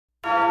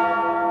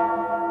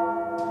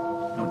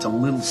It's a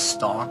little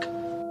stock.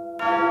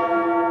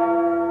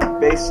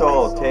 Bass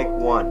solo, take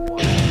one. Big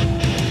old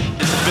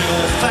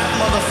fat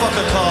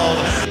motherfucker called.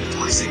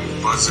 What is it,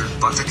 buzzard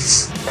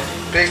buttocks?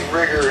 Big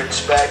rigger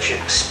inspection,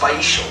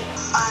 spatial.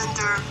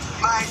 Under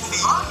my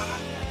feet.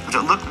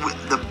 To look with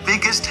the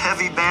biggest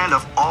heavy band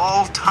of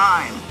all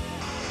time.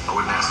 I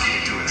wouldn't ask you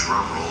to do a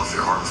drum roll if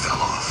your arm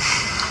fell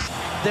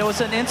off. There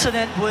was an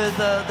incident with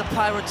the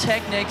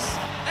pyrotechnics.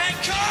 Hey,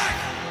 cut!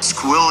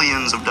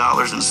 Squillions of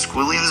dollars and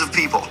squillions of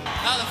people.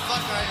 How the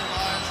fuck are you,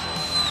 Lars?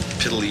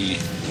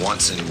 Piddly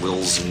wants and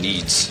wills and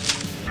needs.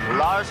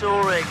 Lars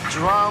Ulrich,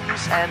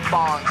 drums and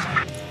bongs.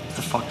 What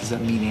the fuck does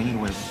that mean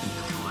anyway?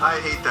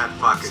 I hate that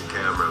fucking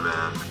camera,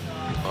 man.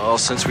 Well,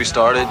 since we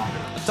started,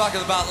 I'm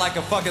talking about like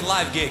a fucking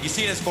live gig. You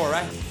see this for,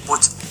 right?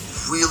 What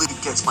really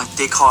gets my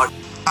dick hard?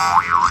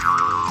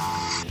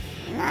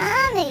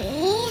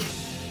 Mommy,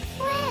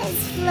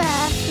 where's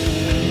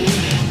Fluffy?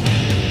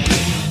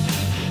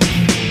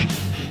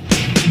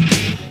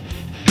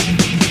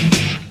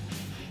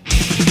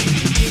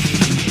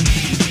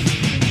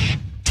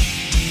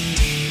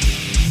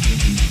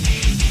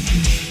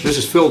 This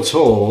is Phil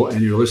Toll,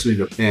 and you're listening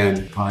to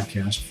Band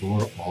Podcast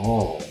for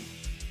All.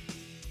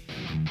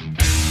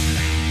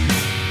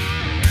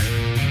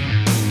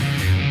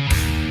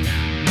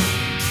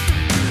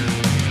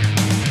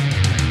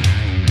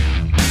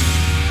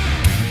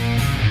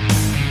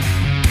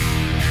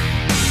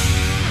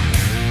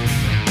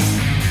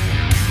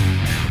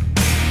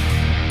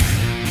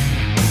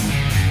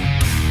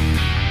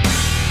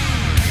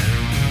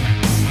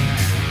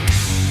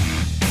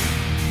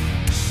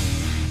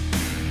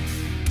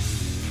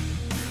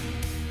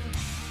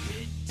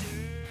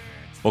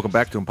 Welcome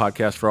back to a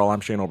Podcast for All. I'm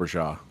Shane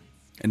Obershaw.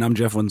 And I'm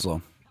Jeff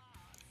Winslow.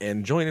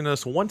 And joining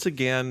us once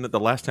again, the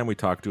last time we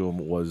talked to him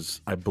was,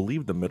 I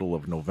believe, the middle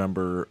of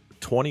November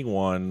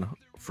 21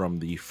 from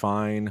the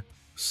fine,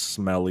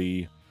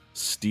 smelly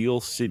Steel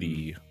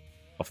City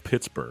of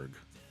Pittsburgh,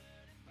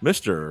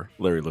 Mr.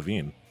 Larry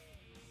Levine.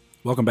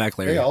 Welcome back,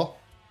 Larry. Hey, all.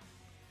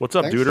 What's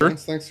up, duder?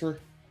 Thanks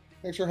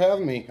for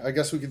having me. I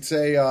guess we could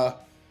say,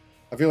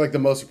 I feel like the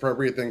most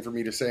appropriate thing for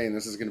me to say, and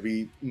this is going to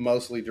be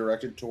mostly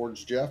directed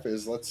towards Jeff,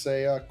 is let's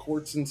say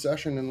court's in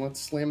session and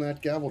let's slam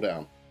that gavel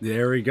down.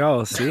 There we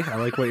go. See, I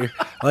like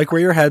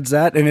where your head's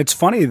at, and it's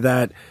funny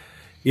that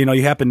you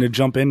happened to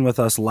jump in with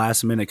us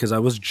last minute because I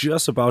was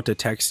just about to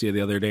text you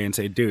the other day and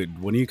say,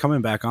 "Dude, when are you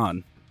coming back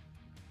on?"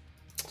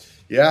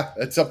 Yeah,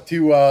 it's up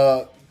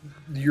to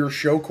your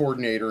show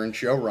coordinator and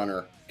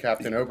showrunner,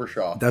 Captain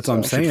Obershaw. That's what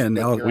I'm saying.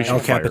 El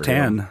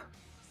Capitan.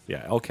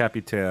 Yeah, El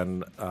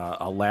Capitan,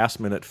 a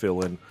last-minute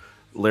fill-in.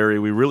 Larry,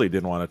 we really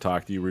didn't want to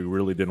talk to you. We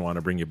really didn't want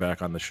to bring you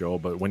back on the show.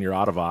 But when you're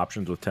out of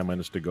options with 10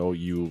 minutes to go,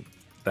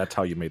 that's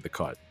how you made the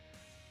cut.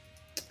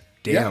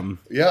 Damn.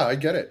 Yeah, I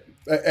get it.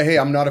 Hey,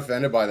 I'm not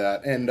offended by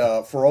that. And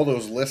for all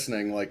those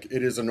listening, like,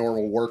 it is a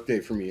normal work day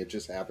for me. It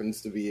just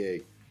happens to be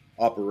a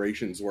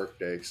operations work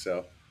day.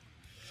 So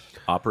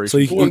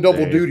pulling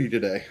double duty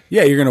today.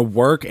 Yeah, you're going to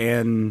work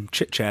and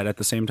chit-chat at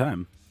the same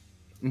time.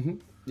 Mm-hmm.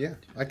 Yeah,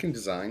 I can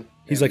design.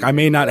 He's like, I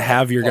may not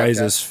have your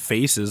guys'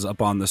 faces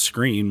up on the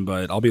screen,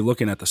 but I'll be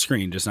looking at the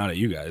screen, just not at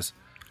you guys.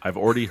 I've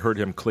already heard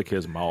him click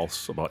his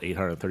mouse about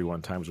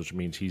 831 times, which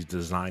means he's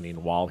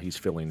designing while he's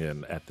filling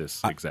in at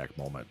this exact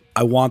moment.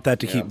 I want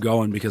that to keep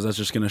going because that's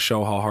just going to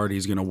show how hard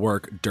he's going to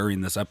work during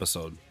this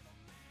episode.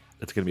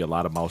 It's going to be a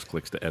lot of mouse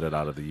clicks to edit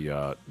out of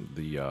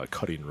the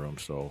cutting room,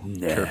 so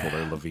careful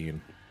there,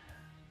 Levine.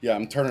 Yeah,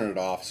 I'm turning it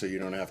off so you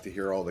don't have to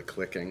hear all the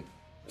clicking.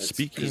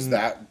 Because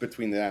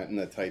between that and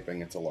the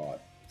typing, it's a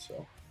lot.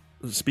 So,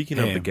 speaking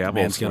of the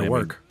gavel slamming,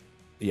 work.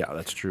 Yeah,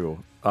 that's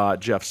true.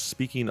 Jeff,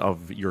 speaking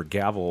of your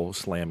gavel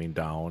slamming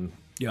down,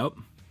 yep,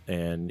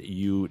 and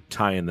you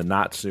tying the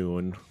knot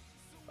soon.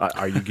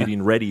 Are you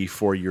getting ready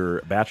for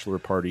your bachelor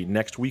party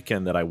next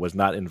weekend that I was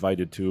not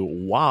invited to?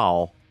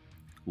 While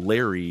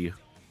Larry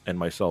and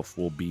myself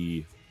will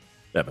be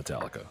at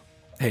Metallica.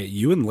 Hey,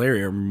 you and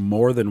Larry are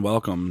more than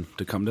welcome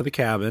to come to the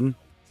cabin.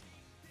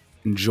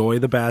 Enjoy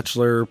the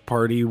bachelor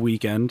party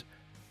weekend,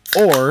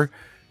 or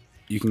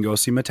you can go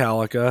see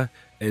Metallica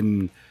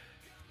and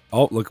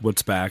look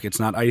what's back. It's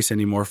not ice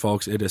anymore,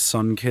 folks. It is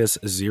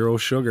Sunkist Zero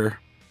Sugar.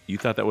 You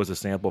thought that was a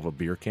sample of a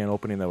beer can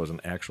opening? That was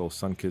an actual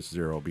Sunkist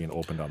Zero being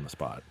opened on the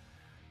spot.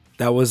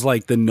 That was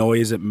like the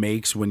noise it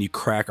makes when you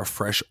crack a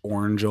fresh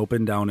orange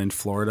open down in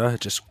Florida.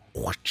 It just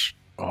whoosh.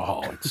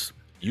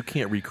 You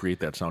can't recreate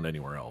that sound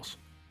anywhere else.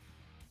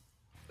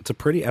 It's a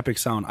pretty epic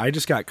sound. I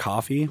just got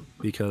coffee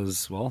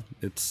because,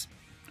 it's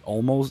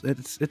almost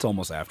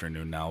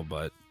afternoon now,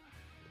 but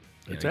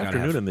it's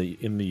afternoon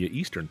in the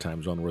Eastern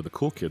time zone where the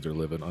cool kids are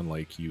living,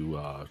 unlike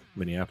you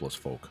Minneapolis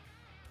folk.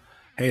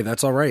 Hey,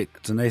 that's all right.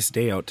 It's a nice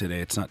day out today.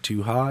 It's not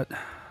too hot.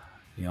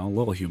 A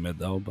little humid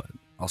though, but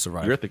I'll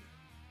survive.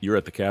 You're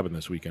at the cabin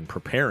this weekend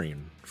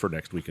preparing for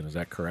next weekend. Is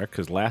that correct?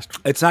 Because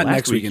last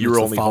next weekend. You were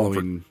only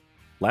following.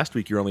 Last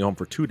week you were only home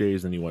for 2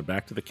 days, then you went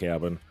back to the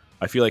cabin.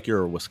 I feel like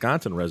you're a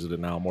Wisconsin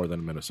resident now more than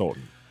a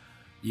Minnesotan.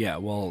 Yeah,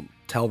 well,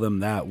 tell them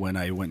that when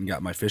I went and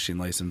got my fishing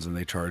license and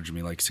they charged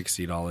me like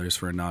 $60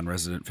 for a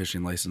non-resident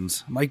fishing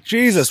license. I'm like,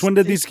 Jesus, when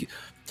did these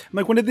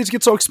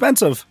get so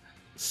expensive?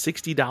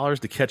 $60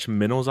 to catch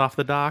minnows off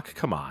the dock?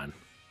 Come on.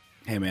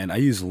 Hey man, I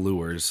use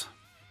lures.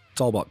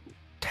 It's all about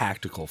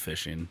tactical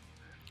fishing.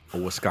 A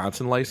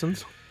Wisconsin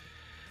license?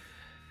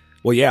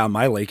 Well, yeah, on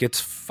my lake, it's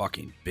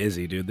fucking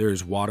busy, dude.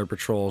 There's water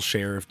patrol,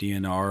 sheriff,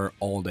 DNR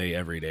all day,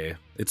 every day.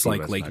 It's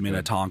like Lake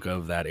Minnetonka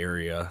of that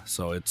area,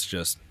 so it's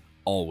just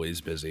always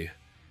busy.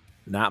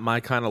 Not my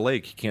kind of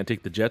lake. You can't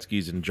take the jet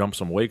skis and jump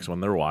some wakes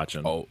when they're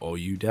watching. Oh,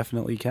 you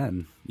definitely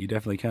can. You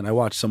definitely can. I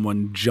watched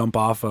someone jump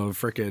off a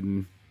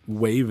freaking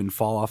wave and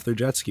fall off their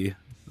jet ski. It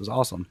was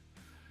awesome.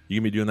 You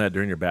gonna be doing that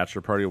during your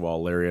bachelor party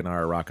while Larry and I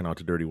are rocking out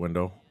to Dirty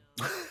Window?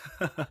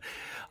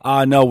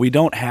 No, we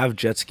don't have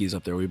jet skis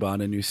up there. We bought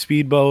a new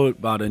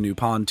speedboat, bought a new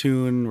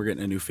pontoon. We're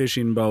getting a new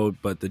fishing boat,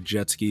 but the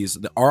jet skis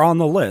are on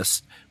the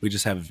list. We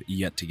just have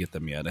yet to get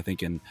them yet. I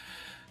think in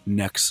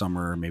next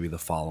summer, maybe the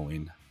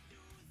following.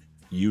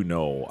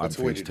 That's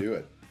the way to do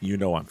it. You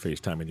know I'm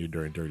FaceTiming you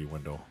during Dirty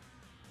Window.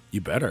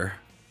 You better.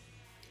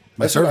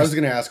 That's what I was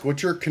going to ask.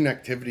 What's your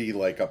connectivity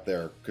like up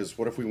there? Because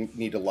what if we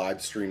need to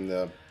live stream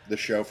the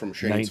show from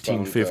Shane's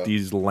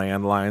 1950s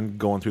landline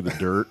going through the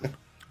dirt?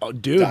 Oh,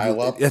 dude,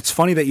 it's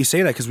funny that you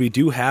say that because we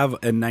do have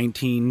a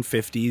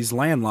 1950s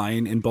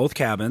landline in both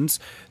cabins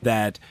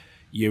that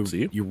you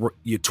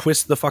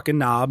twist the fucking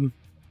knob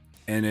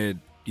and it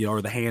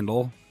or the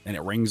handle and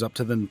it rings up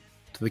to the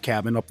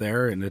cabin up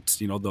there, and it's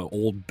the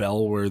old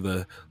bell where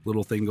the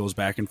little thing goes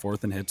back and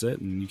forth and hits it,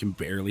 and you can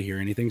barely hear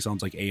anything.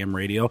 Sounds like AM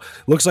radio.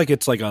 Looks like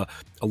it's like a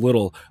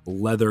little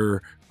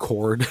leather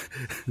cord.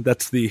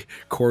 That's the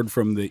cord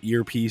from the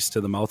earpiece to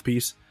the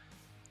mouthpiece.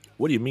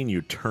 What do you mean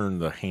you turn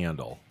the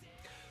handle?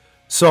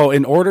 So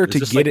in order to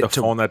get the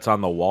phone that's on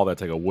the wall,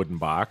 that's like a wooden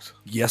box.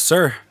 Yes,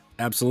 sir.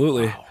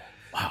 Absolutely.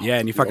 Wow. Yeah,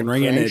 and you fucking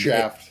ring it.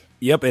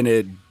 Yep, and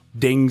it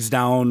dings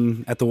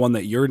down at the one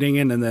that you're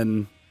dinging, and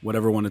then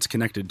whatever one it's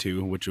connected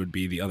to, which would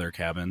be the other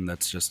cabin.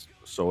 That's just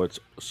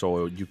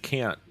so you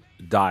can't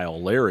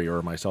dial Larry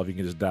or myself. You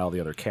can just dial the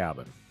other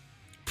cabin.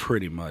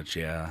 Pretty much,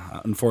 yeah.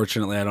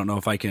 Unfortunately, I don't know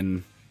if I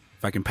can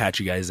patch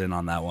you guys in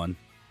on that one.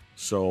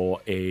 So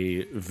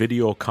a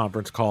video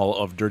conference call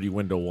of Dirty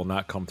Window will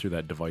not come through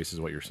that device, is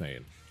what you're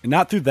saying?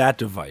 Not through that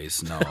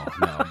device, no.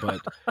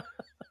 But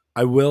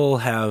I will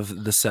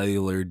have the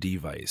cellular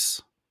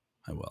device.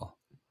 I will.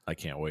 I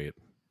can't wait.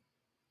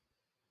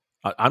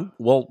 I'm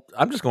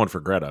just going for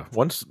Greta.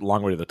 Once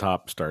Long Way to the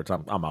Top starts,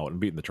 I'm out and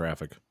beating the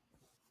traffic.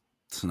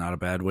 It's not a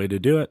bad way to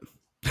do it.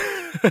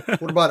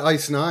 What about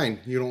Ice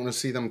 9? You don't want to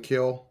see them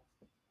kill?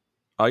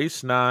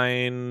 Ice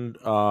 9,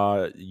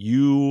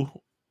 you,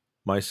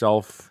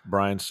 myself,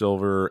 Brian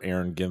Silver,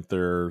 Aaron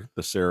Ginther,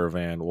 the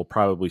Saravan will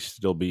probably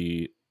still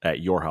be at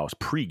your house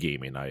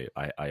pre-gaming, I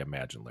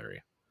imagine,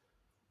 Larry.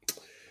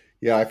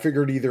 Yeah, I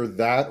figured either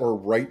that or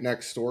right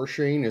next door,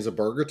 Shane, is a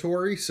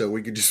Burgatory, so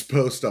we could just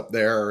post up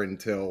there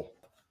until...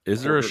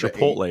 Is there a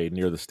Chipotle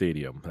near the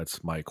stadium?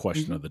 That's my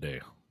question of the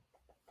day.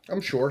 I'm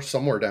sure,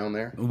 somewhere down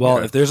there. Well,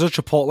 if there's a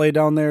Chipotle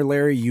down there,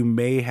 Larry, you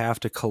may have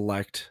to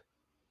collect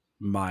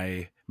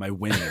my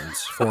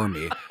winnings for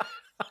me.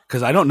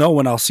 Because I don't know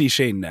when I'll see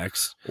Shane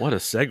next. What a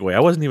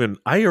segue.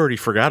 I already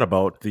forgot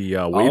about the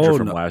wager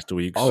from last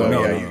week. Oh, so.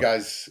 No. You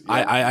guys... Yeah.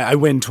 I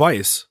win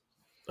twice.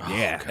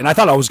 Yeah, God. And I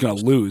thought I was going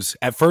to lose.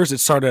 At first, it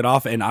started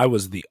off, and I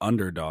was the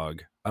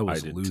underdog. I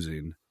was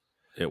losing.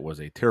 It was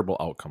a terrible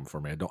outcome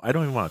for me. I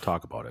don't even want to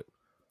talk about it.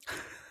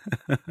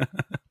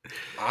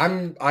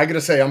 I gotta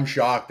say, I'm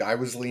shocked. I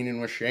was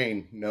leaning with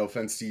Shane. No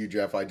offense to you,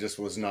 Jeff. I just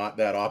was not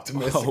that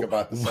optimistic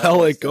about this.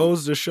 Well, it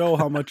goes to show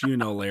how much you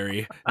know,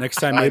 Larry. Next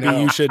time, maybe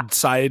you should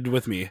side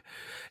with me.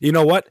 You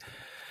know what?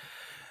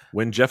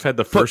 When Jeff had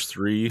the first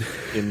three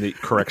in the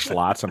correct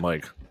slots, I'm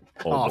like,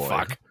 oh boy.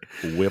 Fuck.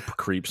 Whip,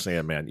 creep,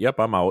 Sandman. Yep,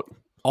 I'm out.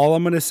 All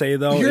I'm going to say,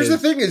 though, the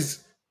thing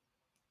is...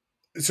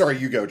 Sorry,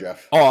 you go,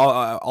 Jeff.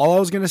 All I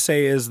was going to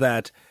say is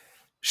that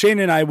Shane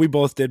and I, we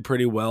both did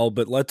pretty well,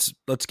 but let's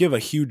give a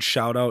huge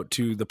shout out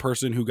to the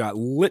person who got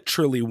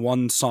literally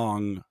one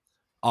song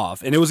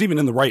off, and it was even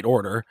in the right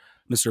order,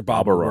 Mr.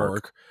 Bob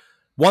O'Rourke.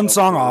 One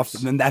song off,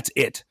 and then that's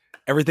it.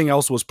 Everything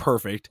else was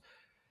perfect.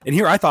 And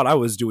here I thought I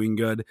was doing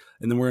good,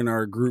 and then we're in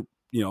our group,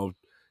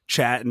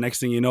 chat, and next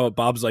thing you know,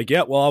 Bob's like,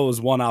 yeah, well, I was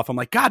one off. I'm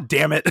like, God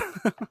damn it.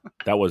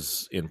 That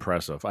was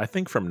impressive. I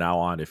think from now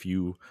on, if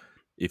you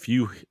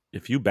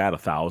bat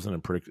 1,000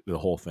 and predict the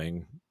whole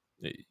thing,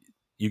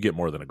 you get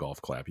more than a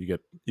golf clap. You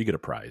get a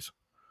prize.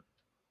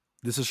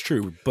 This is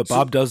true, but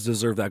Bob does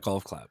deserve that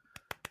golf clap.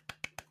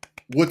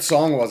 What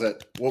song was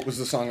it? What was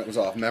the song that was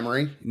off?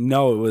 Memory?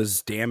 No, it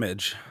was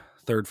Damage.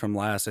 Third from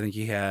last. I think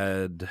he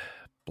had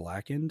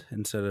Blackened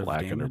instead of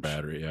Blackened Damage. Or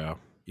Battery, yeah.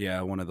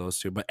 Yeah, one of those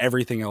two. But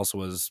everything else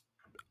was,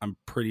 I'm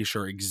pretty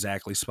sure,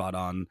 exactly spot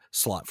on,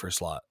 slot for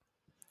slot.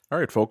 All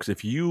right, folks,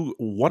 if you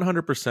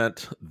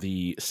 100%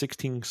 the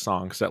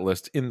 16-song set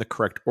list in the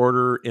correct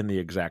order, in the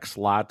exact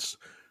slots,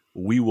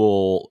 we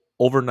will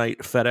overnight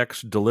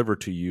FedEx deliver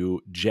to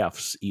you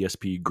Jeff's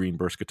ESP Green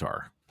Burst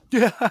guitar.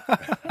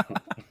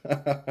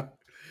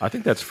 I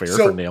think that's fair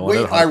for nailing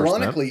it. 100%.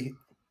 Ironically,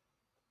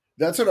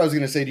 that's what I was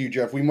going to say to you,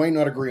 Jeff. We might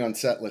not agree on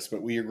set lists,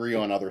 but we agree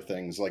on other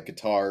things like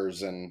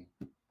guitars and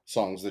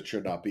songs that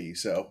should not be.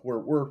 So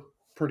we're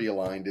pretty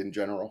aligned in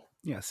general.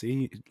 Yeah,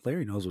 see,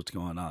 Larry knows what's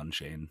going on,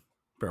 Shane.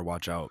 Better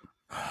watch out.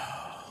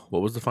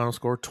 What was the final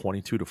score?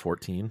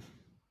 22-14?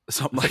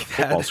 Something like that.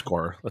 Football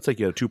score. That's like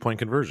you had a 2-point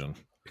conversion.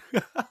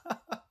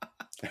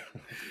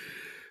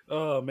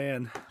 Oh,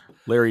 man.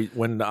 Larry,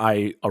 when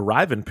I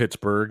arrive in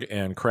Pittsburgh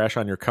and crash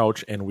on your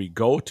couch and we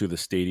go to the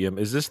stadium,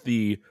 is this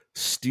the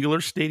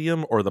Steelers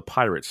Stadium or the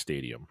Pirates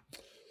Stadium?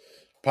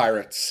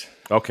 Pirates.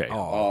 Okay.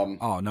 Now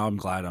I'm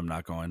glad I'm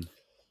not going.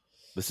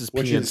 This is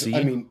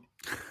PNC.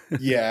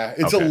 Yeah,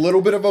 it's okay. A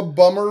little bit of a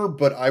bummer,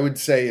 but I would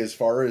say as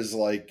far as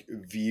like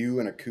view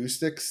and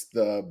acoustics,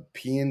 the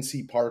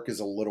PNC Park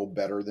is a little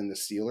better than the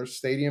Steelers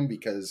Stadium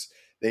because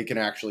they can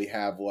actually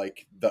have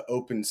like the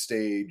open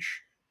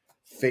stage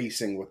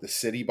facing with the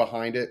city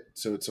behind it,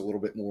 so it's a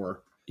little bit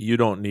more. You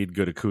don't need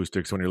good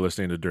acoustics when you're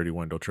listening to Dirty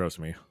Window, trust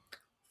me.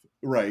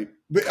 Right,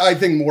 but I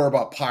think more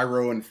about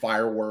pyro and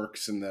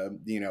fireworks and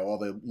all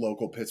the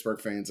local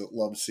Pittsburgh fans that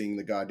love seeing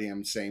the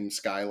goddamn same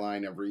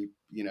skyline every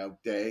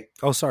day.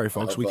 Oh, sorry,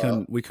 folks, we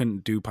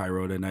couldn't do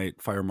pyro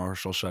tonight. Fire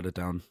marshal shut it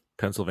down.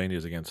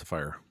 Pennsylvania's against the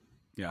fire.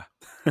 Yeah.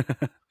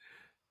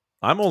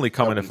 I'm only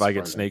coming if I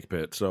get Snake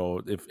Pit.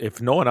 So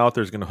if no one out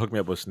there is going to hook me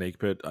up with Snake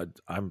Pit,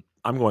 I'm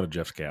going to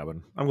Jeff's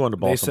cabin. I'm going to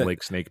Balsam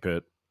Lake Snake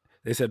Pit.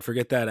 They said,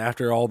 forget that.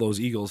 After all those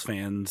Eagles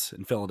fans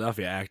in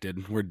Philadelphia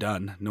acted, we're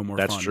done. No more.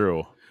 That's fun.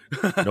 True.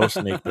 No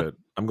Snake Pit.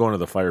 I'm going to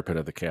the fire pit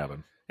at the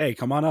cabin. Hey,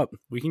 come on up.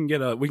 We can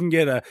get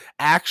a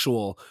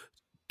actual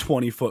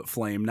 20-foot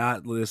flame,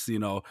 not this.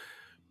 When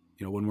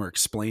we're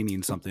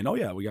explaining something. Oh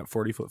yeah, we got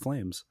 40-foot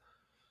flames.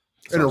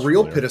 In a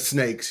real pit of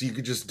snakes, you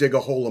could just dig a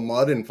hole of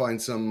mud and find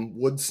some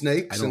wood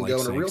snakes and go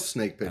in a real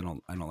snake pit.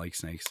 I don't like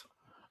snakes.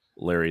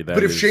 Larry,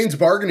 but if Shane's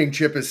bargaining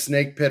chip is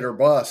snake pit or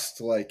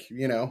bust, if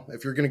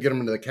you're going to get him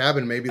into the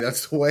cabin, maybe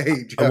that's the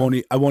way. Jeff.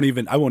 I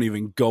won't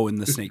even go in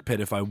the snake pit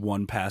if I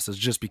won passes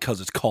just because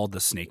it's called the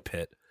snake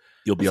pit.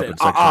 You'll be up in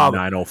section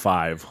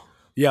 905.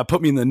 Yeah,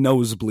 put me in the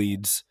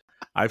nosebleeds.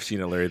 I've seen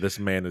it, Larry. This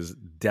man is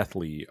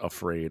deathly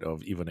afraid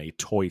of even a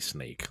toy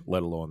snake,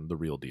 let alone the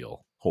real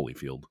deal,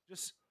 Holyfield.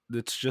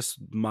 It's just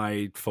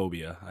my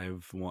phobia.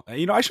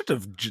 I should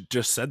have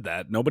just said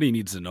that. Nobody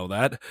needs to know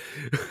that.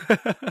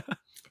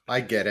 I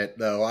get it,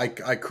 though. I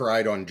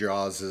cried on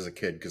Jaws as a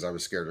kid because I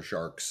was scared of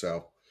sharks.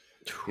 So,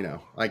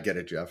 I get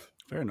it, Jeff.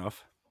 Fair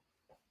enough.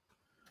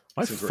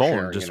 My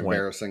phone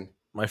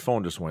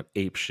just went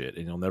ape shit,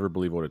 and you'll never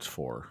believe what it's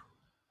for.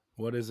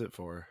 What is it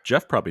for?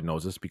 Jeff probably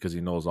knows this because he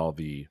knows all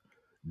the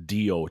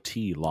DOT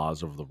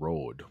laws of the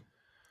road.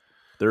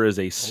 There is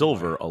a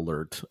silver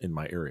alert in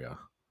my area.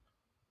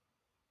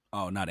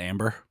 Oh, not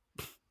Amber?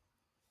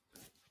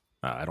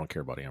 I don't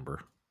care about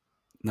Amber.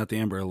 Not the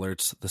Amber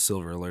alerts, the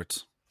silver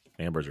alerts.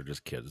 Ambers are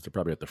just kids. They're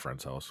probably at their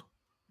friend's house.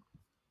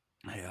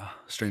 Yeah,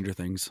 Stranger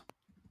Things.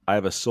 I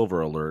have a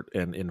silver alert,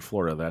 and in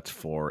Florida, that's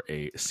for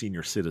a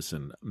senior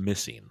citizen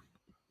missing.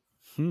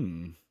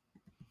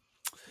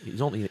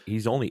 He's only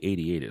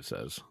 88, it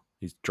says.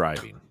 He's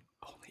driving.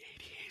 Only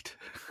 88.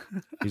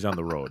 He's on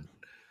the road.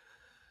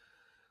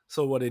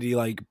 So what, did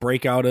he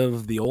break out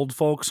of the old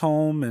folks'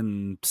 home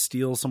and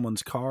steal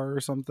someone's car or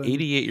something?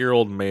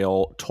 88-year-old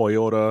male,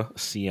 Toyota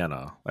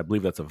Sienna. I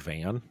believe that's a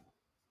van.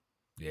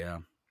 Yeah.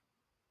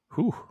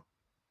 Whew.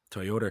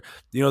 Toyota.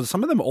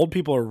 Some of them old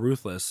people are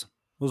ruthless.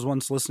 I was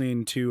once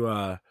listening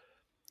to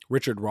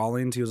Richard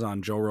Rawlings. He was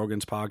on Joe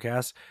Rogan's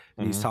podcast,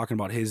 and he's talking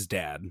about his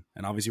dad.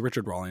 And obviously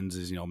Richard Rawlings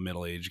is,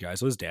 middle-aged guy,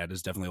 so his dad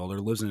is definitely older,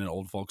 lives in an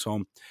old folks'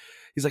 home.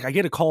 He's like, I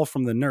get a call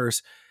from the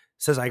nurse,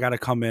 says I got to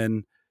come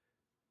in,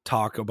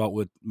 talk about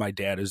what my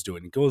dad is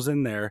doing. He goes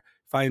in there,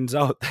 finds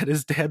out that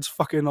his dad's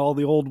fucking all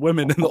the old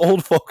women in the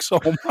old folks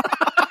home.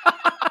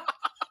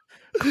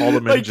 Call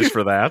him in just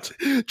for that?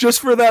 Just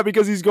for that,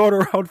 because he's going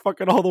around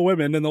fucking all the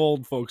women in the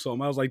old folks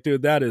home. I was like,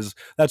 dude,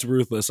 that's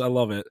ruthless. I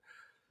love it.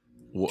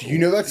 Do you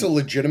know that's a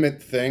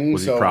legitimate thing?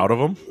 Was he proud of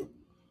him?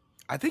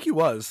 I think he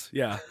was,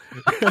 yeah.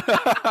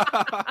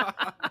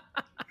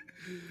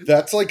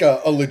 That's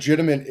a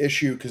legitimate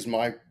issue because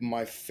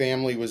my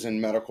family was in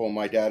medical.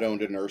 My dad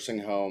owned a nursing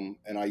home,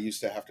 and I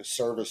used to have to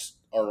service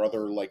our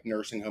other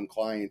nursing home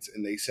clients,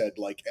 and they said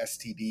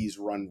STDs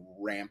run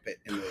rampant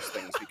in those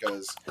things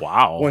because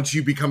once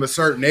you become a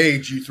certain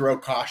age, you throw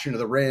caution to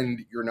the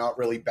wind. You're not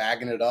really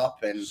bagging it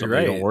up, and you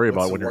don't worry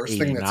about when you're 89.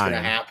 The worst thing that's going to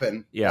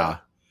happen. Yeah.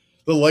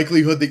 The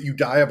likelihood that you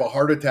die of a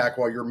heart attack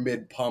while you're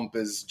mid-pump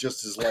is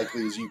just as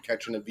likely as you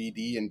catching a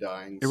VD and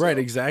dying. You're right,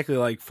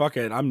 exactly. Fuck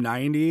it. I'm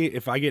 90.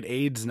 If I get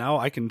AIDS now,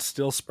 I can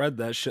still spread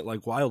that shit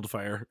like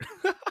wildfire.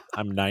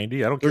 I'm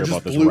 90. I don't care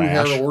about this blue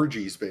rash. hair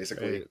orgies,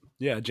 basically.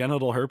 Yeah,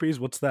 genital herpes.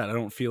 What's that? I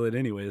don't feel it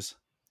anyways.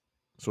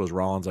 So as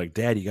Rollins like,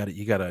 Dad,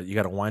 you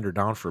gotta wind her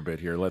down for a bit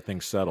here. Let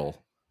things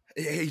settle.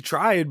 He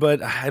tried,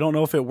 but I don't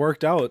know if it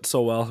worked out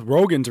so well.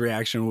 Rogan's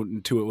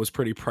reaction to it was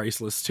pretty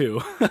priceless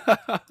too.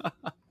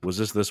 Was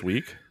this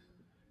week?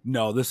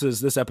 No,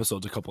 this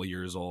episode's a couple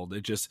years old.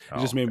 It just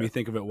made me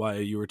think of it while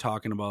you were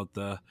talking about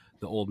the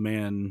old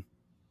man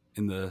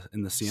in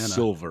the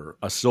Sienna.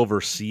 A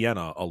silver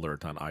Sienna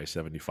alert on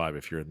I-75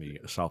 if you're in the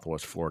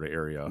Southwest Florida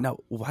area. Now,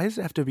 why does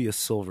it have to be a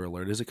silver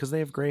alert? Is it because they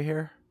have gray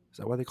hair? Is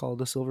that why they call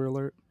it a silver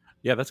alert?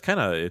 Yeah, that's kind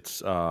of,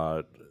 it's,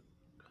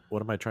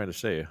 what am I trying to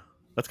say?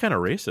 That's kind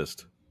of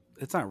racist.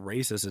 It's not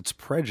racist. It's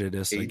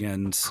prejudice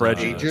against...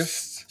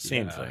 Prejudice?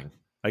 Same thing.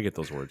 I get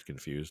those words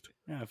confused.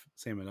 Yeah,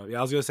 same enough. Yeah,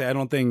 I was going to say, I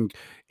don't think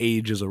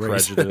age is a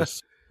race.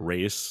 Prejudice,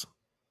 race,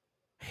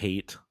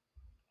 hate.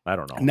 I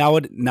don't know.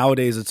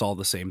 Nowadays, it's all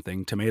the same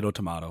thing. Tomato,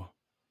 tomato.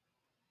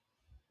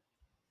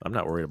 I'm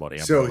not worried about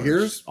Amber So Alerts.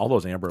 here's... All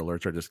those Amber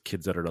Alerts are just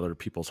kids that are at other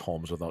people's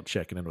homes without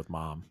checking in with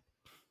mom.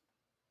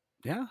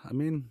 Yeah, I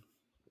mean...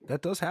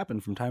 That does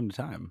happen from time to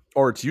time.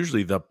 Or it's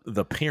usually the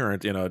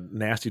parent in a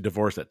nasty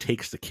divorce that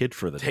takes the kid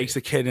for the day. Takes the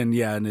kid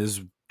and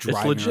is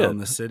driving around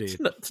the city.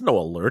 It's no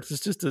alert. It's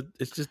just a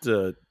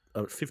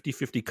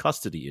 50-50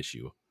 custody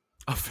issue.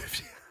 A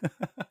 50.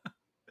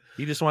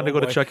 He just wanted to go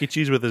to Chuck E.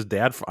 Cheese with his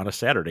dad on a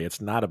Saturday.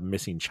 It's not a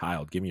missing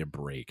child. Give me a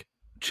break.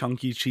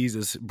 Chunky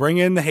cheeses. Bring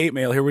in the hate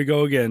mail. Here we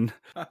go again.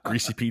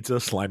 Greasy pizza,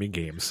 slimy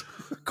games.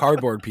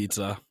 Cardboard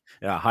pizza.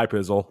 Yeah, hi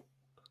Pizzle.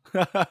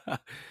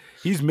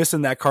 He's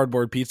missing that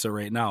cardboard pizza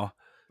right now.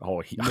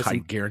 Oh, I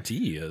guarantee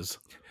he is.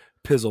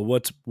 Pizzle,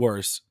 what's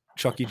worse,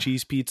 Chuck E.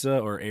 Cheese pizza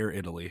or Air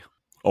Italy?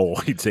 Oh,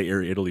 he'd say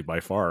Air Italy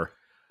by far.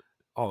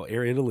 Oh,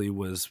 Air Italy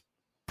was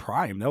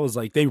prime. That was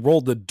like they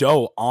rolled the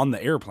dough on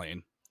the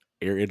airplane.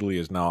 Air Italy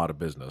is now out of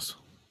business.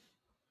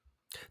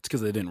 It's because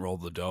they didn't roll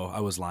the dough.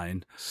 I was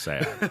lying.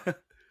 Sad,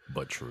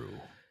 but true.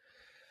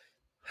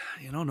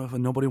 You know,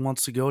 nobody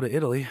wants to go to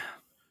Italy.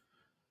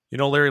 You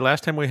know, Larry,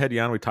 last time we had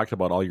you on, we talked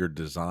about all your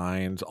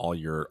designs, all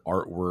your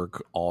artwork,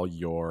 all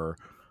your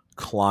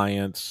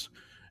clients,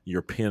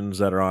 your pins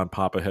that are on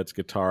Papa Het's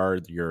guitar,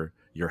 your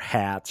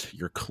hat,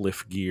 your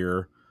Cliff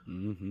gear.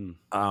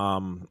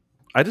 Mm-hmm.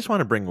 I just want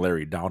to bring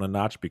Larry down a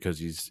notch because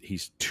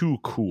he's too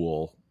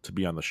cool to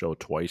be on the show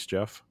twice,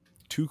 Jeff.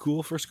 Too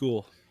cool for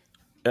school.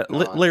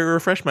 Larry,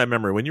 refresh my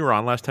memory. When you were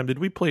on last time, did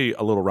we play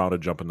a little round of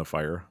Jump in the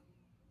Fire?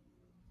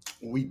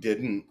 We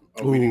didn't.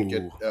 We didn't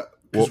get...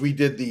 Because we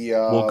did the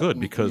good,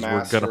 because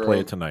we're going to play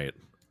it tonight.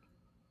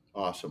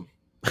 Awesome.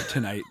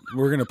 Tonight.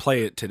 We're going to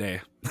play it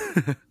today.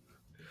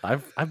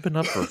 I've been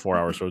up for 4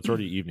 hours, so it's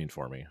already evening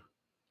for me.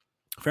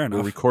 Fair enough.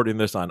 We're recording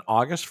this on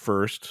August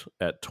 1st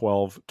at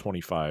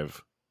 12:25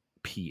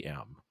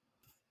 p.m.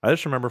 I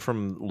just remember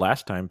from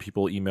last time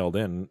people emailed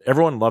in.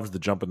 Everyone loves the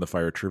Jump in the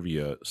Fire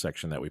trivia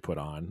section that we put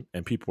on,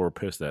 and people were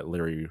pissed that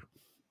Larry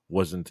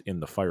wasn't in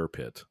the fire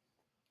pit.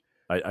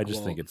 I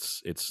just think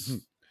it's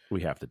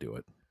we have to do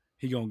it.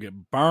 He gonna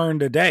get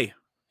burned today.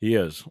 He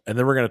is. And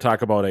then we're going to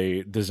talk about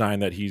a design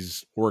that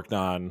he's worked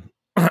on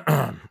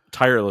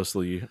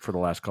tirelessly for the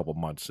last couple of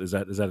months. Is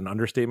that an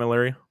understatement,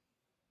 Larry?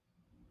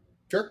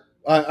 Sure.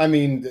 I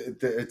mean,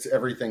 it's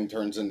everything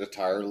turns into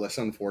tireless,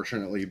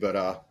 unfortunately.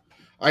 But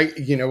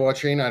you know what,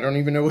 Shane? I don't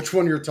even know which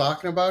one you're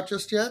talking about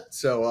just yet.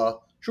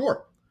 So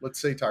sure,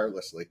 let's say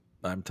tirelessly.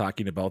 I'm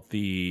talking about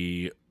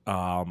the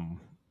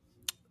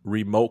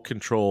remote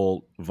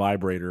control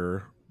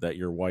vibrator that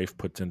your wife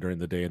puts in during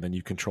the day, and then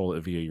you control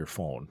it via your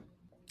phone.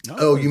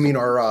 Oh, you mean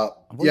our...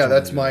 yeah,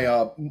 that's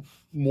my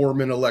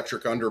Mormon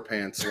electric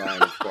underpants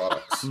line of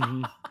products.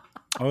 Mm-hmm.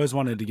 I always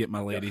wanted to get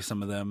my lady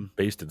some of them.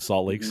 Based in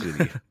Salt Lake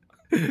City.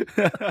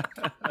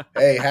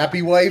 Hey,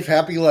 happy wife,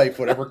 happy life.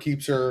 Whatever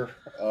keeps her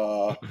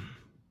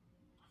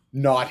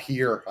not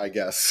here, I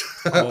guess.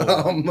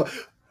 Oh.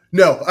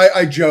 No,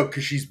 I joke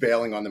because she's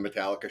bailing on the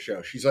Metallica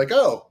show. She's like,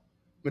 oh,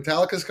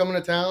 Metallica's coming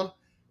to town?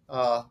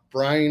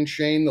 Brian,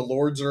 Shane, the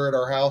Lords are at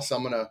our house.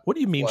 I'm gonna. What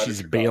do you mean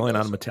she's bailing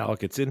on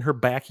Metallica? It's in her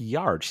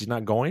backyard. She's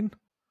not going.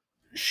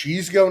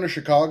 She's going to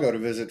Chicago to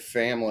visit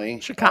family.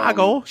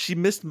 Chicago. She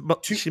missed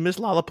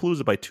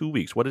Lollapalooza by 2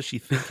 weeks. What is she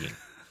thinking?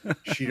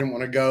 She didn't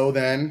want to go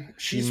then.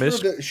 She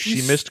missed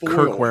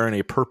Kirk wearing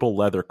a purple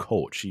leather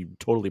coat. She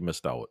totally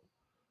missed out.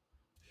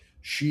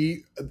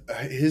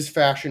 His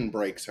fashion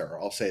breaks her.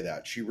 I'll say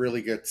that. She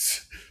really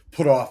gets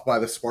put off by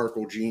the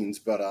sparkle jeans,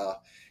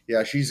 but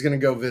yeah, she's going to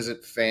go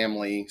visit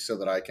family so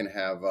that I can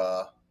have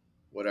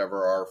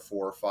whatever our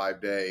 4 or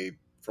 5 day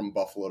from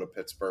Buffalo to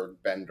Pittsburgh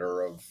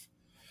bender of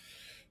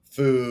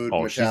food.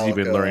 Oh, Metallica. She's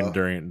even learned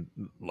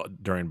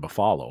during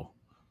Buffalo.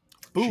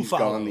 She's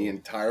gone the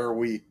entire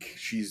week.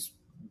 She's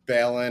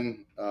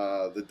bailing.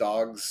 The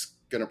dog's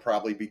going to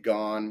probably be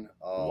gone.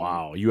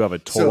 Wow, you have a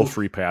total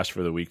free pass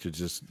for the week to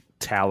just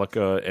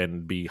Metallica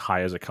and be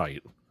high as a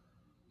kite.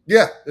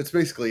 Yeah, that's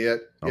basically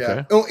it. Okay.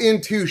 Yeah. Oh,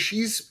 and two,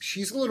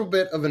 she's a little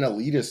bit of an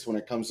elitist when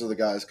it comes to the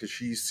guys because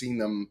she's seen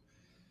them.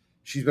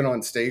 She's been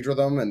on stage with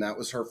them, and that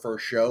was her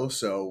first show.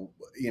 So,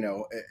 you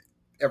know,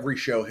 every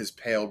show has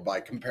paled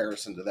by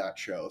comparison to that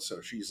show. So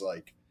she's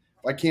like,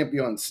 if I can't be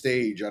on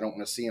stage, I don't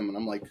want to see him. And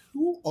I'm like,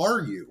 who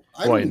are you?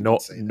 Boy,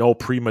 no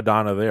prima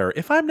donna there.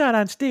 If I'm not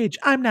on stage,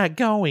 I'm not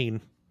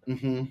going.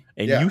 Mm-hmm.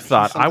 And you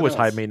thought I was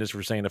high maintenance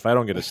for saying if I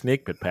don't get a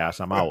snake pit pass,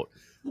 I'm out.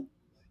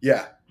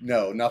 Yeah,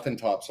 no, nothing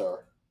tops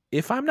her.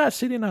 If I'm not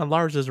sitting on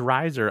Lars's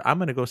riser, I'm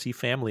going to go see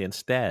family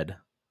instead.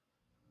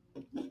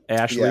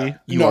 Ashley,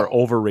 you are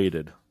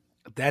overrated.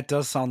 That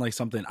does sound like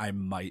something I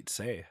might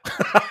say.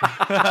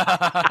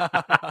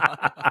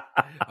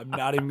 I'm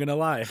not even going to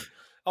lie.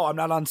 Oh, I'm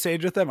not on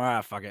stage with them?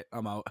 Fuck it.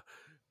 I'm out.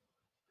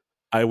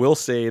 I will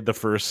say the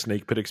first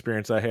snake pit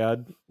experience I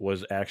had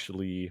was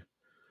actually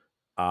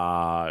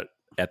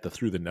at the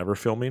Through the Never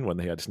filming when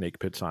they had snake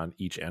pits on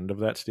each end of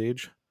that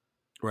stage.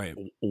 Right.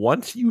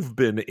 Once you've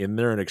been in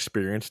there and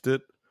experienced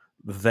it,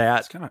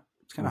 that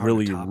it's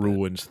really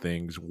ruins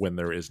things when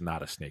there is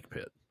not a snake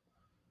pit.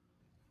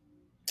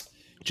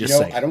 Just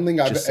saying. I don't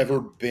think I've ever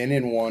been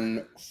in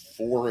one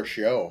for a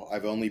show.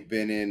 I've only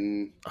been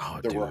in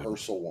the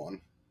rehearsal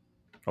one.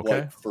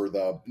 Okay. Like for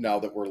now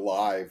that we're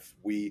live,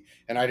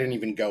 and I didn't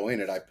even go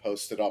in it. I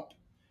posted up.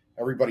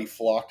 Everybody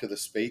flocked to the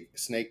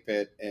snake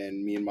pit,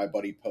 and me and my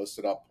buddy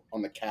posted up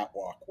on the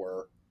catwalk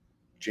where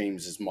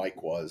James's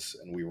mic was,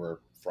 and we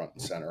were front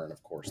and center. And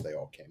of course, they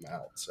all came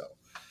out. So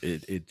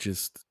it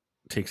just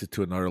takes it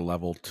to another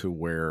level to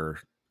where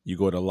you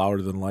go to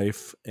Louder Than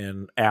Life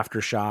and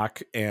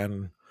Aftershock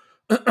and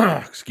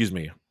excuse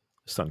me,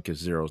 Sunkist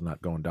Zero is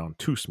not going down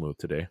too smooth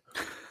today.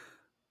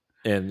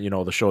 And, you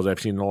know, the shows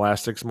I've seen in the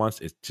last 6 months,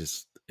 it's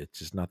just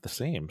not the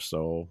same.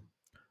 So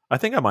I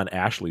think I'm on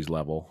Ashley's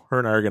level. Her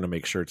and I are going to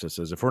make shirts that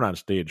says, if we're not on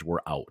stage,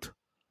 we're out.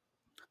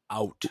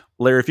 Out.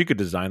 Larry, if you could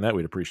design that,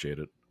 we'd appreciate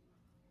it.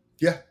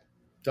 Yeah.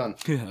 Done.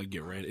 Yeah,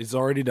 get right. It's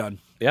already done.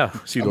 Yeah.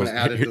 See those,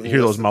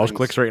 hear those mouse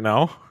clicks right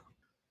now?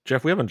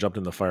 Jeff, we haven't jumped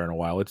in the fire in a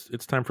while.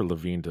 It's time for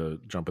Levine to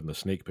jump in the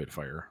snake pit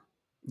fire.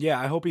 Yeah,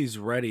 I hope he's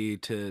ready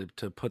to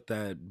put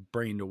that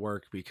brain to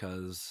work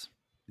because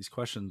these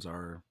questions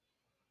are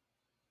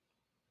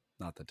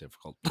not that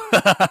difficult.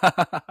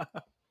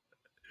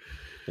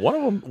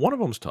 One of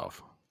them's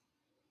tough.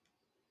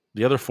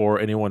 The other four,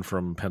 anyone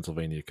from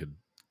Pennsylvania could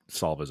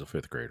solve as a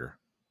fifth grader.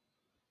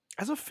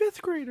 As a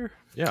fifth grader?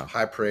 Yeah.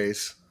 High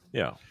praise.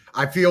 Yeah.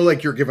 I feel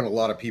like you're giving a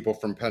lot of people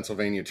from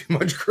Pennsylvania too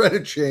much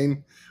credit,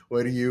 Shane.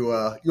 What do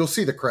you'll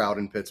see the crowd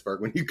in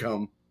Pittsburgh when you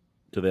come.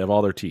 Do they have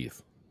all their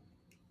teeth?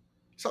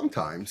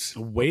 Sometimes.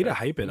 Way to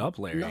hype it up,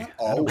 Larry. Not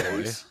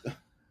always.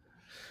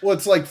 Well,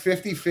 it's like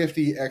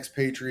 50-50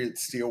 expatriate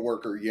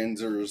steelworker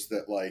yinzers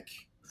that like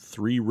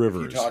Three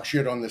Rivers. If you talk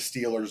shit on the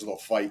Steelers, they'll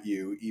fight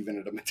you even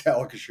at a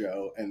Metallica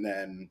show. And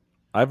then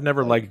I've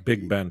never liked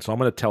Big Ben, so I'm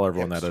going to tell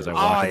everyone that as I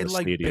walk in the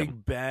stadium.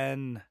 Big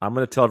Ben. I'm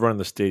going to tell everyone in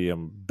the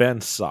stadium,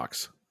 Ben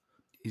sucks.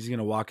 He's going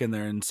to walk in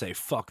there and say,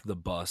 fuck the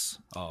bus.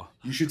 Oh,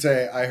 you should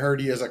say, I heard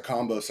he has a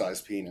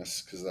combo-sized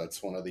penis, because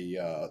that's one of the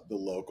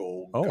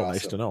local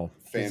nice to know.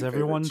 Does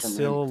everyone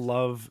still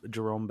love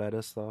Jerome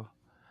Bettis, though?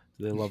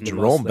 Do they love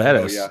Jerome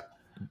Bettis? Oh, yeah.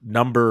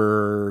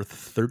 Number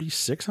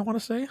 36, I want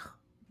to say.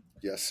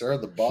 Yes, sir.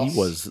 The bus.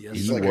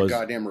 He's like a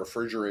goddamn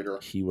refrigerator.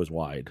 He was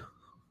wide.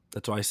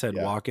 That's why I said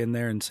walk in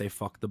there and say,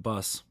 fuck the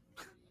bus.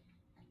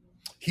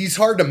 He's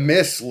hard to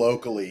miss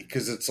locally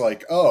because it's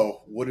like,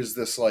 oh, what is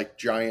this like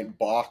giant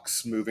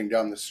box moving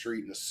down the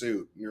street in a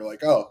suit? And you're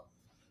like, oh,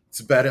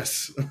 it's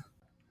Bettis. I'm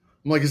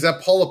like, is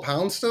that Paula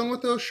Poundstone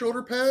with those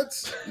shoulder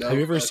pads? No, have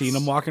you ever seen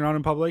him walking around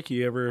in public?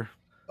 You ever?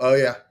 Oh,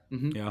 yeah.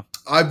 Mm-hmm. Yeah.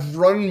 I've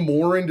run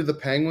more into the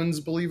Penguins,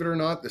 believe it or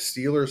not. The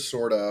Steelers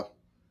sort of,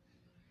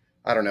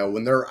 I don't know,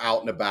 when they're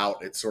out and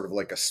about, it's sort of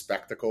like a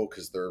spectacle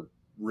because they're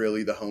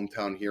really the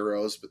hometown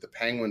heroes. But the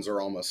Penguins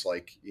are almost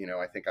like,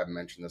 I think I've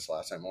mentioned this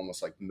last time,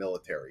 almost like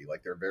military.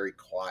 Like they're very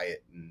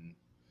quiet. And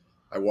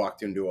I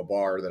walked into a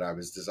bar that I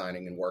was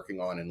designing and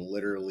working on, and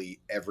literally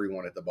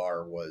everyone at the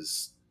bar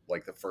was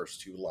like the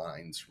first two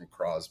lines from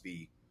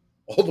Crosby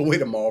all the way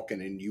to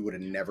Malkin, and you would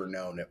have never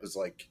known. It was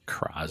like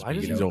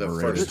Crosby. He's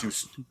overrated.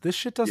 This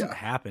shit doesn't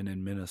happen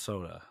in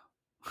Minnesota.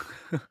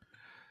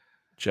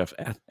 Jeff,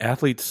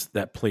 athletes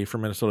that play for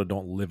Minnesota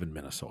don't live in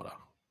Minnesota.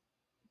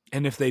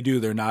 And if they do,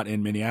 they're not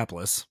in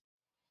Minneapolis.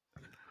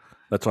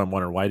 That's why I'm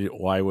wondering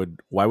why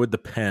would the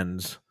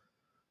Pens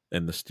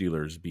and the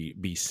Steelers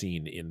be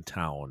seen in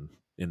town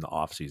in the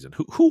off season?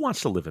 Who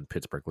wants to live in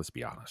Pittsburgh? Let's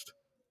be honest.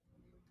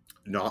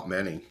 Not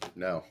many.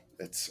 No,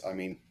 that's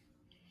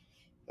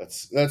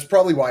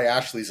probably why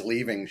Ashley's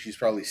leaving. She's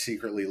probably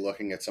secretly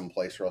looking at some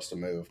place for us to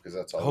move because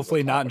that's all.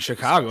 Hopefully not in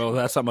Chicago.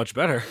 That's not much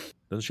better.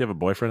 Doesn't she have a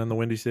boyfriend in the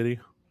Windy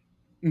City?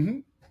 Mm-hmm.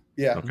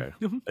 Yeah. Okay.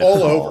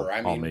 All over. I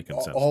mean, all making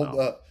sense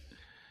now.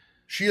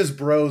 She has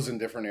bros in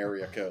different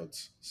area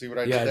codes. See what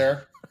I did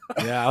there?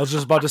 Yeah, I was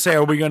just about to say,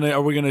 are we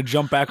gonna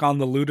jump back on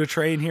the Luda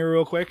train here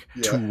real quick?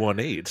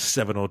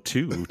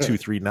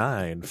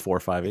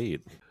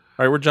 218-702-239-458.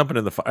 All right, we're jumping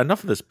in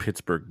enough of this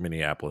Pittsburgh,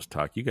 Minneapolis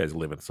talk. You guys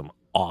live in some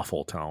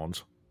awful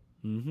towns.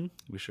 Mm-hmm.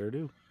 We sure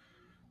do.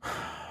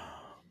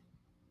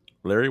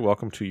 Larry,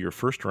 welcome to your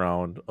first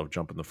round of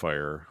Jump in the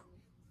Fire,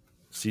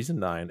 Season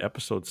 9,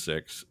 Episode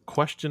 6,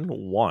 Question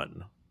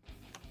 1.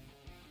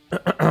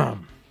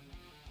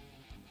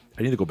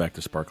 I need to go back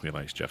to sparkling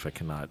ice, Jeff. I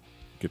cannot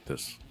get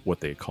this,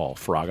 what they call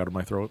frog out of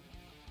my throat.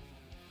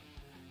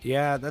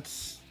 Yeah,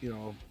 that's,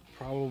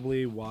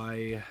 probably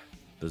why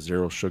the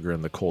zero sugar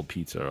and the cold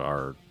pizza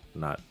are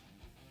not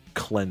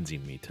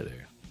cleansing me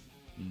today.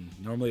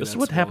 Normally, this is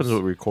what happens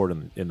when we record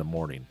in the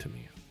morning to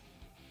me.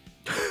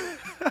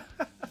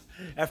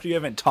 After you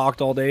haven't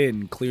talked all day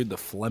and cleared the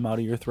phlegm out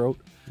of your throat?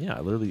 Yeah,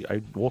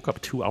 I woke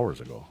up 2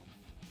 hours ago.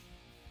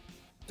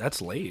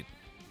 That's late.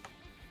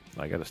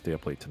 I got to stay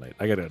up late tonight.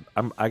 I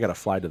got to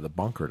fly to the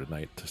bunker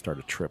tonight to start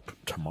a trip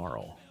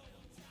tomorrow.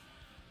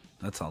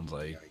 That sounds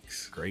like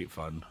great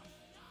fun.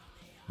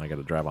 I got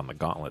to drive on the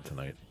Gauntlet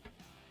tonight.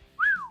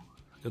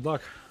 Good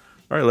luck.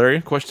 All right, Larry,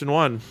 question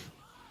 1.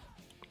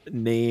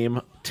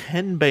 Name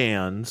 10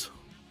 bands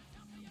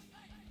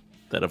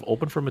that have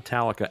opened for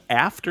Metallica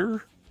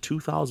after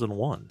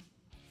 2001.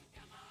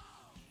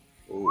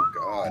 Oh,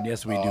 God. And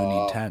yes, we do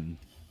need 10.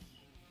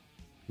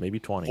 Maybe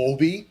 20.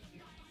 Volbeat.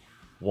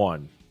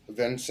 1.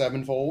 Avenged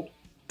Sevenfold.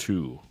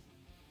 2.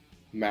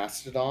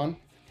 Mastodon.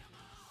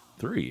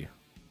 3.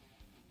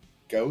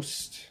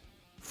 Ghost.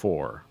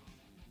 4.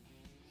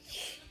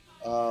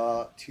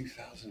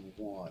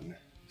 2001.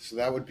 So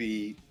that would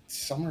be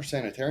Summer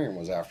Sanitarium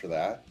was after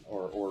that,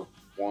 or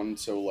one.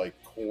 So like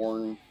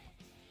Korn,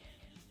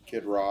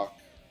 Kid Rock.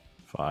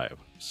 5,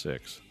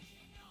 6.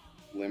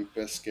 Limp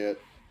Bizkit.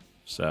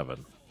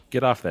 7.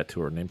 Get off that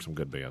tour. Name some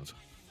good bands.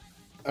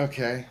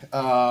 Okay.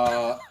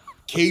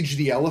 Cage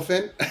the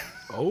Elephant.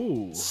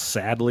 Oh.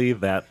 Sadly,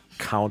 that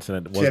counts,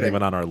 and it wasn't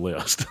even on our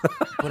list.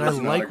 But I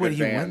like what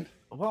he went.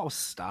 Well,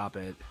 stop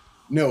it.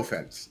 No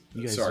offense.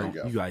 You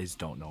guys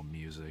don't know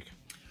music.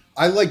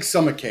 I like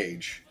some of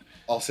Cage.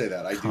 I'll say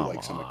that. I do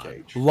like some of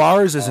Cage.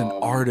 Lars is an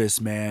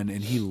artist, man,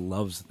 and he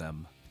loves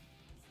them.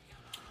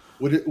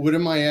 What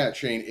am I at,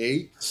 Shane?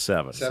 8?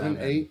 7. 7,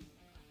 8?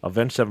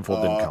 Avenged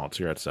Sevenfold didn't count,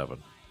 so you're at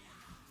 7.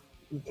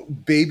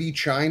 Baby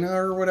China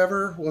or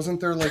whatever? Wasn't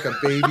there like a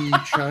Baby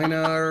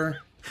China? Or...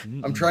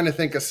 I'm trying to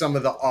think of some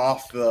of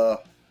the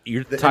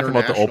You're talking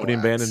about the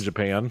opening band in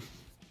Japan?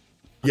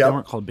 Yeah, they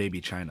weren't called Baby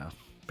China.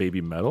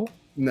 Baby Metal?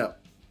 No.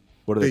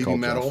 What are they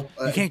called? Metal.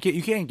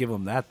 You can't give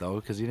them that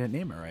though because you didn't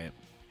name it right.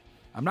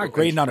 I'm not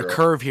grading on a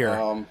curve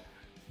here.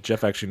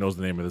 Jeff actually knows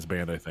the name of this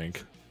band, I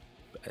think.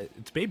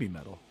 It's Baby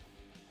Metal.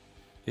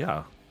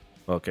 Yeah.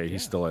 Okay,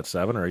 he's still at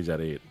 7 or he's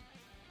at 8?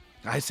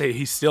 I say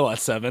he's still at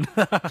 7.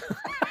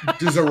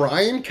 Does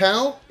Orion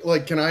count?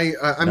 Like, can I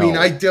No. mean,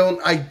 I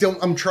don't,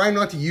 I'm trying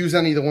not to use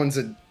any of the ones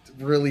that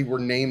really were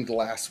named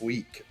last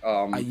week.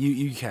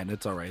 You can.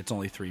 It's all right. It's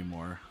only 3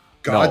 more.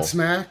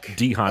 Godsmack? No,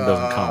 D-Han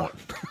doesn't count.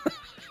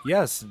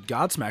 Yes,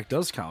 Godsmack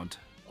does count.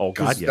 Oh,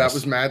 God, yes. That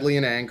was Madly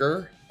in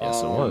Anger.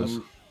 Yes, it was.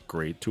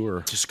 Great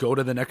tour. Just go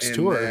to the next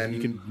tour. And you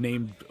can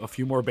name a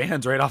few more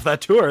bands right off that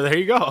tour. There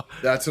you go.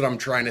 That's what I'm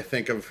trying to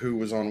think of who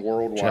was on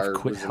World Jeff, Wire.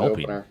 quit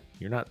helping.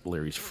 You're not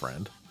Larry's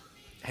friend.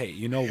 Hey,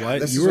 you know what?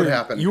 This is what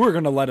happened. You were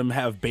going to let him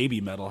have Baby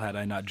Metal had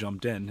I not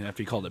jumped in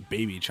after he called it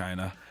Baby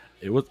China.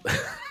 It was...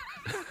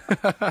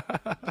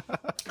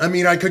 I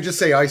mean, I could just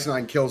say Ice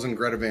Nine Kills and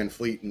Greta Van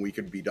Fleet and we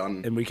could be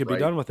done. And we could be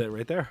done with it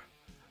right there.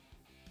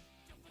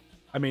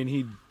 I mean,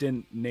 he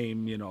didn't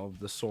name,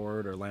 The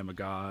Sword or Lamb of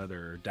God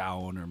or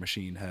Down or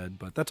Machine Head,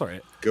 but that's all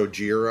right.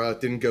 Gojira.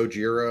 Didn't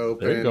Gojira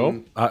open? There you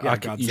go.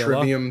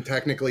 Trivium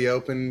technically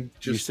open.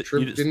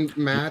 Didn't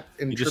Matt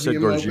and you just said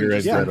Trivium Gojira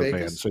as open? Greta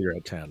Van, so you're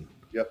at 10.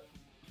 Yep.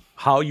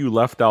 How you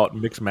left out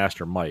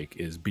Mixmaster Mike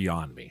is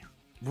beyond me.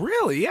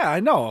 Really? Yeah, I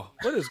know.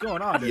 What is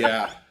going on?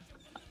 Yeah.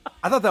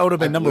 I thought that would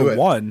have been number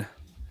 1.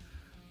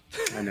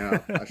 I know.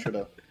 I should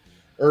have.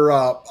 Or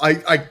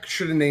I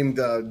should have named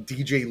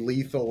DJ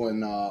Lethal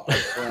and our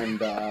friend,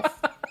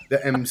 the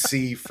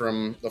MC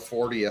from the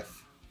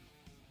 40th,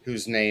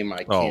 whose name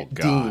I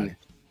can't.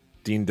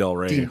 Dean Del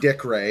Rey. Dean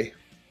Dick Ray.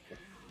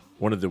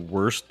 One of the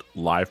worst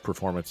live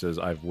performances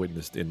I've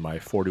witnessed in my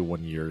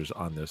 41 years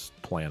on this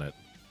planet.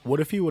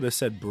 What if he would have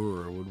said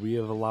Brewer? Would we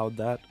have allowed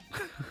that?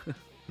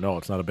 No,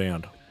 it's not a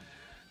band.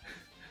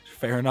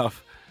 Fair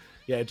enough.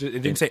 Yeah, it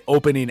didn't say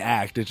opening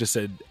act. It just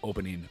said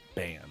opening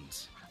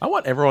bands. I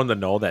want everyone to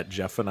know that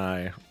Jeff and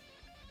I...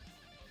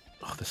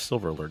 Oh, the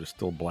silver alert is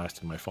still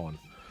blasting my phone.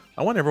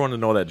 I want everyone to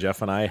know that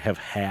Jeff and I have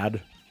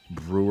had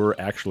Brewer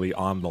actually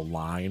on the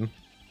line,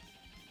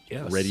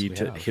 ready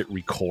to hit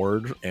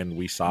record, and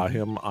we saw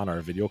him on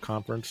our video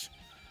conference.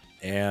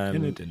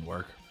 And it didn't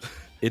work.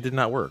 It did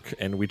not work.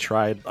 And we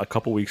tried a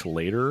couple weeks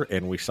later,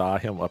 and we saw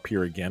him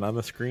appear again on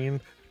the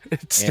screen.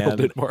 It still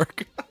didn't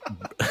work.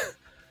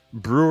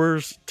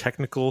 Brewer's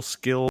technical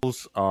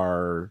skills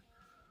are,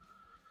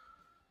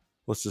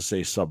 let's just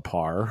say,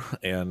 subpar,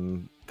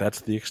 and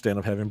that's the extent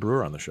of having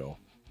Brewer on the show.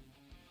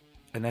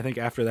 And I think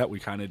after that, we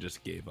kind of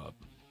just gave up.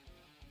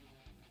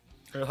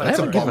 That's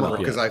a bummer,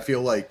 because I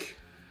feel like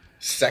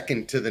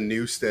second to the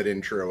Newstead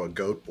intro, a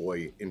Goat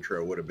Boy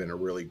intro would have been a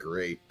really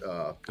great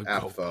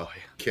alpha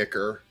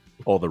kicker.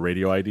 Oh, the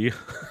radio ID?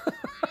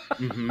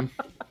 Mm-hmm.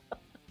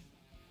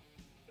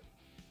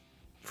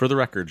 For the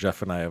record,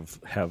 Jeff and I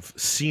have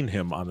seen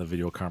him on the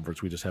video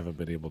conference. We just haven't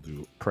been able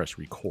to press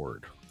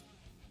record.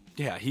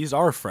 Yeah, he's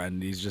our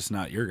friend. He's just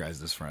not your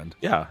guys' friend.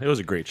 Yeah, it was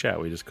a great chat.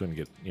 We just couldn't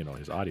get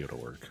his audio to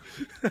work.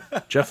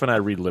 Jeff and I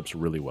read lips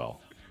really well.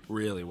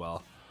 Really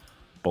well.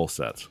 Both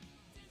sets.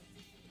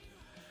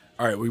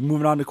 All right, we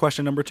moving on to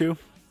question number 2.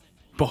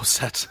 Both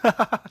sets.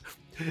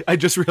 I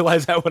just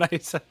realized that when I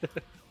said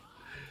it.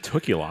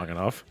 Took you long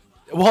enough.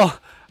 Well,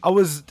 I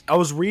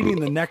was reading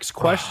the next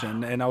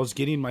question, and I was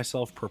getting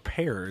myself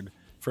prepared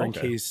for in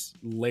case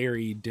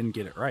Larry didn't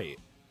get it right.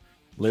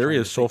 Larry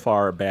is so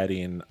far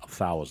batting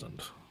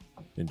 1,000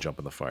 in Jump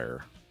in the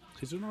Fire.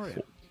 He's doing all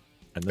right.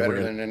 And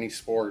better than any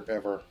sport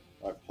ever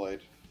I've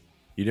played.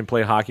 You didn't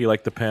play hockey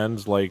like the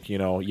Pens, like,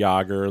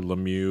 Yager,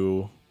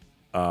 Lemieux,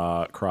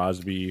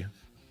 Crosby.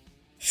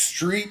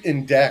 Street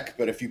and deck,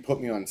 but if you put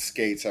me on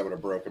skates, I would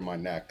have broken my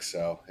neck.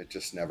 So it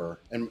just never.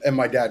 And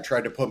my dad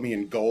tried to put me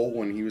in goal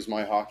when he was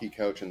my hockey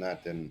coach, and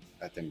that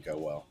didn't go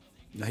well.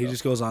 No, he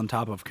just goes on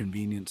top of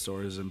convenience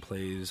stores and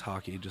plays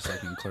hockey just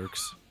like in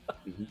Clerks.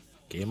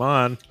 Game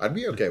on. I'd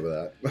be okay with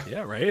that.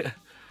 Yeah, right?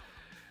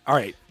 All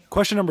right.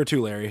 Question number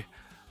 2, Larry.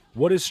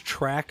 What is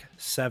track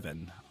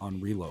 7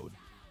 on Reload?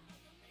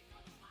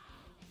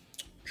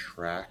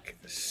 Track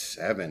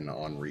 7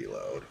 on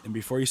Reload. And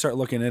before you start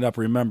looking it up,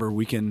 remember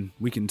we can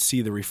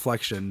see the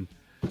reflection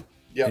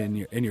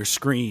in your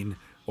screen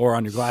or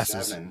on your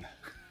glasses. 7.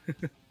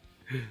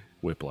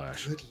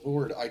 Whiplash. Good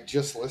Lord, I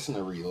just listened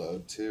to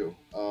Reload too.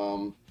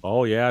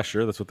 Oh yeah,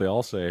 sure. That's what they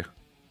all say.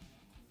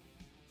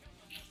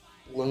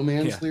 Low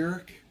Man's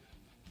lyric.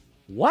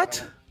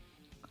 What?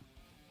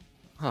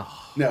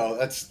 No,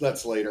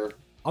 that's later.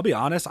 I'll be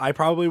honest. I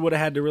probably would have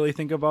had to really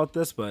think about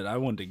this, but I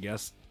wouldn't have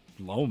guessed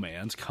Low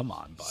Man's. Come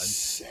on, bud.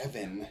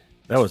 7.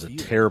 That was a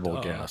terrible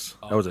guess.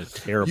 That was a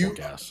terrible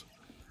guess.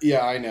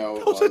 Yeah, I know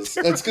it was.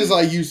 That's because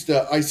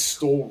I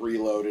stole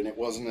Reload and it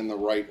wasn't in the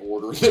right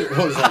order that it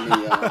was on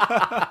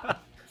the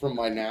from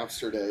my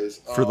Napster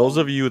days. For those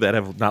of you that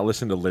have not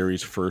listened to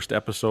Larry's first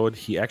episode,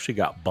 he actually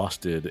got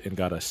busted and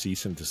got a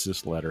cease and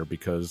desist letter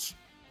because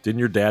didn't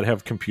your dad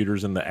have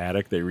computers in the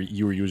attic that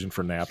you were using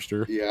for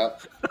Napster? Yeah.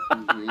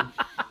 Mm-hmm.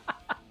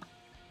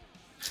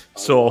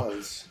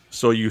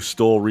 So you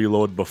stole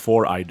Reload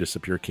before I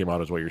Disappear came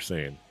out, is what you're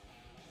saying?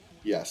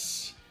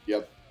 Yes.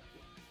 Yep.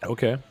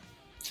 Okay.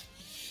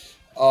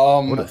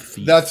 What a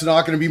thief. That's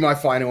not going to be my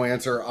final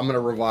answer. I'm going to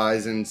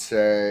revise and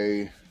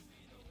say,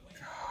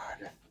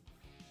 God,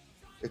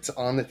 it's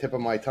on the tip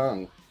of my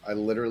tongue. I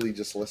literally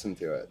just listened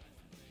to it.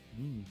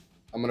 I'm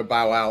going to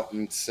bow out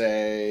and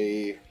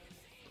say,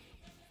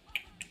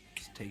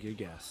 just take your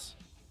guess.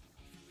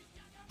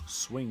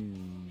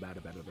 Swing, bada,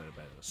 bada, bada,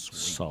 bada,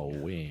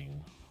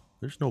 swing.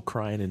 There's no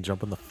crying and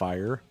Jump in the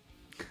Fire.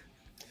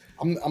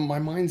 My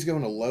mind's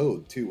going to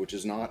Load too, which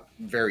is not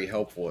very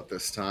helpful at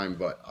this time.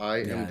 But I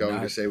am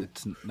going to say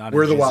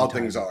Where the Wild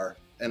Things Are,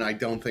 and I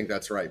don't think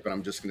that's right. But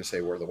I'm just going to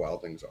say Where the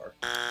Wild Things Are.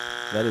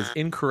 That is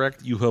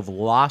incorrect. You have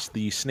lost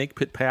the Snake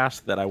Pit Pass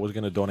that I was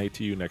going to donate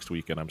to you next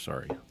week, and I'm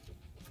sorry.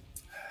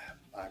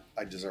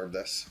 I deserve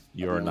this.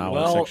 You are now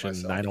in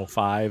section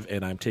 905,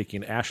 and I'm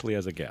taking Ashley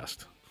as a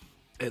guest.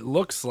 It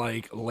looks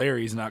like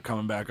Larry's not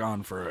coming back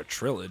on for a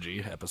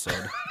trilogy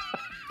episode.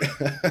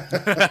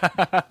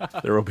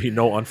 There will be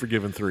no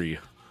Unforgiven 3.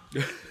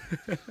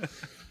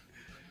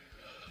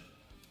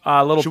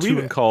 A little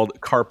tune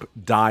called Carpe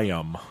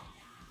Diem.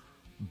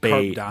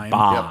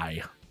 Bye.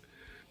 Yep.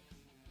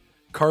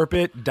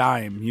 Carpet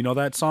Dime. You know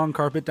that song,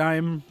 Carpet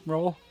Dime,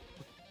 Roll?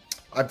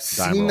 I've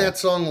seen that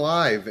song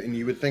live, and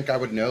you would think I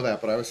would know that,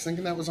 but I was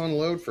thinking that was on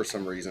Load for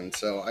some reason,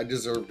 so I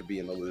deserve to be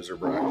in the loser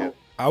bracket.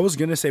 I was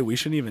going to say we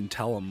shouldn't even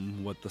tell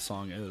him what the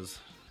song is.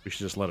 We should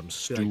just let him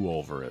stew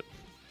over it.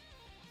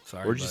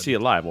 Sorry, where'd you see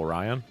it live,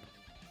 Orion?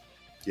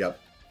 Yep.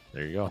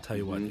 There you go. I'll tell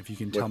you what, if you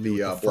can tell me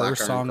what the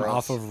first song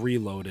off of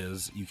Reload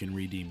is, you can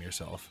redeem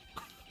yourself.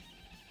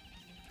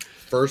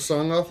 First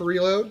song off of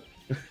Reload?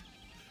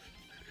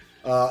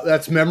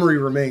 That's Memory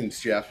Remains,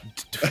 Jeff.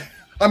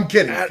 I'm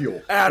kidding.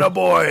 Fuel.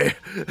 Attaboy.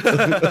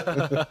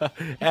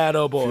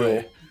 Attaboy.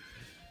 Fuel.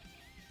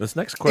 This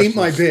next question. Ain't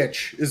My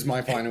Bitch is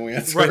my final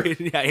answer. Right.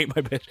 Yeah, Ain't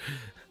My Bitch.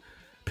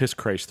 Piss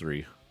Christ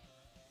 3.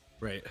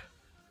 Right.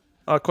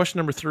 Question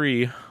number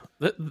 3.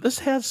 This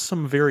has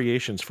some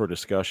variations for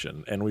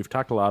discussion, and we've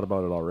talked a lot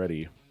about it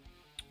already.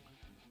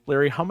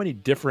 Larry, how many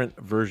different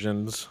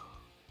versions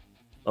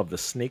of the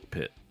Snake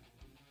Pit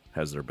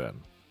has there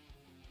been?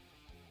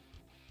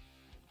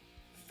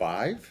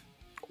 5?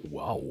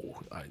 Wow.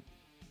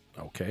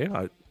 Okay.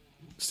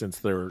 Since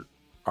there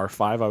are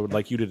 5, I would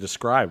like you to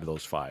describe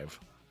those 5.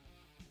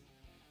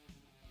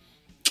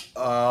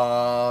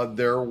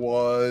 There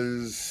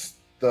was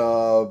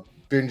the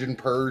Binge and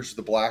Purge,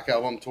 the Black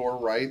Album tour,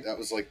 right? That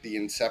was like the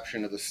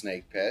inception of the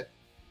Snake Pit.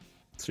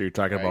 So you're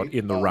talking about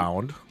In the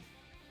Round?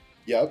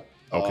 Yep.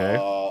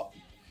 Okay.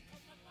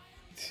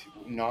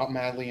 Not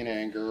Madly in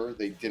Anger.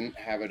 They didn't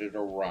have it at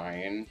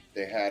Orion.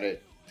 They had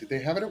it. Did they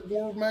have it at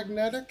World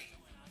Magnetic?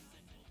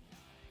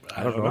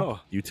 I don't know.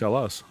 You tell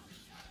us.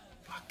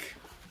 Fuck.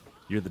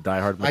 You're the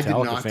diehard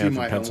Metallica fan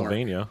from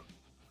Pennsylvania. Homework.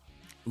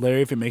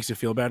 Larry, if it makes you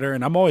feel better,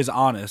 and I'm always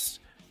honest,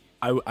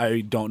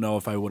 I don't know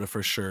if I would have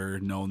for sure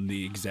known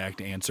the exact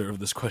answer of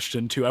this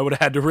question, too. I would have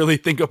had to really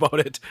think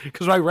about it.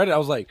 Because when I read it, I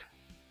was like,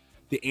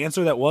 the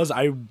answer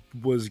I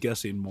was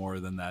guessing more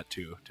than that,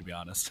 too, to be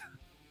honest.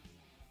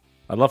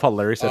 I love how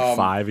Larry said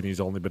 5, and he's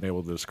only been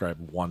able to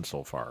describe 1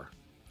 so far.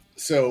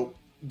 So,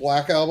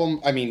 Black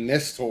Album,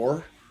 this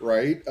tour,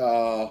 right?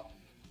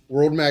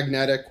 World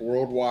Magnetic,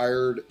 World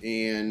Wired,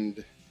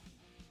 and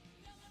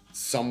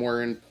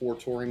somewhere in Poor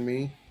Touring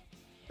Me,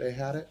 they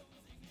had it,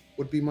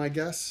 would be my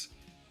guess.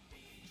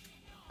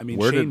 I mean,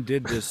 Shane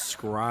did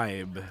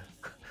describe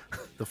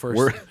the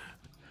first...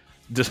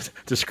 Just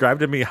describe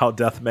to me how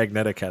Death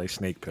Magnetic had a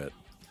snake pit.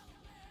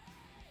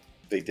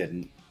 They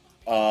didn't.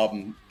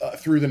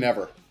 Through the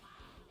Never.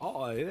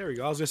 Oh, there we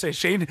go. I was going to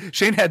say,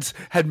 Shane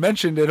had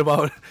mentioned it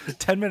about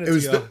 10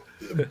 minutes ago.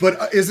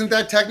 But isn't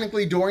that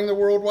technically during the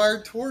World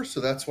Wired tour? So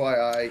that's why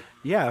I...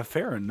 Yeah,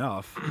 fair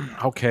enough.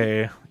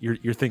 Okay.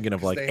 You're thinking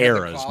of like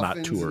eras,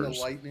 not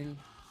tours.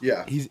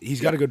 Yeah.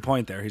 He's got a good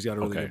point there. He's got a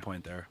really good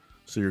point there.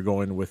 So you're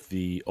going with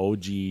the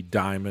OG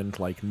Diamond,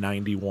 like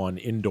 91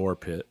 indoor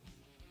pit.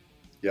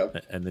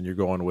 Yep. And then you're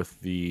going with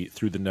the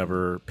Through the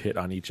Never pit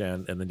on each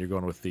end, and then you're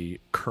going with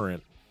the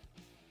current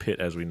pit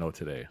as we know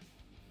today.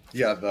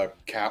 Yeah, the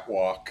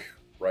catwalk,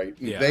 right?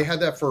 Yeah. They had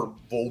that for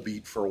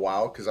Volbeat for a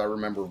while, because I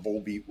remember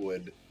Volbeat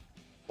would,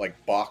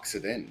 like, box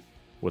it in.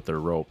 With their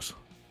ropes.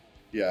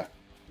 Yeah.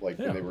 Like,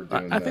 when they were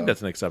doing I think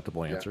that's an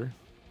acceptable answer.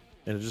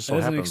 Yeah. And it just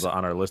so happens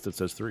on our list it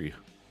says 3.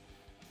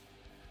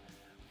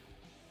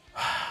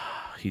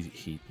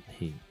 He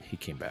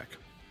came back.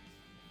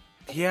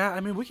 Yeah, I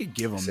mean, we could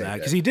give him that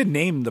because he did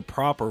name the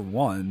proper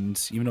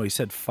ones, even though he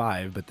said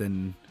 5. But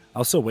then I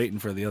was still waiting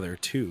for the other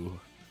 2.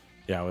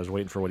 Yeah, I was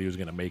waiting for what he was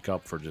going to make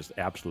up for just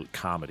absolute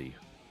comedy.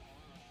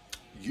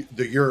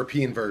 The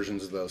European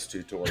versions of those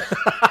 2 tours.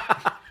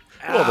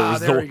 Well,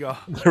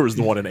 there was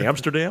the one in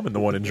Amsterdam and the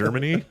one in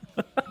Germany.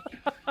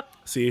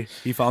 See,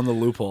 he found the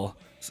loophole.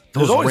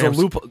 There's always a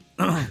loophole.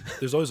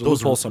 There's always a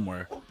loophole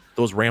somewhere.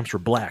 Those ramps were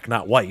black,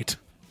 not white.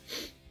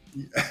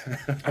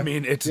 I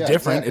mean, it's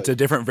different. Exactly. It's a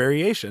different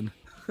variation.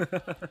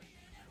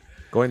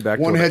 Going back,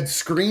 one had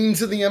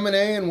screens of the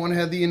M&A and one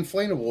had the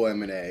inflatable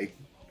M&A.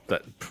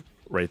 That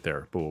right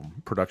there,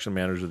 boom! Production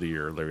Manager of the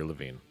Year, Larry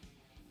Levine.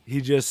 He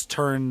just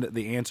turned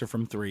the answer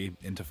from 3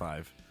 into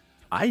 5.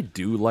 I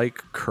do like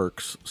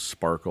Kirk's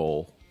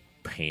sparkle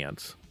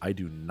pants. I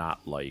do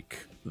not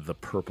like the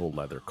purple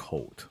leather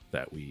coat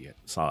that we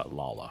saw at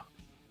Lala.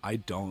 I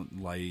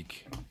don't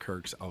like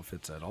Kirk's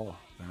outfits at all.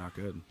 They're not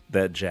good.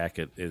 That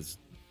jacket is...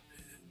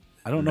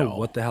 I don't know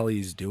what the hell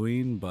he's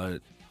doing,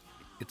 but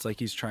it's like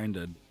he's trying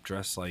to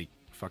dress like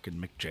fucking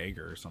Mick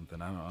Jagger or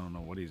something. I don't know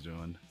what he's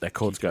doing. That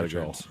coat's got to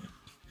go.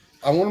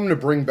 I want him to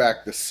bring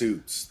back the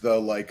suits. The,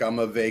 like, I'm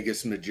a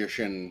Vegas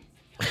magician,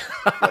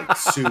 like,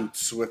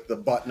 suits with the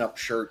button-up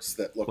shirts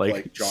that look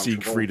like John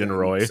Siegfried and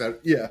Roy.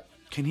 Yeah.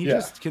 Can he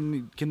just...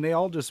 Can they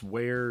all just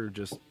wear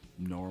just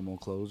normal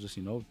clothes? Just,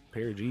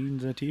 pair of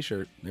jeans and a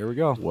t-shirt. There we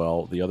go.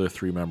 Well, the other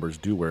 3 members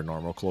do wear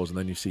normal clothes, and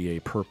then you see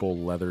a purple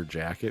leather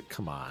jacket.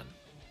 Come on.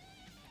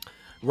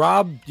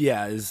 Rob,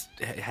 is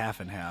half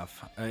and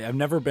half. I've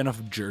never been a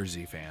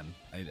Jersey fan.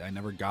 I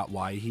never got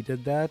why he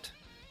did that.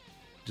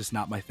 Just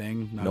not my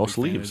thing. No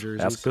sleeves.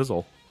 Ask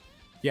Bizzle.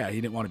 Yeah,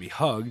 he didn't want to be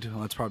hugged. Well,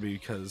 that's probably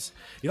because...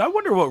 I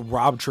wonder what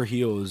Rob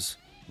Trujillo's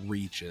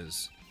reach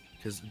is.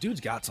 Because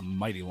dude's got some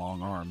mighty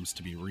long arms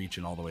to be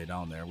reaching all the way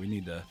down there. We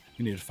need to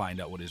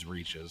find out what his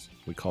reach is.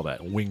 We call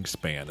that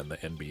wingspan in the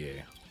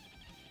NBA.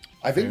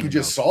 I think you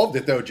just solved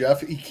it, though,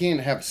 Jeff. He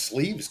can't have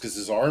sleeves because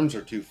his arms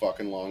are too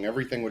fucking long.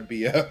 Everything would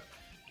be... up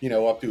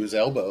to his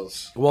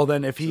elbows. Well,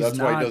 then if he's that's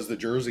why he does the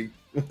jersey.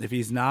 If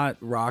he's not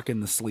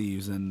rocking the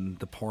sleeves, then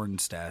the porn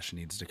stash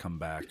needs to come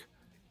back.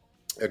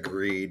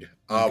 Agreed.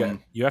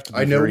 You have to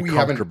be very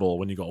comfortable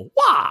when you go,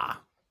 wah,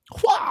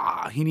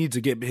 wah. He needs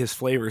to get his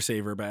flavor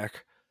saver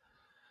back.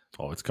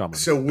 Oh, it's coming.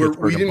 So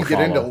we didn't get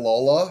into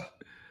Lola,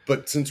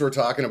 but since we're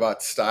talking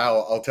about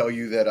style, I'll tell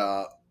you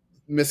that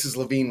Mrs.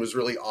 Levine was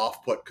really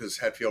off-put because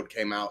Hetfield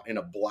came out in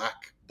a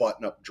black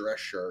button-up dress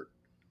shirt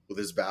with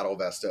his battle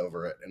vest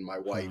over it, and my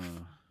wife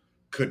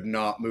could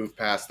not move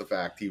past the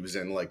fact he was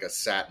in like a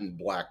satin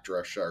black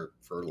dress shirt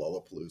for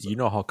Lollapalooza. You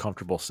know how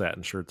comfortable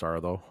satin shirts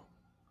are, though?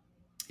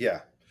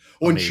 Yeah.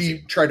 When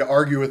she tried to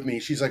argue with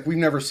me, she's like, we've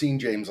never seen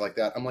James like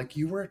that. I'm like,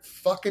 you were at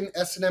fucking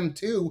S&M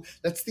too.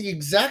 That's the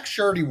exact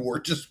shirt he wore,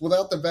 just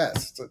without the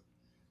vest.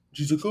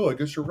 She's like, oh, I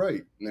guess you're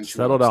right. And then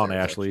settle down,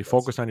 Ashley.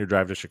 Focus on your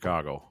drive to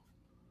Chicago.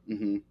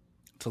 Mm-hmm.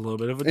 It's a little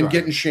bit of a drive. And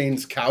getting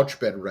Shane's couch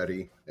bed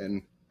ready.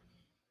 And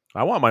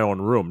I want my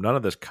own room. None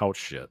of this couch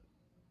shit.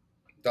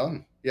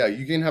 Done. Yeah,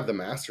 you can have the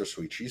master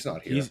suite. She's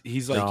not here.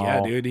 He's like, no.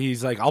 Yeah, dude.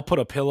 He's like, I'll put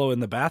a pillow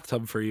in the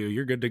bathtub for you.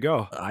 You're good to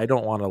go. I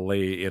don't want to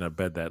lay in a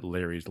bed that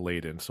Larry's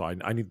laid in, so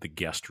I need the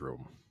guest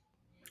room.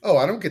 Oh,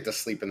 I don't get to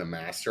sleep in the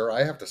master.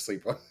 I have to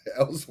sleep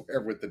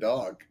elsewhere with the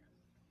dog.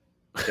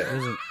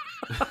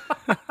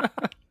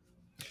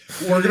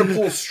 We're going to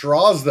pull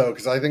straws, though,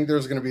 because I think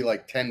there's going to be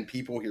like 10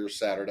 people here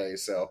Saturday.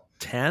 So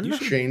 10?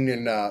 Shane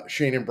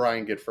and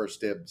Brian get first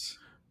dibs.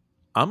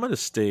 I'm going to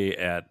stay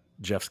at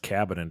Jeff's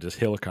cabin and just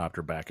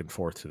helicopter back and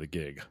forth to the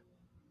gig.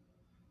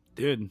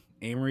 Dude,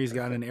 Amory's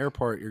got an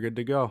airport. You're good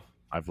to go.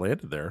 I've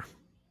landed there.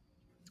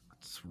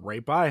 It's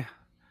right by.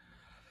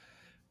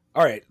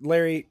 All right,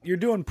 Larry, you're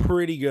doing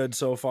pretty good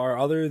so far.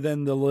 Other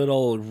than the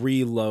little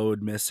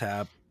reload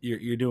mishap,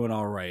 you're doing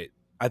all right.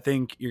 I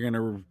think you're going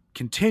to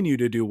continue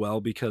to do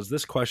well because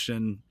this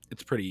question,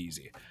 it's pretty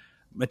easy.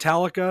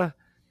 Metallica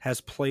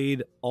has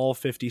played all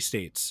 50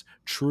 states.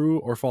 True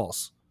or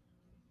false?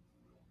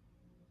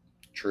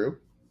 True.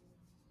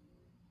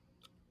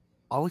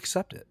 I'll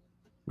accept it.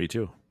 Me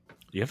too.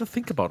 You have to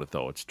think about it,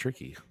 though. It's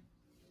tricky.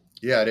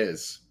 Yeah, it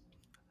is.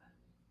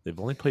 They've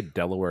only played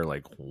Delaware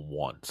like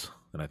once,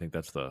 and I think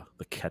that's the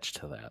catch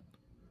to that.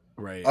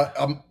 Right.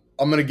 I'm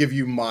going to give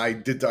you my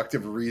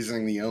deductive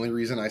reasoning. The only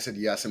reason I said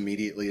yes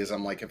immediately is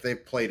I'm like, if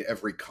they've played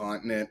every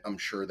continent, I'm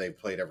sure they've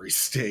played every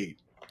state.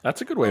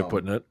 That's a good way of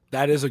putting it.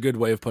 That is a good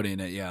way of putting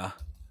it, yeah.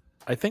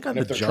 I think on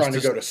if they're trying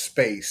to go to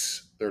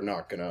space, they're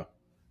not going to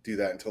do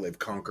that until they've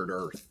conquered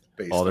Earth.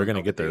 Oh, they're going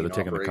to get there. They're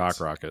taking the cock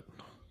rocket.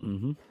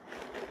 Mm-hmm.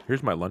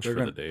 Here's my lunch for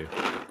the day.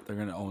 They're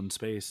going to own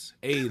space.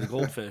 Hey, the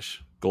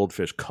goldfish.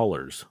 Goldfish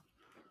colors.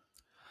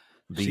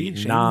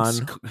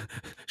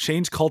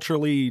 Shane's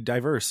culturally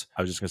diverse.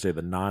 I was just going to say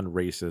the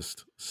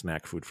non-racist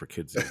snack food for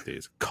kids these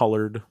days.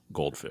 Colored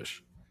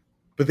goldfish.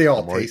 But they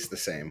all taste the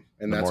same,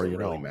 and that's what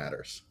really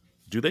matters.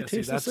 Do they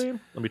taste the same?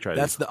 Let me try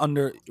That's these.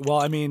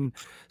 Well, I mean,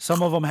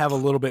 some of them have a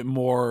little bit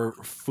more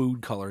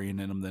food coloring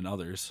in them than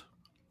others.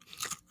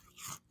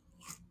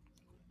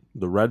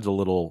 The red's a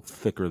little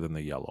thicker than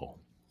the yellow.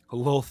 A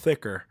little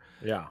thicker.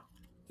 Yeah.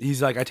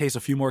 He's like, I taste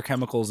a few more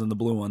chemicals in the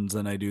blue ones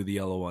than I do the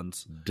yellow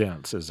ones.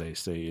 Dense, as they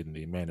say in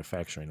the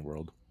manufacturing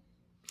world.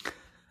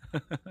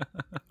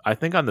 I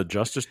think on the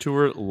Justice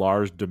Tour,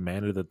 Lars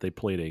demanded that they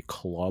played a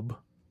club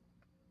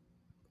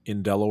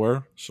in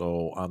Delaware.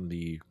 So on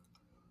the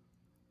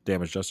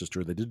Damaged Justice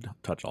Tour, they did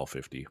touch all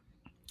 50.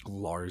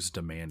 Lars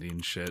demanding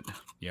shit.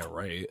 Yeah,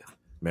 right.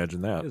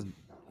 Imagine that.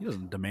 He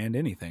doesn't demand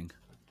anything.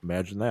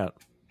 Imagine that.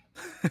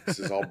 This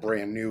is all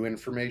brand new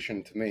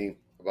information to me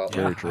about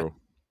Very true.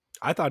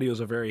 I thought he was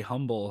a very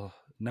humble,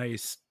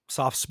 nice,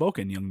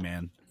 soft-spoken young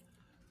man.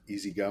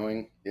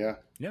 Easygoing, yeah.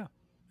 Yeah.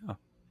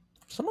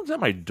 Someone's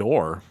at my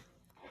door.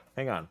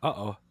 Hang on.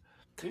 Uh-oh.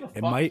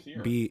 It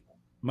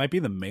might be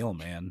the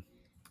mailman.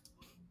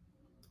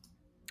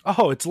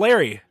 Oh, it's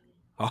Larry.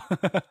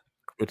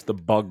 It's the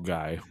bug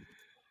guy.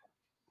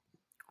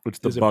 It's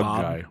the Is it bug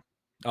Bob? guy.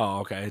 Oh,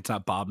 okay. It's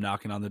not Bob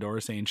knocking on the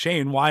door saying,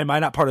 Shane, why am I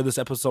not part of this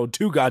episode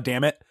too,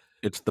 goddammit?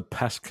 It's the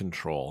pest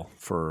control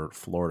for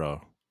Florida.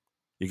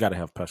 You got to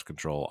have pest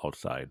control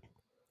outside.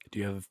 Do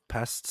you have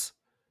pests?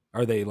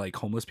 Are they like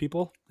homeless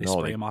people? They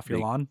spray them off your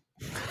lawn?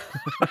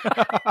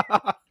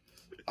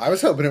 I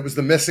was hoping it was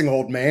the missing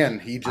old man.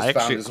 He just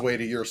found his way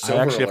to your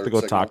silver I actually have to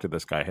go signal. talk to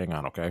this guy. Hang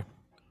on, okay?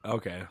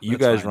 Okay. You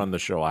guys run the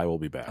show. I will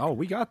be back. Oh,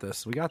 we got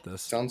this.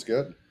 Sounds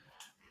good.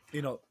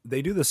 You know,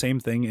 they do the same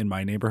thing in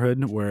my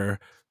neighborhood where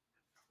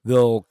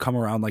they'll come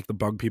around, like the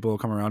bug people will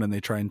come around and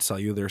they try and sell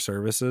you their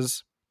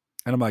services.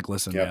 And I'm like,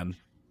 listen, man,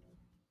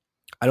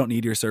 I don't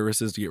need your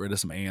services to get rid of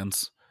some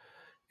ants.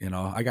 You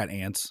know, I got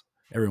ants.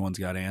 Everyone's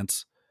got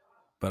ants.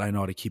 But I know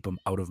how to keep them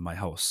out of my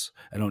house.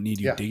 I don't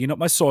need you digging up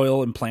my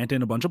soil and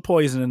planting a bunch of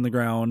poison in the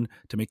ground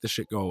to make the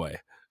shit go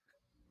away.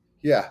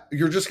 Yeah,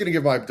 you're just going to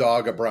give my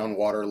dog a brown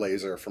water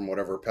laser from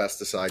whatever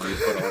pesticide you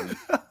put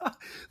on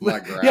my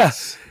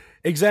grass. Yeah,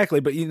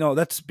 exactly. But, you know,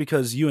 that's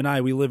because you and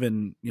I, we live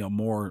in, you know,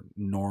 more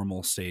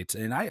normal states.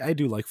 And I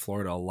do like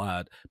Florida a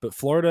lot. But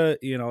Florida,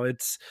 you know,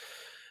 it's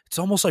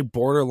almost like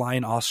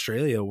borderline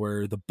Australia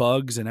where the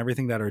bugs and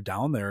everything that are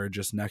down there are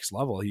just next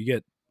level. You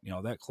get, you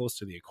know, that close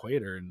to the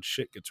equator and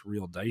shit gets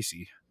real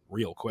dicey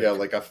real quick. Yeah,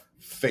 like a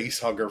face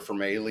hugger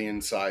from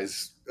Alien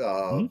size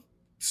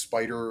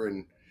spider.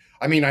 And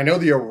I mean, I know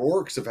the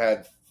O'Rourkes have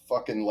had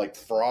fucking like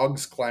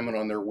frogs climbing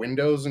on their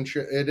windows and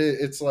shit.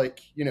 It's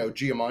like, you know,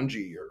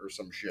 Jumanji or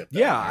some shit.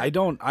 Yeah, I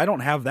don't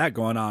have that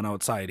going on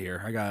outside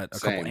here. I got a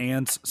couple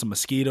ants, some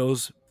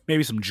mosquitoes,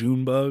 maybe some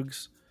June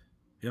bugs,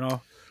 you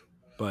know.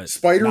 But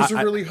spiders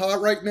are really hot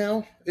right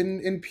now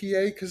in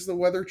PA because the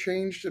weather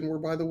changed and we're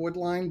by the wood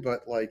line.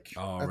 But like,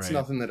 that's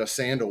nothing that a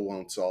sandal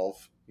won't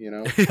solve, you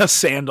know? A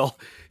sandal.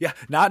 Yeah.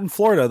 Not in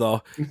Florida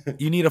though.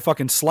 You need a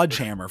fucking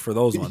sledgehammer for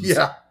those ones.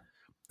 Yeah.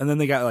 And then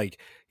they got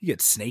like, you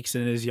get snakes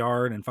in his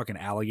yard and fucking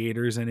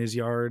alligators in his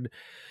yard.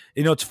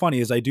 You know, what's funny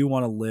is I do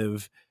want to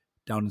live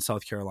down in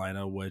South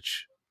Carolina,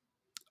 which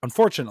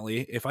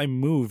unfortunately, if I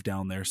move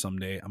down there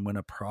someday, I'm going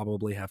to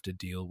probably have to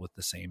deal with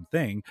the same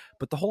thing.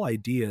 But the whole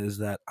idea is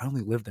that I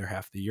only live there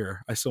half the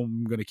year. I still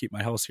am going to keep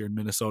my house here in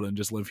Minnesota and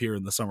just live here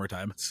in the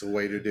summertime. It's the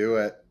way to do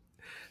it.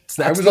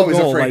 So I was always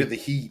afraid of the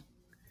heat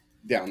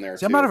down there.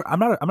 See, I'm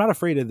not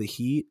afraid of the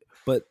heat,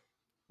 but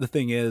the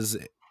thing is,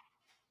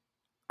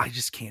 I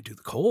just can't do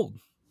the cold.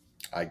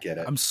 I get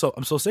it. I'm so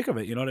sick of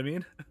it. You know what I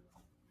mean?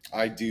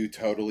 I do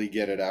totally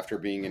get it after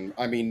being in.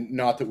 I mean,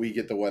 not that we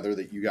get the weather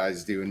that you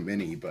guys do in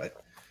Minnie,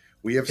 but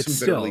we have some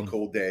bitterly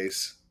cold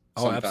days.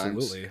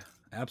 Sometimes. Oh,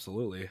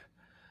 absolutely.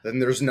 Then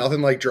there's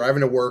nothing like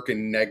driving to work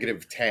in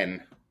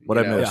 -10.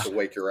 To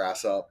wake your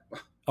ass up.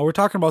 Oh, we're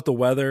talking about the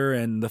weather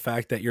and the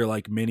fact that you're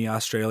like mini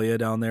Australia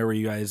down there, where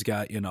you guys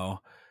got, you know,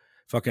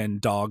 fucking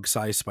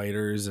dog-sized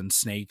spiders and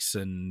snakes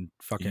and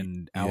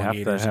fucking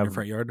alligators in your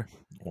front yard.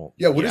 Well,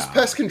 yeah. What does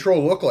pest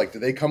control look like? Do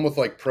they come with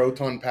like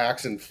proton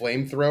packs and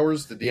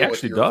flamethrowers to deal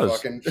with your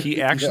fucking?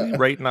 He actually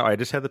right now. I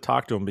just had to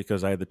talk to him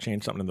because I had to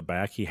change something in the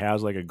back. He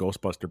has like a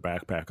Ghostbuster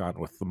backpack on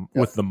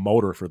with the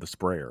motor for the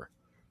sprayer.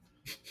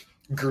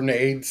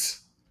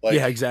 Grenades.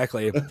 Yeah,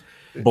 exactly.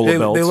 Bullet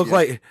belts. They look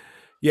like.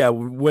 Yeah,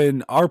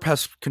 when our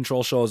pest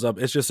control shows up,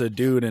 it's just a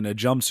dude in a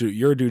jumpsuit.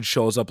 Your dude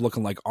shows up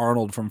looking like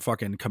Arnold from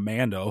fucking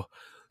Commando.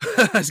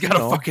 He's got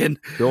a fucking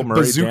Bill Murray,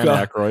 bazooka.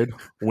 Dan Aykroyd,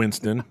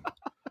 Winston.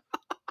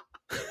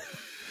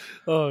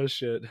 Oh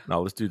shit!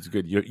 No, this dude's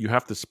good. You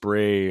have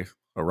to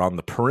around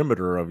the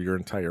perimeter of your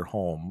entire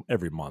home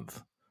every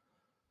month.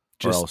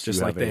 Just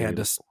like I had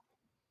to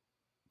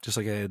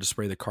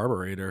spray the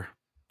carburetor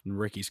in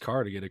Ricky's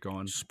car to get it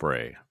going.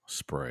 Spray.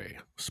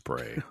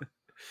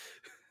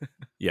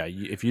 Yeah,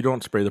 if you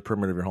don't spray the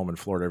perimeter of your home in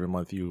Florida every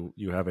month, you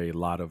have a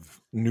lot of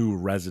new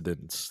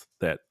residents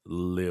that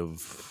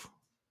live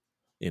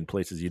in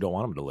places you don't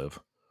want them to live.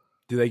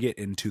 Do they get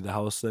into the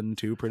house then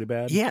too pretty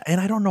bad? Yeah, and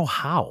I don't know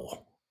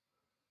how.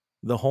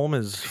 The home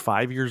is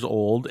 5 years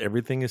old.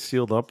 Everything is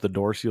sealed up. The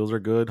door seals are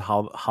good.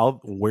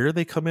 Where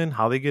they come in,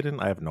 how they get in,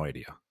 I have no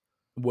idea.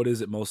 What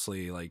is it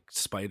mostly, like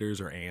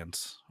spiders or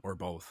ants or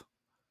both?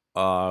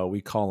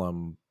 We call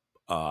them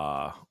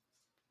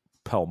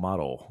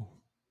palmetto.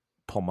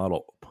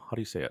 How do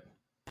you say it?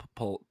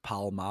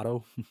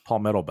 Palmetto?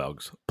 Palmetto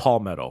bugs.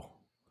 Palmetto.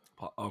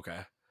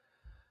 Okay.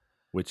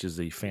 Which is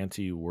a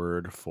fancy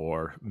word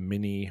for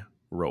mini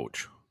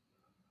roach.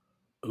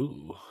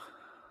 Ooh.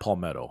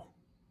 Palmetto.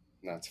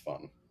 That's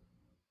fun.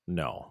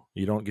 No,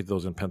 you don't get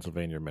those in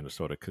Pennsylvania or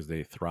Minnesota because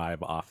they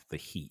thrive off the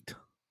heat.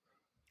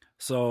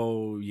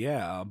 So,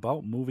 yeah,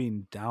 about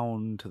moving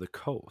down to the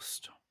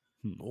coast.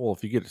 Well,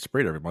 if you get it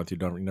sprayed every month, you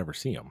never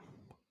see them.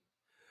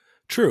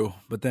 True,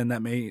 but then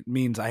that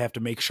means I have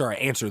to make sure I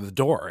answer the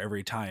door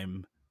every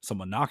time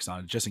someone knocks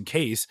on it, just in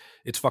case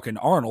it's fucking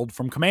Arnold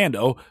from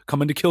Commando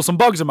coming to kill some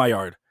bugs in my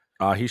yard.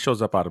 He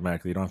shows up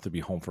automatically. You don't have to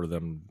be home for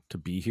them to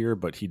be here,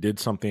 but he did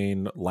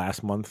something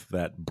last month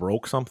that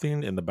broke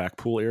something in the back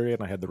pool area,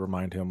 and I had to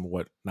remind him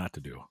what not to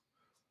do.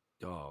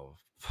 Oh,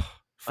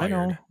 fired. I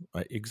know.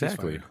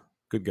 Exactly.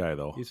 Good guy,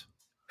 though. He's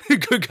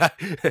good guy.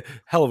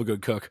 Hell of a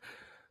good cook.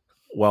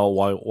 Well,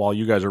 while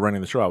you guys are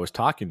running the show, I was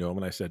talking to him,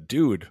 and I said,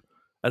 dude,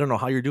 I don't know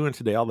how you're doing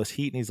today, all this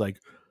heat. And he's like,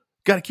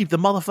 got to keep the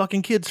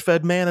motherfucking kids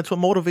fed, man. That's what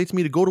motivates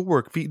me to go to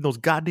work, feeding those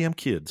goddamn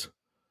kids.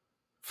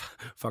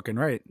 Fucking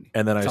right.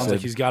 And then I said, like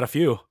he's got a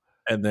few.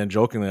 And then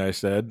jokingly I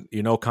said,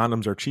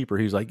 condoms are cheaper.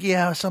 He's like,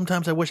 yeah,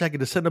 sometimes I wish I could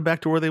just send them back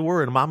to where they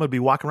were and mom would be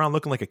walking around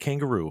looking like a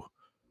kangaroo.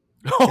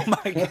 Oh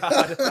my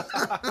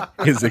God.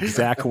 His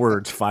exact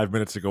words 5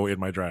 minutes ago in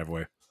my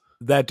driveway.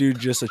 That dude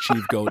just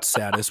achieved GOAT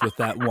status with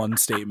that one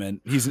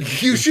statement. You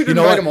should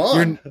invite him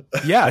on.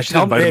 Yeah, I should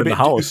invite him in the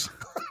house.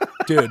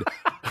 Dude,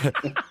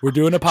 we're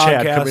doing a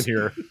podcast. Chad, come in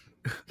here.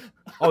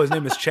 Oh, his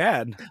name is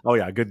Chad. Oh,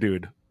 yeah, good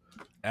dude.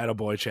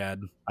 Attaboy,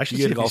 Chad. I should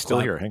see if he's still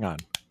here. Hang on.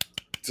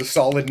 It's a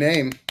solid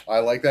name. I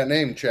like that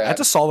name, Chad.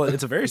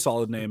 It's a very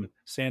solid name.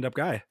 Stand-up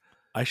guy.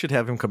 I should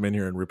have him come in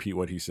here and repeat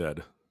what he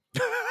said.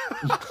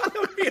 That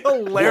would be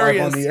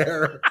hilarious. On the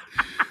air.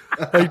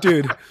 Like,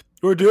 dude,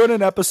 we're doing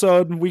an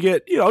episode and we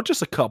get,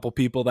 just a couple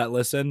people that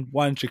listen.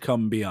 Why don't you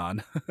come and be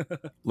on?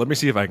 Let me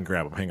see if I can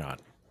grab him. Hang on.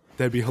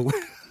 That'd be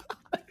hilarious.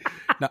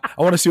 Now,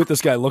 I want to see what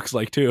this guy looks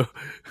like too.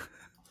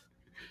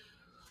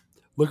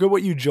 Look at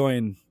what you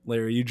joined,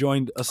 Larry. You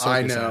joined a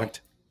circus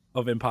act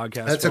of In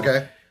Podcast. That's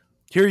okay.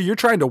 Here, you're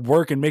trying to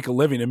work and make a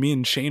living, and me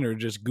and Shane are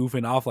just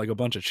goofing off like a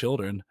bunch of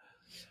children.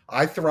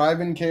 I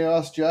thrive in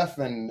chaos, Jeff,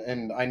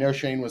 and I know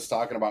Shane was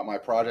talking about my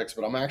projects,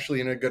 but I'm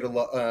actually in a good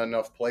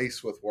enough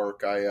place with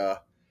work. I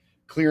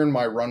clearing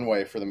my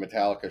runway for the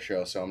Metallica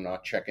show, so I'm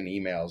not checking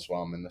emails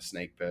while I'm in the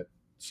snake pit.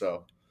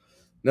 So,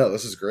 no,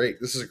 this is great.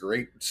 This is a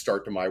great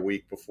start to my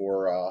week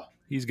before.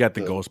 He's got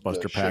the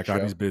Ghostbuster pack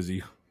on. He's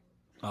busy.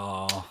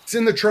 Oh, it's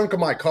in the trunk of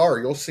my car.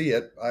 You'll see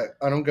it.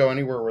 I don't go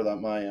anywhere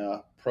without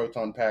my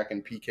proton pack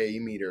and PKE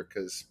meter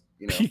because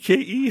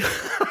PKE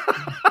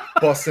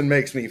busting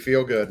makes me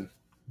feel good.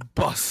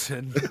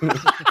 Busting.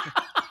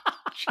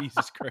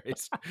 Jesus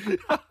Christ.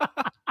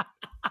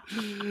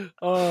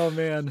 Oh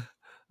man,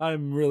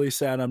 I'm really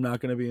sad I'm not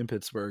going to be in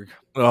Pittsburgh.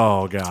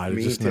 Oh god,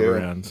 it just never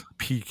ends.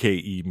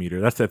 PKE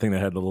meter. That's that thing that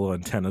had the little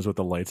antennas with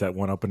the lights that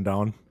went up and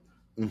down.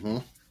 Mm-hmm.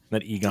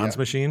 That Egon's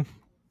machine.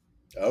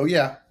 Oh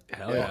yeah.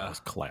 Hell yeah. That was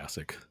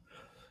classic.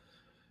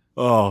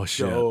 Oh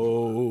shit.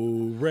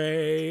 Do,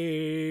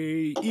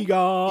 Ray,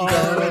 Egon.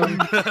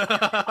 And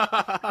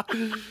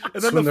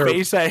then the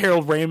face that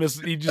Harold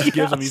Ramis he just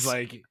gives him, he's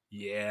like,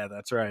 yeah,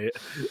 that's right.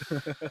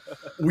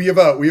 We have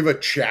a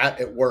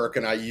chat at work,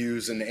 and I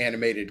use an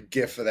animated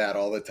GIF of that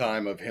all the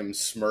time of him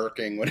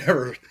smirking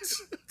whenever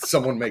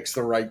someone makes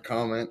the right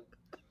comment.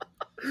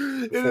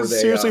 It is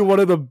seriously one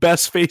of the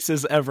best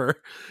faces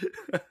ever.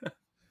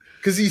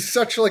 Because he's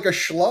such like a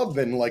schlub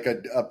and like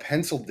a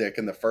pencil dick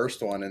in the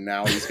first one, and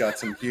now he's got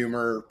some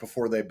humor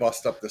before they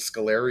bust up the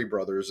Scoleri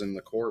brothers in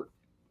the court.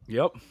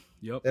 Yep.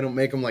 They don't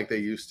make them like they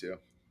used to.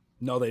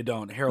 No, they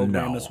don't. Harold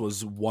Ramis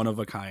was one of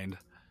a kind.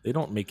 They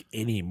don't make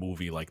any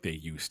movie like they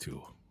used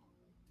to.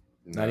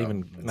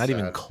 Not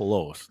even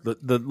close.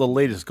 The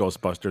latest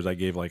Ghostbusters I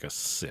gave like a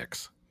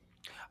 6.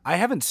 I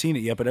haven't seen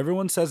it yet, but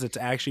everyone says it's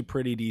actually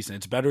pretty decent.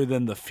 It's better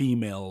than the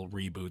female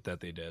reboot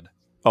that they did.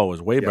 Oh, it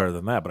was way better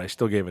than that, but I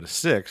still gave it a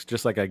 6,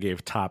 just like I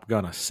gave Top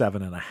Gun a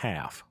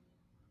 7.5.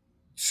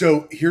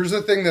 So here's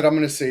the thing that I'm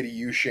going to say to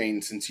you,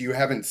 Shane, since you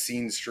haven't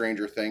seen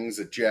Stranger Things,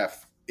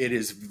 Jeff, it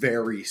is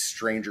very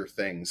Stranger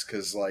Things,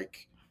 because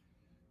like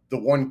the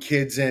one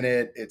kid's in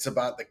it. It's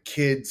about the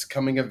kids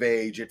coming of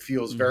age. It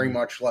feels very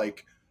much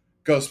like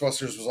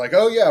Ghostbusters was like,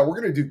 oh yeah, we're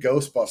going to do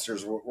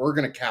Ghostbusters. We're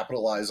going to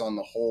capitalize on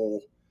the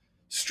whole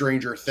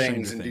Stranger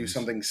Things and do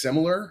something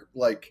similar.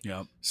 Like,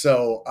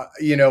 so,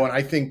 and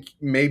I think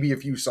maybe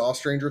if you saw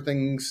Stranger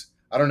Things,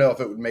 I don't know if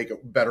it would make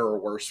it better or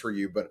worse for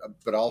you, but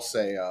I'll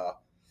say,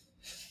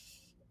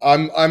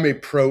 I'm a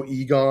pro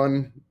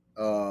Egon.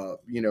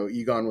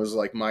 Egon was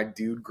like my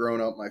dude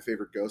growing up, my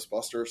favorite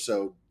Ghostbuster.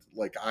 So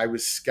like I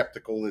was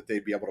skeptical that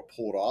they'd be able to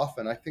pull it off,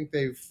 and I think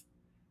they've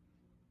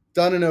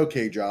done an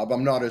okay job.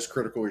 I'm not as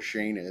critical as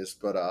Shane is,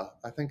 but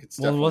I think it's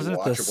definitely wasn't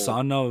watchable. It the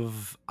son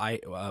of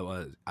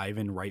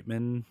Ivan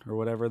Reitman or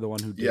whatever, the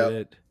one who did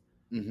it?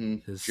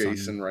 Mm-hmm.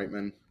 Jason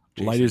Reitman.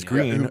 Light is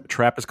green,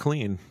 trap is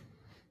clean.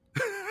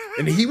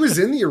 And he was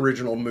in the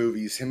original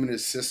movies. Him and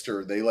his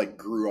sister, they like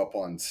grew up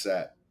on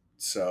set.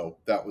 So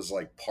that was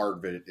like part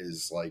of it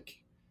is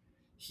like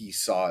he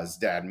saw his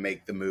dad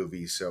make the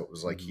movie. So it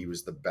was like he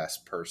was the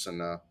best person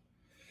to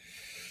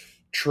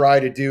try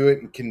to do it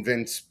and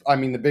convince. I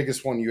mean, the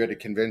biggest one you had to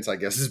convince, I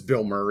guess, is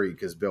Bill Murray,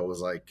 because Bill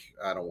was like,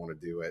 I don't want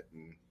to do it.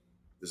 And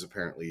is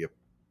apparently a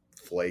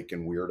flake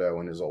and weirdo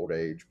in his old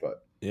age.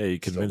 But yeah, you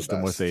convinced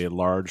him with a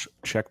large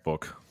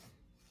checkbook.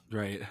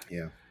 Right.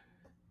 Yeah.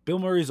 Bill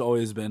Murray's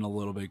always been a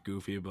little bit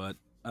goofy, but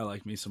I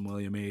like me some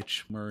William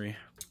H. Murray.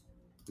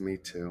 Me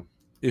too.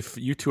 If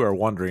you two are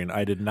wondering,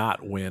 I did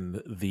not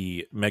win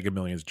the Mega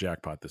Millions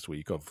jackpot this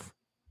week of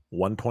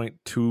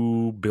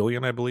 $1.2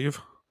 billion, I believe.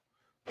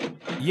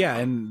 Yeah,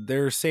 and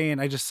they're saying,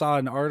 I just saw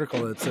an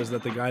article that says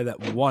that the guy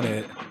that won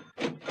it,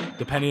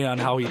 depending on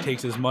how he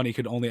takes his money,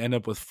 could only end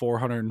up with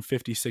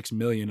 $456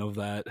 million of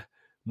that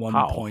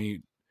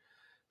point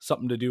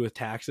something to do with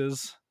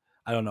taxes.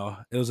 I don't know.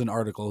 It was an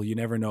article. You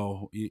never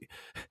know.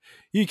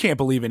 You can't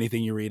believe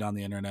anything you read on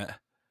the internet.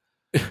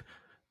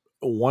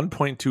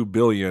 1.2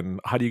 billion.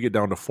 How do you get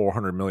down to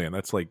 400 million?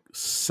 That's like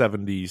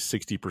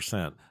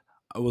 60%.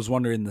 I was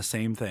wondering the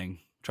same thing.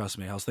 Trust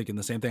me. I was thinking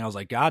the same thing. I was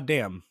like, God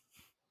damn.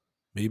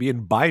 Maybe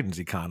in Biden's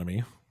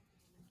economy.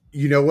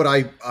 You know what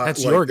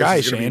that's like, your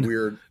guy, Shane.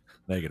 Weird.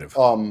 Negative.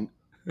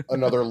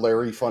 Another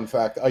Larry fun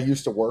fact. I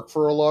used to work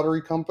for a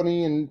lottery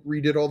company and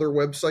redid all their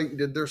website and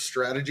did their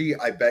strategy.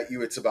 I bet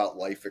you it's about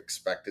life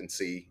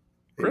expectancy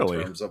in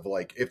terms of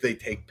like if they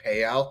take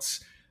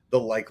payouts, the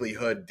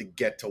likelihood to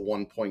get to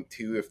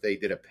 1.2 if they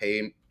did a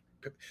pay,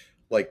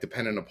 like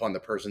dependent upon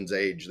the person's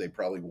age, they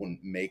probably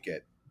wouldn't make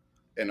it.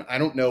 And I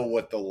don't know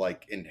what the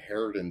like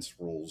inheritance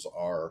rules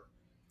are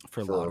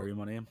for lottery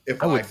money.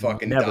 If I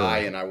fucking die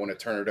and I want to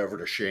turn it over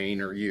to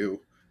Shane or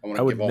you, I want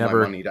to give all my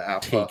money to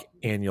Alpha. Take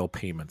annual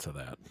payments of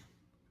that.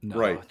 No,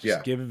 right.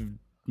 Just give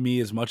me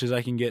as much as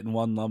I can get in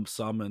one lump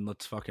sum and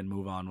let's fucking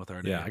move on with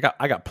our day. Yeah,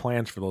 I got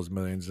plans for those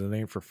millions. It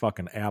ain't for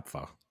fucking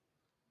APFA.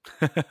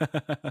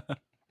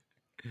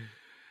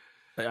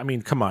 I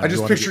mean, come on. I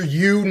just picture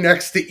you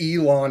next to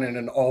Elon in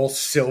an all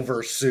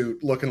silver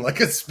suit looking like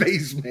a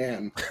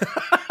spaceman.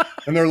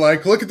 And they're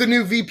like, look at the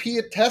new VP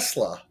at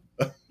Tesla.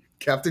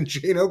 Captain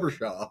Shane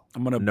Obershaw.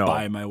 I'm going to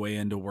buy my way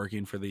into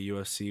working for the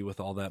UFC with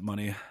all that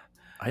money.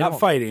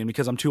 Not fighting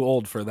because I'm too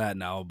old for that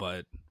now,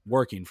 but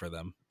working for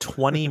them.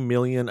 20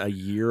 million a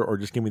year, or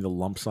just give me the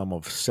lump sum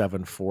of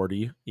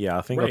 740. Yeah,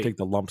 I think I'll take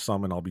the lump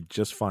sum and I'll be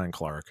just fine,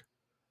 Clark.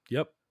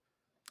 Yep.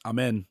 I'm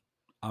in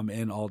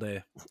all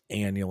day.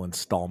 Annual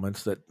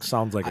installments. That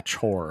sounds like a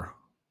chore.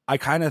 I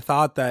kind of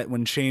thought that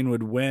when Shane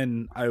would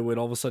win, I would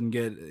all of a sudden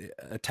get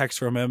a text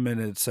from him and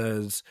it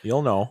says,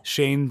 you'll know,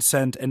 Shane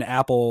sent an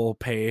Apple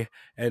Pay.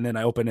 And then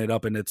I open it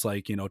up and it's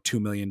like,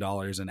 $2 million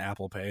in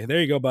Apple Pay.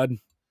 There you go, bud.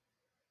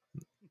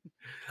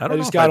 I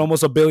just got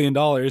almost $1 billion.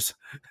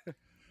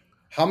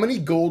 How many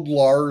gold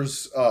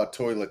Lars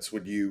toilets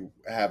would you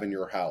have in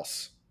your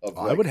house?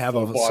 I would have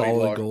a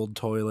solid gold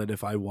toilet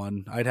if I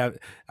won.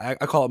 I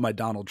call it my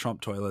Donald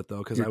Trump toilet though,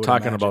 because I would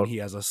imagine he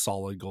has a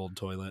solid gold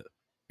toilet.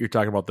 You're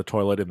talking about the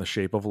toilet in the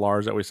shape of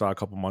Lars that we saw a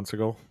couple months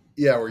ago?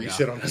 Yeah, where you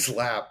sit on his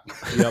lap.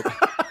 Yep.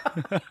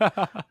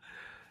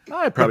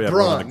 I probably have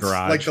one in the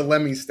garage. Like the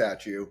Lemmy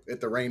statue at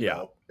the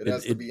Rainbow. Yeah. It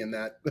has to be in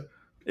that.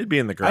 It'd be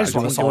in the garage. I just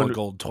want a solid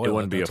gold toilet. It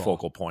wouldn't be a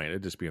focal point.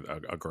 It'd just be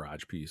a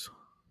garage piece.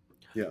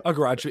 Yeah. A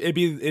garage. It'd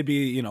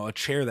be a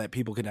chair that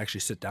people could actually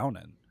sit down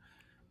in.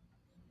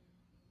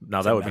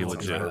 Now that would be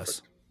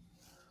legit.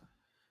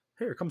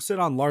 Here, come sit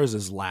on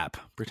Lars's lap.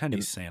 Pretend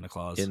he's Santa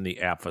Claus. In the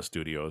APFA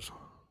studios.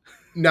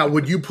 Now,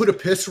 would you put a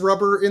piss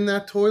rubber in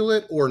that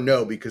toilet or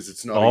no? Because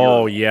it's not.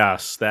 Oh,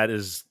 yes. That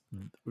is.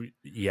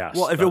 Yes.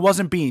 Well, if it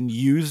wasn't being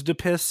used to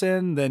piss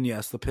in, then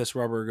yes, the piss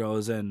rubber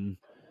goes in.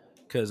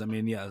 Because,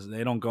 yes,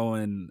 they don't go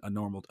in a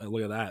normal.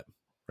 Look at that.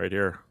 Right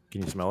here.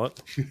 Can you smell it?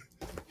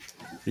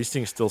 These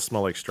things still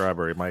smell like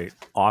strawberry. My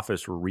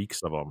office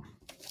reeks of them.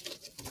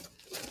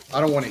 I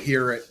don't want to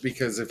hear it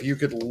because if you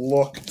could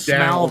look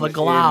Smell down, the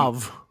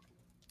glove.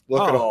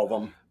 Look at all of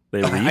them.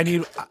 They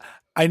reek.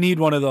 I need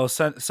one of those.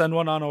 Send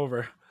one on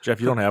over. Jeff,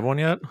 you don't have one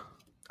yet?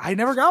 I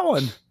never got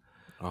one.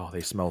 Oh,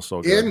 they smell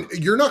so good. And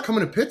you're not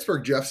coming to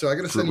Pittsburgh, Jeff, so I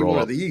got to send you one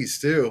of these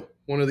too.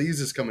 One of these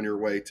is coming your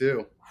way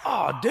too.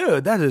 Oh,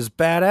 dude, that is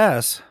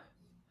badass.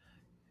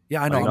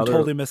 Yeah, I know.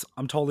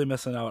 I'm totally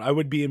missing out. I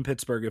would be in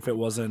Pittsburgh if it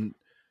wasn't.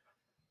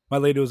 My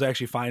lady was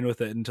actually fine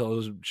with it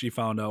until she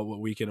found out what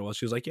weekend it was.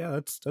 She was like, "Yeah,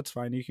 that's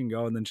fine. You can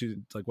go." And then she's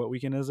like, "What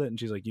weekend is it?" And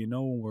she's like,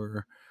 "We're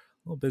a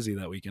little busy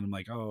that weekend." I'm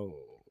like, "Oh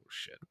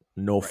shit."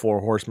 No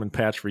Four Horsemen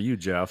patch for you,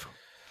 Jeff.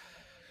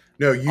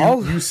 No,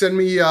 you send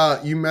me.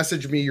 You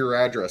message me your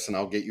address, and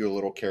I'll get you a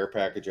little care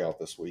package out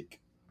this week.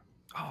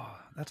 Oh,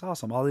 that's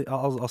awesome.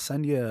 I'll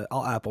send you.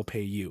 I'll Apple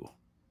Pay you.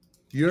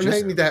 You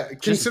don't need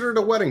that. Consider it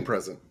a wedding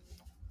present.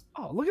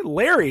 Oh, look at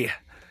Larry.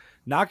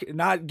 Not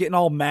getting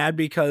all mad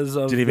because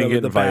of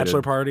the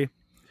bachelor party.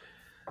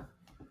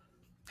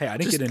 Hey, I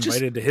didn't get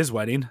invited to his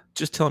wedding.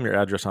 Just tell him your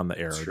address on the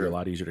air. It'd be a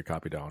lot easier to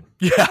copy down.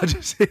 Yeah.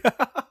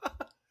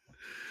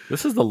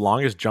 This is the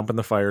longest jump in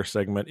the fire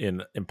segment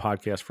in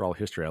Podcast for All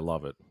history. I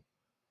love it.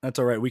 That's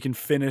all right. We can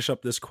finish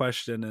up this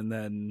question and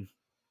then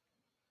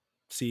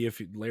see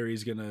if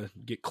Larry's gonna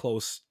get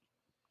close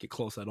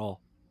at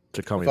all.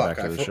 To coming back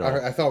to the show.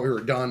 I thought we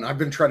were done. I've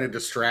been trying to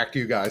distract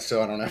you guys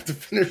so I don't have to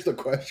finish the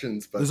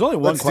questions. But there's only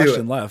one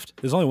question left.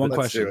 There's only one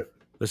question.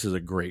 This is a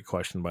great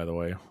question, by the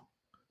way.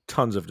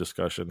 Tons of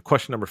discussion.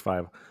 Question number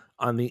 5.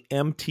 On the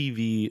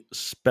MTV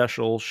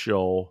special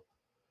show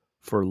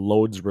for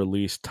Load's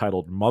release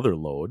titled Mother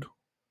Load,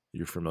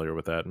 you're familiar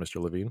with that,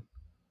 Mr. Levine?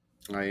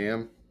 I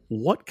am.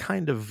 What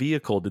kind of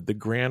vehicle did the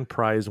grand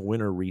prize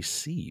winner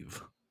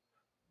receive?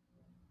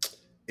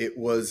 It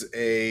was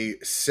a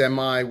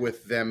semi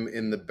with them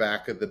in the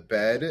back of the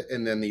bed,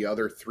 and then the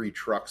other 3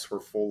 trucks were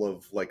full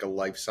of like a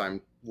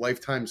lifetime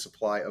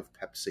supply of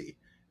Pepsi.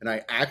 And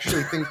I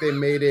actually think they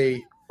made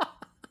a.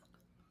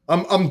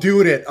 I'm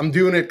doing it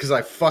because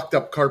I fucked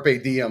up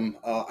Carpe Diem.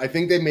 I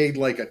think they made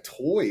like a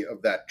toy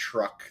of that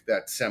truck,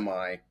 that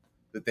semi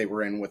that they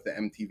were in with the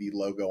MTV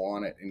logo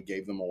on it, and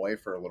gave them away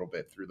for a little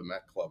bit through the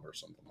Met Club or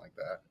something like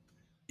that.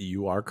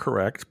 You are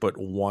correct, but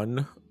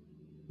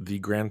the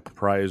grand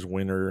prize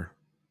winner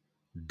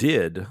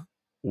did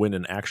win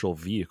an actual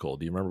vehicle.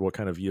 Do you remember what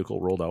kind of vehicle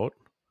rolled out?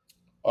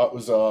 It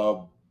was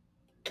I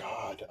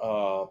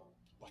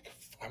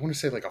want to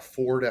say like a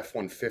Ford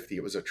F-150.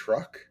 It was a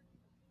truck.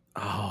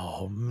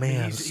 Oh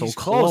man, he's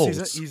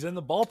close. He's in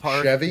the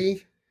ballpark.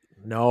 Chevy?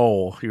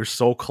 No, you're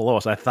so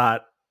close. I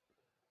thought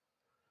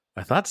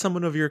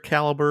someone of your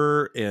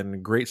caliber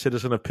and great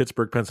citizen of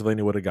Pittsburgh,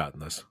 Pennsylvania would have gotten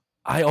this.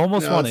 I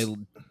almost want to.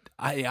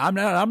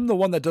 I'm the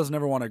one that doesn't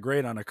ever want to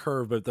grade on a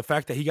curve, but the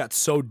fact that he got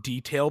so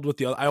detailed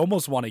with I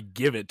almost want to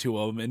give it to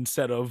him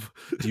instead of.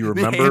 Do you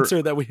remember the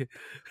answer that we?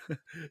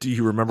 Do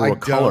you remember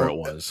what color it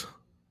was?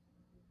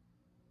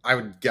 I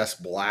would guess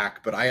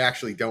black, but I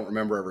actually don't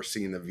remember ever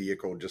seeing the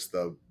vehicle, just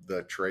the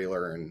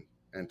trailer and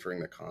entering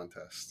the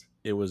contest.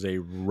 It was a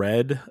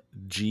red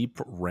Jeep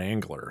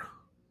Wrangler.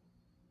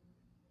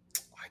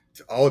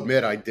 I'll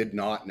admit I did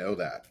not know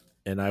that.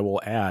 And I will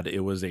add,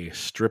 it was a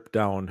stripped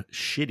down,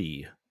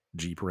 shitty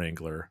Jeep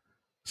Wrangler.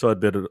 So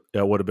it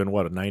would have been,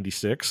 what, a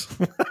 96?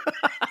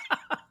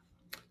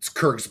 It's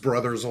Kirk's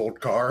brother's old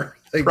car.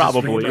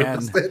 Probably.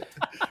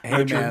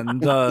 Hey, man,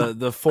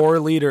 the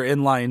 4-liter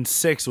inline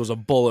 6 was a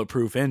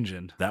bulletproof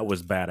engine. That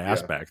was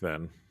badass back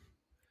then.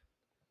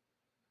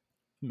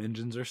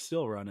 Engines are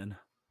still running.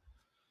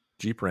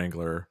 Jeep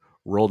Wrangler,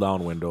 roll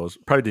down windows.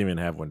 Probably didn't even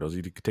have windows.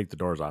 You could take the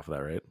doors off of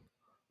that, right?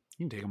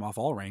 You can take them off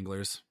all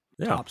Wranglers.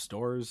 Yeah. Top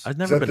doors. I've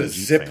never been the a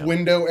Jeep zip fan.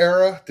 window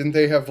era. Didn't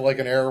they have like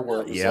an era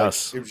where it was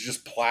yes, it was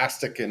just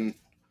plastic and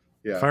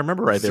if I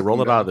remember right, they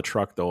rolled it out of the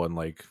truck though, and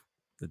like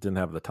it didn't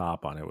have the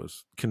top on. It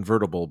was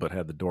convertible, but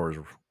had the doors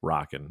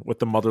rocking with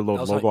the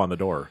Motherlode logo on the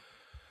door.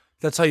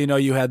 That's how you know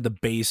you had the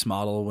base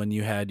model when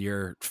you had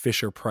your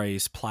Fisher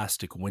Price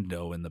plastic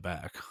window in the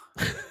back.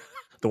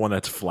 The one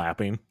that's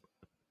flapping.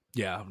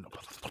 Yeah,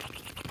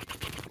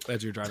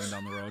 as you're driving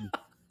down the road.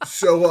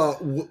 So,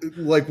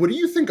 what do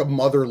you think a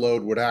mother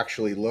load would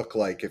actually look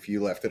like if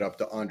you left it up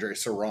to Andre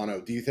Serrano?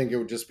 Do you think it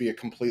would just be a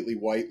completely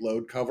white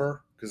load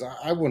cover? Because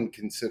I wouldn't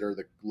consider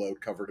the load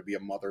cover to be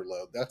a mother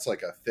load. That's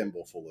like a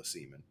thimble full of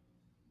semen.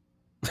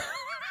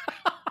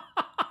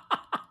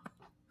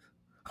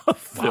 A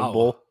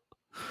thimble?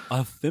 Wow.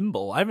 A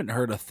thimble? I haven't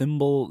heard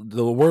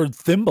the word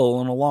thimble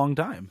in a long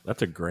time.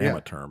 That's a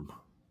grammar term.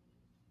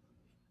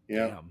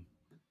 Yeah. Damn.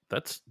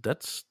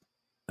 That's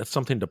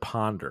something to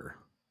ponder.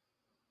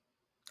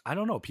 I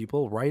don't know.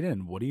 People write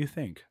in. What do you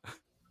think?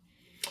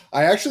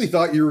 I actually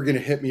thought you were going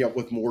to hit me up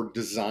with more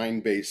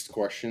design-based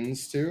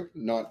questions too.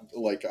 Not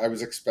like I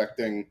was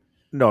expecting.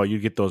 No, you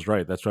get those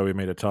right. That's why we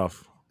made it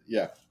tough.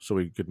 Yeah. So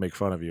we could make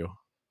fun of you.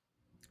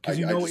 Because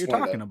you know what you're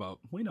talking about.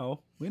 We know.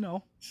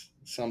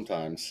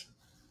 Sometimes.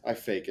 I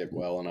fake it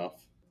well enough.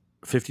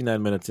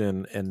 59 minutes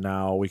in, and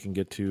now we can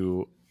get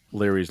to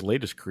Larry's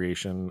latest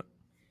creation,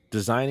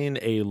 designing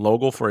a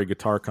logo for a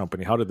guitar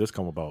company. How did this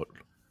come about?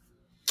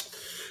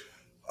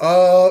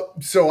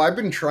 So I've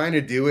been trying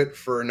to do it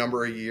for a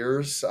number of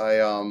years.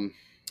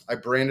 I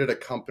branded a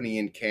company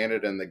in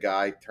Canada, and the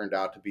guy turned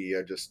out to be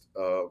just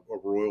a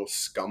royal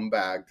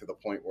scumbag to the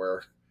point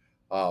where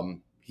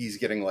he's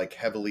getting like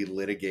heavily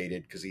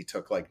litigated because he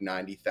took like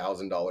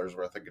 $90,000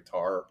 worth of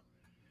guitar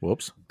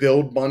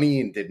build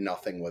money and did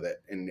nothing with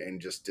it and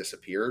just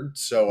disappeared.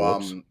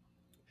 So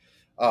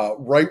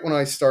right when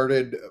I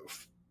started,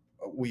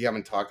 we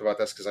haven't talked about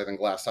this because I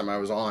think last time I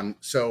was on.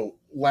 So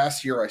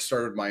last year I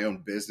started my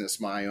own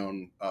business, my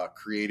own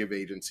creative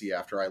agency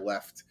after I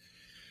left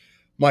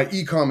my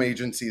e-com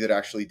agency that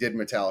actually did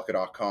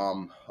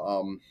Metallica.com.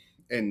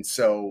 And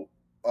so,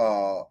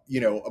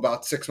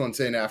 about 6 months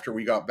in after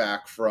we got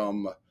back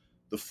from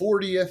the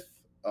 40th,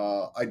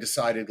 I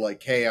decided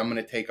like, hey, I'm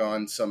going to take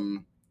on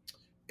some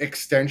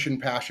extension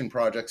passion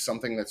projects,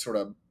 something that sort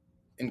of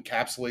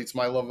encapsulates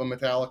my love of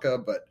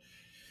Metallica, but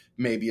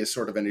maybe as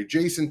sort of an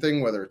adjacent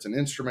thing, whether it's an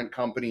instrument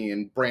company,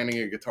 and branding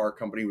a guitar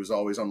company was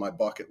always on my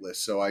bucket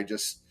list. So I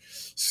just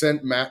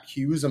sent Matt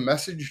Hughes a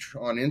message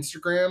on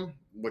Instagram,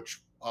 which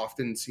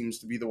often seems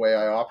to be the way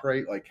I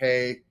operate. Like,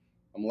 hey,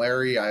 I'm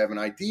Larry. I have an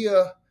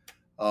idea.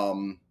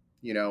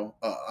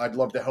 I'd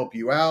love to help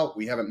you out.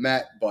 We haven't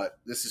met, but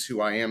this is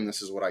who I am.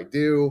 This is what I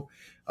do.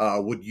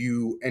 Would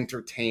you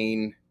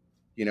entertain,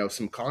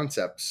 some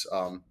concepts?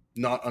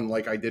 Not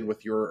unlike I did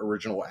with your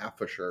original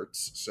AFA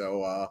shirts.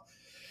 So,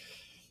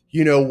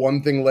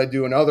 one thing led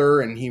to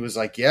another, and he was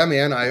like, yeah,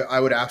 man, I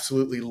would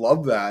absolutely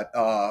love that.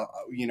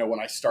 When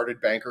I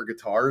started Banker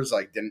Guitars,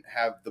 I didn't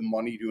have the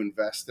money to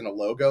invest in a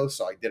logo,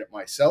 so I did it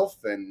myself.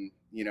 And,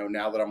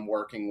 now that I'm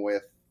working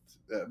with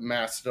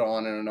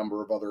Mastodon and a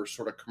number of other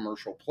sort of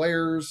commercial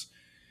players,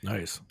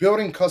 nice,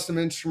 building custom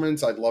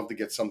instruments, I'd love to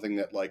get something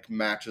that like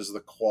matches the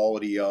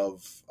quality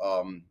of,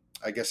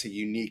 I guess a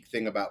unique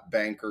thing about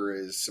Banker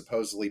is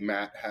supposedly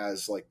Matt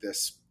has like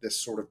this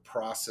sort of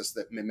process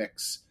that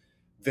mimics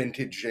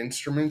vintage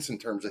instruments in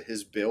terms of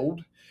his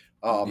build.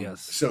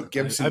 Yes. So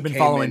Gibson, I've been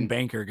following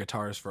Banker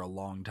Guitars for a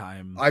long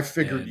time. I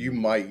figured you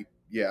might.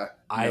 Yeah.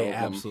 I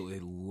absolutely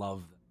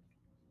love them.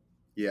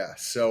 Yeah.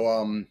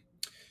 So,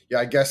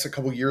 I guess a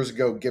couple years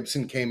ago,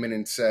 Gibson came in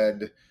and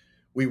said,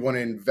 we want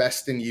to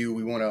invest in you.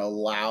 We want to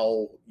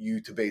allow you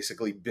to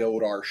basically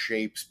build our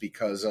shapes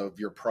because of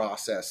your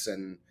process.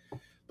 And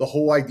the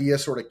whole idea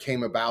sort of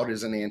came about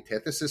as an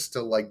antithesis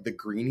to like the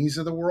Greenies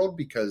of the world,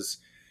 because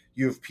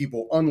you have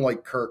people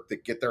unlike Kirk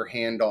that get their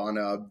hand on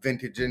a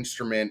vintage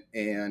instrument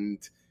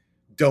and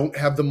don't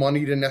have the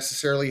money to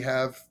necessarily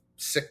have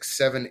 6,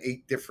 7,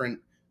 8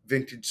 different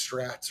vintage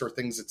strats or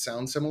things that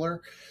sound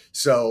similar.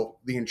 So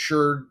the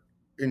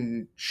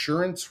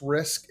insurance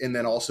risk, and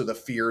then also the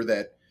fear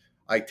that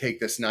I take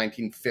this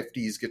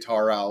 1950s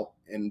guitar out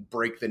and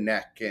break the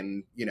neck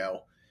and,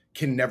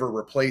 can never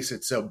replace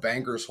it. So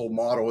Banker's whole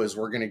motto is,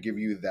 we're going to give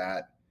you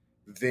that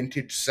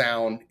vintage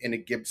sound in a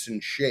Gibson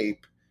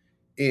shape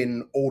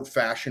in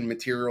old-fashioned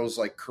materials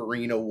like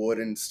Carino wood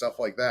and stuff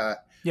like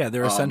that. Yeah,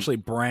 they're essentially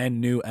brand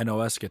new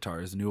NOS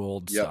guitars, new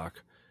old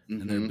stock,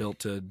 and they're built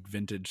to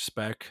vintage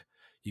spec.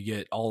 You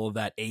get all of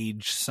that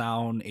aged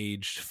sound,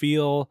 aged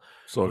feel.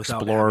 So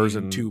Explorers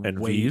and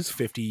wait Vs?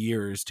 50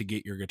 years to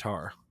get your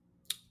guitar.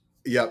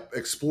 Yep,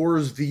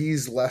 Explorers,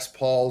 Vs, Les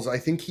Pauls. I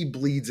think he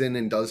bleeds in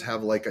and does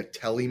have like a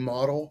Tele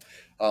model.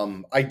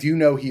 I do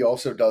know he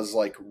also does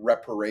like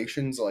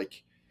reparations,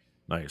 like.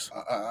 Nice.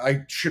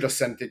 I should have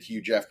sent it to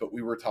you, Jeff, but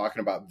we were talking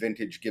about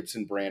vintage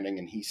Gibson branding,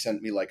 and he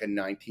sent me like a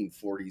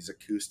 1940s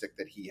acoustic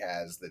that he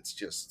has that's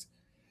just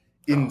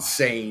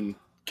insane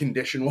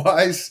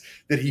condition-wise,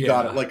 that he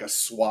got at like a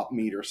swap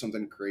meet or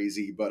something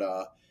crazy. But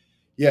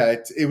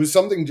it was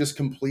something just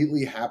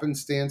completely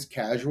happenstance,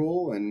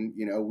 casual, and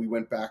we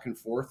went back and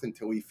forth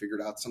until he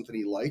figured out something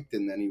he liked,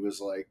 and then he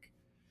was like,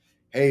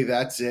 hey,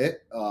 that's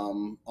it.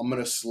 I'm going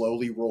to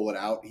slowly roll it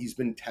out. He's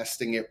been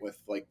testing it with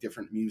like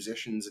different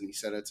musicians, and he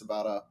said it's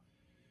about a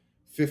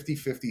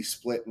 50-50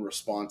 split in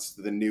response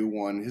to the new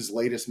one. His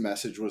latest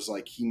message was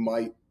like, he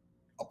might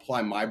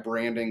apply my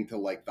branding to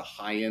like the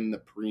high end, the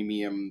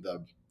premium,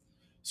 the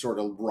sort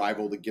of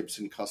rival the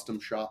Gibson custom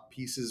shop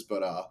pieces.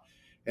 But,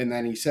 and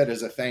then he said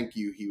as a thank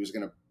you, he was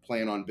going to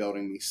plan on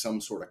building me some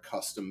sort of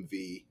custom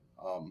V.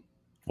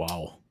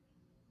 Wow.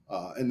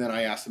 And then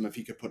I asked him if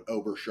he could put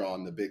Obershaw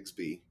on the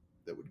Bigsby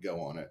that would go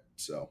on it.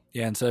 So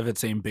yeah, instead of it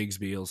saying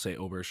Bigsby, he'll say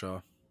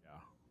Obershaw. Yeah,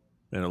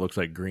 and it looks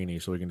like Greenie,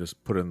 so we can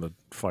just put it in the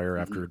fire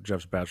after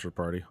Jeff's bachelor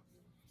party.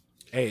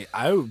 Hey,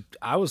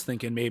 I was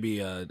thinking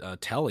maybe a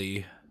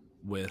Tele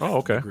with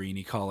the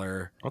Greenie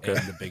color and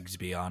the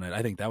Bigsby on it.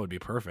 I think that would be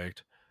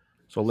perfect.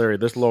 So Larry,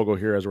 this logo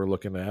here, as we're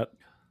looking at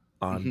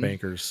on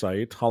Banker's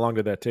site, how long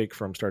did that take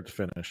from start to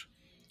finish?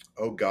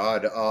 Oh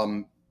God.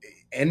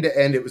 End to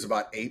end, it was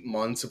about 8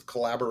 months of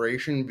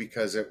collaboration,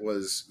 because it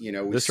was,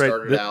 we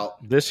started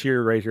out. This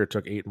here right here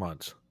took 8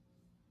 months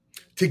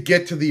to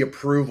get to the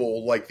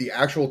approval. Like the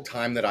actual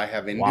time that I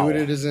have into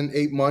it isn't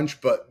 8 months,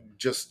 but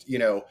just,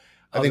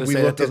 I think we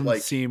looked at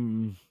like,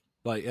 seem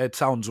Like it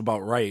sounds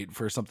about right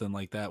for something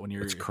like that when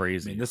you're. It's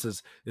crazy. I mean, this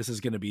is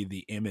going to be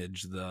the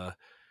image,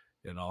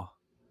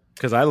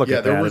 Because I look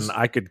at that and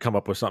I could come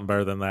up with something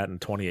better than that in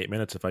 28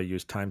 minutes if I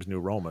use Times New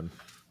Roman.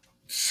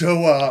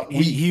 So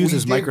he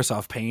uses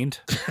Microsoft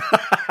Paint.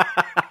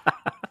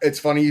 It's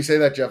funny you say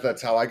that, Jeff.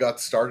 That's how I got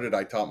started.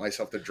 I taught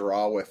myself to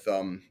draw with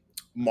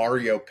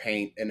Mario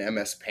Paint and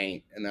MS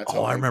Paint, and that's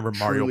how I remember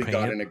Mario Paint.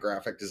 Got into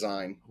graphic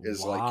design.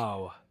 Is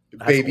wow.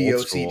 Like baby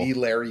OCD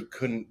Larry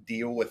couldn't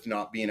deal with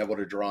not being able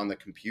to draw on the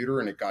computer,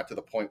 and it got to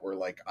the point where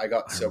like I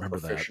got so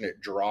proficient at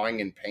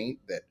drawing in Paint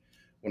that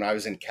when I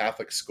was in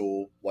Catholic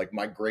school, like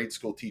my grade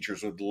school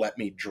teachers would let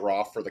me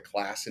draw for the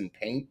class in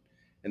Paint,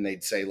 and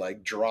they'd say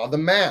like draw the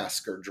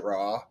mask or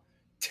draw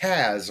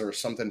Taz or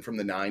something from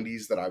the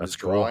 90s that I was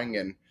drawing,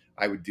 and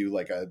I would do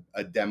like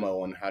a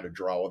demo on how to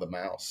draw with a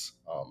mouse.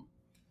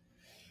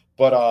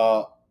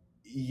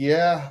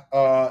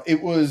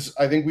 It was,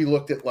 I think we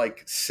looked at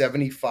like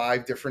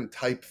 75 different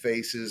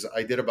typefaces.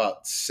 I did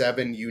about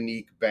 7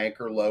 unique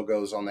banker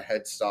logos on the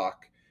headstock.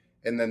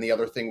 And then the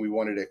other thing we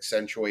wanted to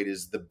accentuate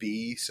is the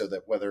B, so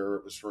that whether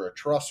it was for a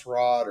truss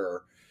rod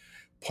or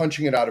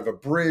punching it out of a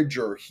bridge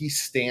or he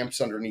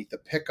stamps underneath the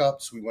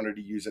pickups, we wanted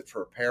to use it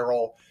for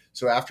apparel.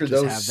 So after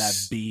just those, have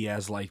that B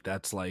as like,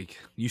 that's like,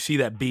 you see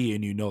that B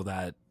and you know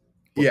that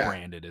what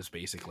brand it is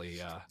basically.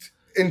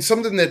 And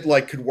something that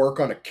like could work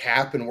on a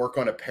cap and work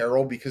on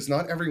apparel, because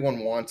not everyone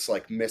wants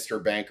like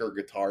Mr. Banker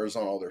guitars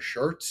on all their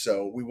shirts.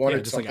 So we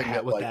wanted just something like a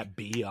hat with that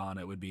B on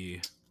it would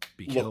be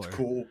killer. Looked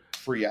cool,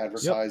 free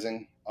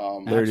advertising.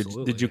 Yep. Larry,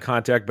 did you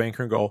contact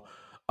Banker and go,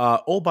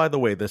 by the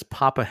way, this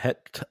Papa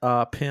Het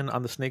pin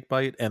on the snake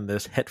bite and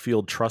this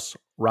Hetfield truss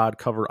rod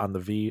cover on the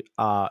V,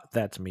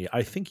 that's me.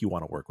 I think you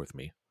want to work with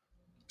me.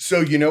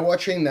 So you know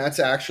what, Shane? That's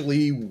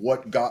actually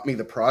what got me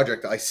the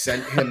project. I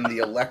sent him the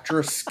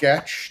Electra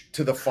sketch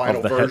to the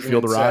final version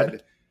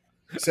and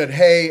said,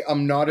 hey,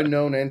 I'm not a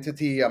known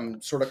entity. I'm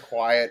sort of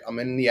quiet. I'm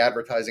in the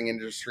advertising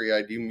industry.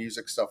 I do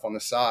music stuff on the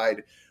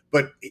side.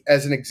 But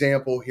as an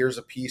example, here's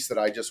a piece that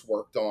I just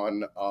worked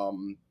on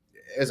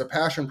as a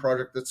passion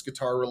project that's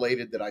guitar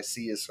related that I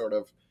see as sort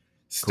of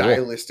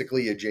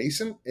stylistically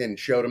adjacent, and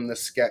showed him the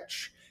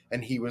sketch.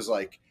 And he was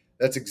like,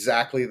 that's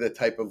exactly the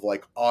type of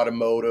like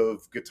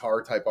automotive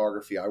guitar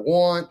typography I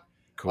want.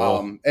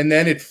 Cool. And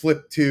then it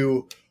flipped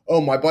to,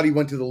 my buddy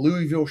went to the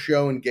Louisville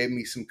show and gave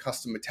me some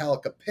custom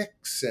Metallica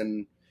picks.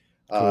 And,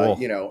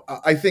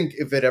 I think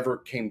if it ever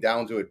came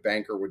down to it,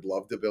 Banker would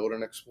love to build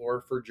an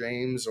Explorer for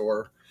James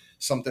or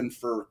something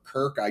for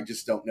Kirk. I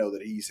just don't know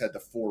that he's had the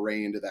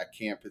foray into that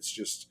camp. It's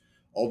just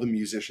all the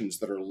musicians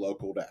that are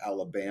local to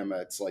Alabama.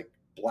 It's like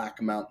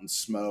Black Mountain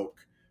Smoke.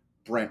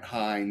 Brent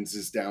Hines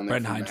is down there.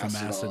 Brent Hines from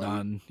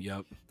Mastodon.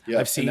 Yep. Yeah,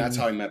 I've seen, and that's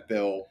how I met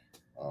Bill.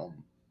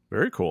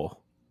 Very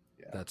cool.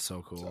 Yeah, that's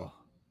so cool.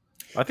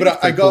 So, I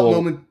got a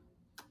moment.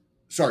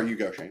 Sorry, you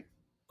go, Shane.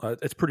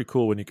 It's pretty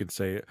cool when you can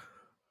say,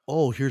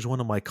 "Oh, here's one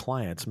of my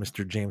clients,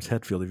 Mr. James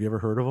Hetfield. Have you ever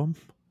heard of him?"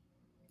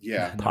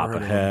 Yeah, Papa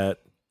Het,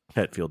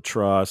 Hetfield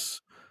Truss,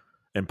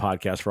 and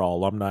Podcast for All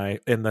alumni.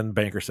 And then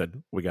Banker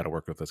said, "We got to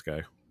work with this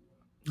guy."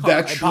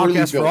 That truly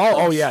Podcast for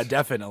All. Oh yeah,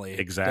 definitely,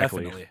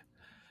 exactly. Definitely.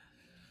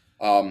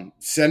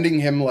 Sending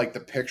him like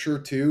the picture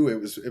too, it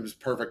was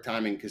perfect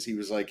timing, because he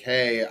was like,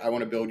 hey, I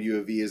want to build you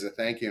a V as a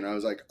thank you. And I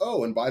was like,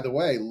 oh, and by the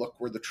way, look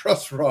where the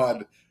truss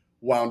rod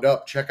wound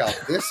up. Check out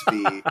this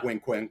V.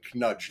 Wink, wink,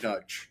 nudge,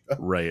 nudge.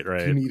 Right.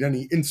 If you need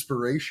any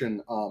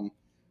inspiration.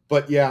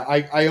 But yeah,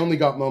 I only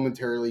got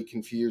momentarily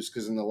confused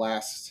because in the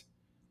last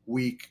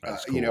week,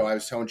 cool. I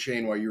was telling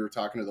Shane while you were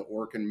talking to the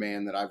Orkin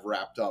man that I've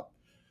wrapped up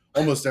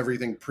almost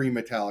everything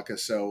pre-Metallica.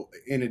 So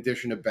in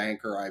addition to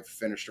Banker, I've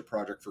finished a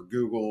project for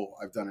Google.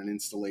 I've done an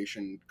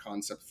installation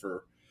concept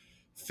for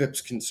Phipps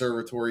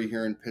Conservatory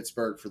here in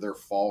Pittsburgh for their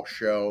fall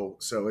show.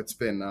 So it's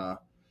been a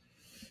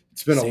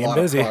lot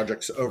of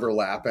projects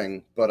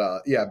overlapping.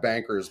 But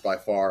Banker is by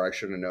far, I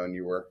should have known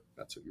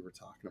that's what you were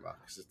talking about.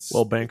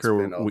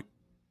 Banker,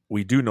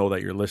 we do know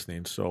that you're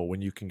listening. So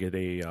when you can get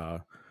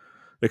a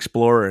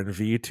Explorer and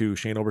V to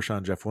Shane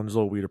Obershon, Jeff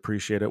Winslow, we'd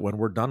appreciate it. When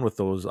we're done with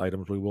those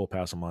items, we will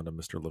pass them on to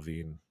Mr.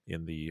 Levine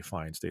in the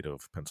fine state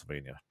of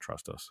Pennsylvania.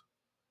 Trust us.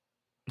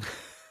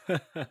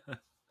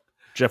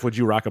 Jeff, would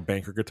you rock a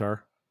Banker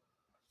guitar?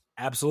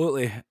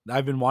 Absolutely.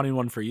 I've been wanting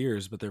one for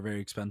years, but they're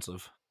very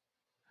expensive.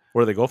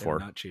 What do they go for?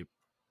 Not cheap.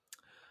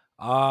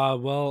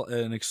 Well,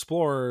 an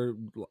Explorer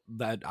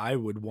that I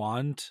would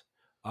want,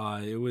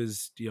 it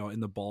was, in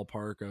the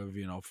ballpark of,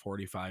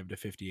 45 to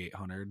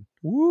 5,800.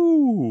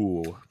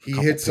 Woo! He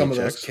hits some of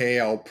those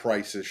KL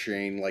prices,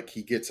 Shane. Like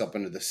he gets up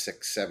into the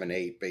 6, 7,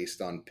 8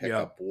 based on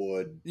pickup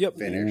wood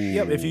finish. Ooh.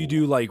 Yep. If you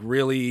do like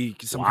really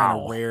some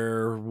kind of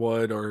rare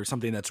wood or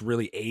something that's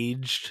really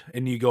aged,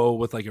 and you go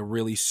with like a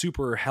really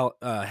super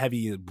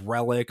heavy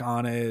relic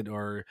on it,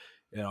 or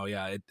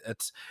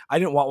it's. I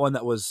didn't want one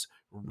that was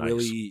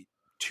really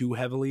too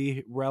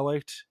heavily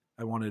reliced.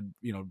 I wanted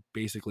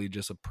basically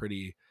just a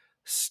pretty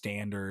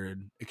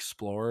standard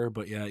Explorer.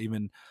 But yeah,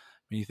 even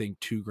when you think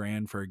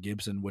 $2,000 for a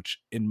Gibson, which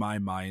in my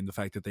mind, the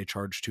fact that they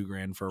charge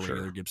 $2,000 for a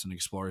regular Gibson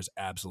Explorer is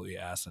absolutely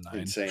asinine.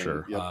 Insane.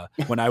 Sure.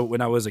 Yep. When I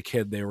was a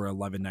kid, they were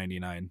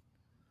 $11.99.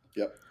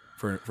 Yep.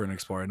 For an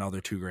Explorer, now they're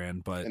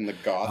 $2,000. But and the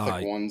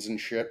Gothic ones and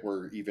shit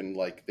were even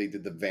like they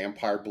did the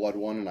Vampire Blood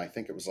one, and I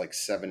think it was like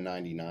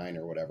 $7.99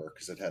 or whatever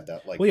because it had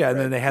that like. Well, yeah, and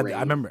then they had.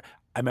 I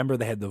remember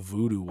they had the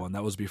Voodoo one.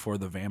 That was before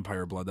the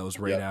Vampire Blood. That was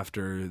right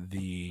after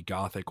the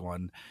Gothic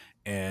one,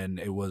 and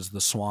it was the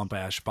Swamp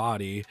Ash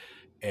body,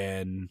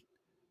 and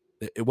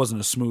it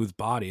wasn't a smooth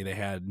body. They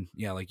had,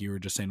 like you were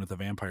just saying with the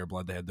Vampire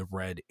Blood, they had the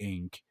red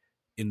ink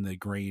in the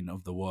grain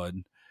of the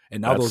wood,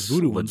 and now those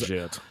Voodoo ones.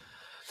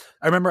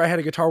 I remember I had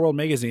a Guitar World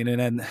magazine,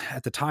 and then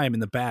at the time in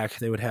the back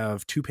they would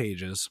have 2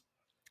 pages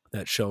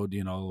that showed,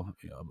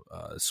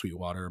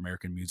 Sweetwater,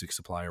 American Music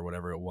Supply, or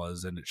whatever it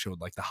was, and it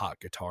showed like the hot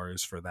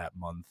guitars for that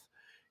month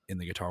in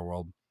the Guitar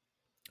World.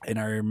 And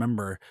I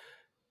remember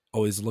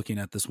always looking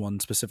at this one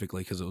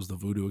specifically because it was the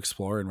Voodoo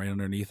Explorer, and right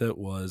underneath it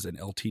was an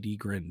LTD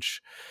Grinch.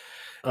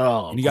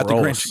 Oh, and you got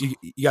gross. the Grinch.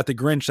 You got the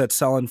Grinch that's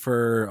selling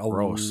for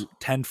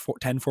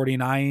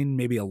 $10.49,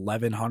 maybe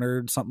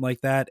 $1,100, something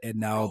like that. And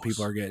now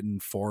people are getting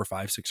 $4, $5,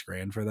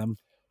 $6,000 for them.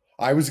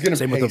 I was going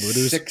to pay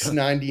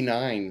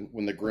 $6.99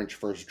 when the Grinch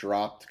first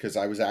dropped because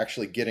I was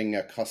actually getting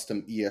a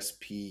custom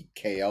ESP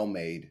KL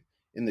made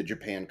in the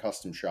Japan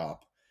custom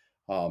shop.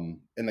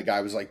 And the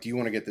guy was like, "Do you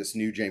want to get this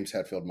new James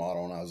Hetfield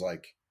model?" And I was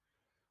like,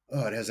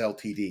 "Oh, it has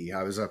LTD."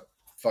 I was a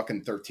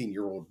fucking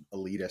 13-year-old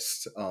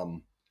elitist.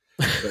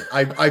 But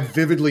I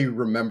vividly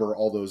remember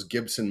all those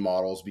Gibson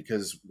models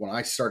because when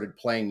I started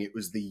playing, it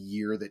was the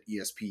year that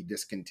ESP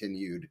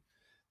discontinued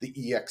the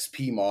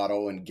EXP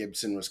model, and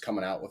Gibson was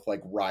coming out with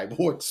like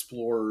rival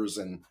Explorers,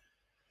 and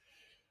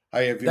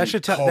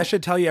that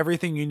should tell you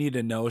everything you need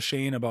to know,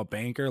 Shane, about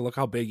Banker. Look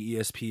how big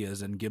ESP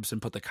is, and Gibson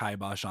put the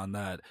kibosh on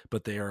that,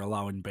 but they are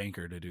allowing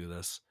Banker to do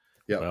this.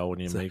 Yeah. Well, when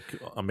you make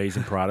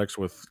amazing products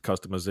with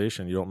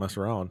customization, you don't mess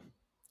around.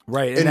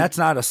 Right, and that's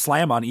not a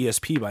slam on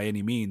ESP by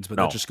any means, but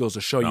that just goes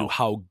to show you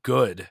how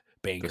good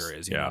Banker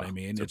is. You know what I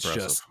mean? It's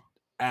just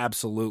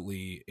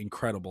absolutely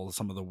incredible,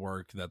 some of the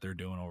work that they're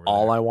doing over there.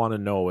 All I want to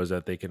know is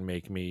that they can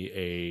make me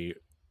a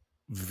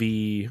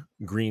V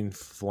Green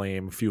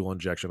Flame fuel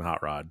injection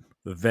hot rod.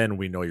 Then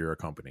we know you're a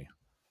company.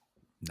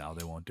 No,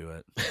 they won't do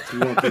it. He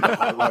won't do the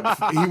hot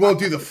rod. He won't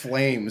do the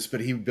flames,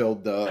 but he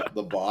build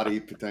the body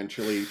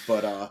potentially.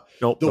 But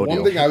the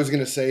one thing I was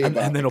going to say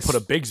about and then he'll put a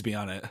Bigsby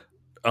on it.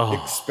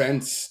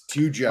 Expense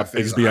too, Jeff,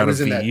 is Bigsby I on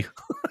was a in V. that.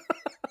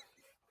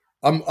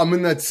 I'm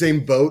in that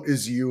same boat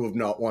as you of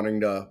not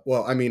wanting to.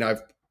 Well, I mean,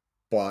 I've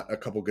bought a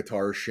couple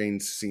guitars.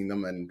 Shane's seen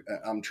them, and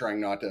I'm trying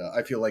not to.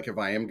 I feel like if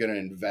I am going to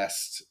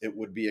invest, it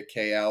would be a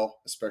KL.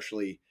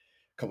 Especially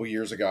a couple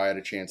years ago, I had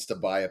a chance to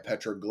buy a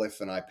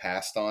Petroglyph, and I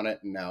passed on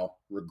it, and now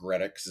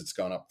regret it because it's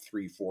gone up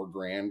 $3-4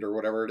 grand or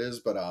whatever it is.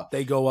 But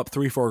they go up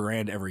 $3-4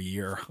 grand every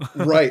year,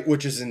 right?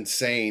 Which is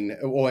insane.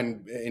 Well,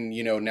 and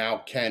now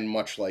Ken,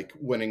 much like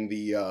winning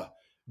the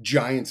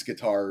Giants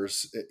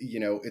guitars,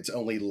 it's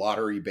only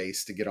lottery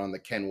based to get on the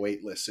Ken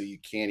wait list, so you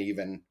can't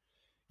even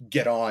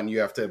get on. You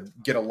have to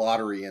get a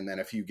lottery, and then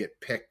if you get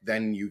picked,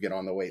 then you get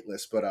on the wait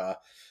list. But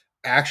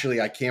actually,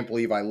 I can't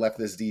believe I left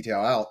this detail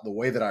out. The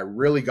way that I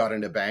really got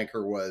into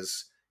Banker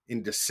was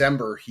in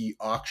December. He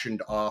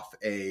auctioned off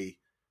a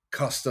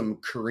custom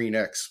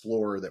Carina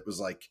Explorer that was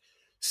like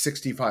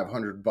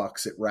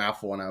 $6,500 at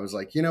raffle, and I was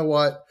like, you know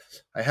what?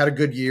 I had a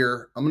good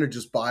year. I'm gonna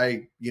just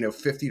buy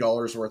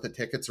 $50 worth of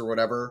tickets or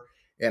whatever.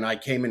 And I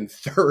came in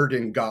third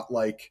and got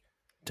like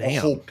a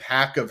whole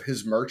pack of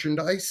his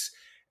merchandise.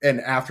 And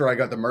after I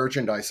got the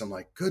merchandise, I'm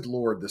like, good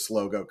Lord, this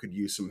logo could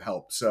use some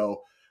help.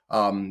 So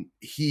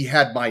he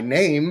had my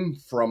name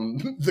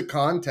from the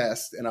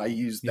contest, and I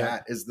used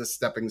that as the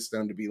stepping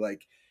stone to be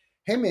like,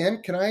 hey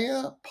man, can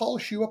I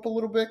polish you up a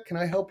little bit? Can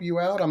I help you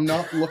out? I'm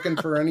not looking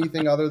for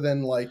anything other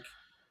than like,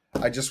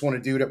 I just want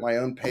to do it at my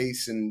own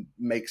pace and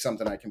make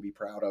something I can be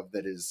proud of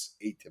that is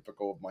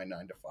atypical of my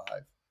 9 to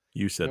 5.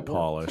 You said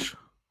polish.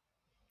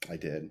 I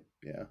did,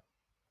 yeah.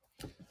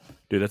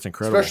 Dude, that's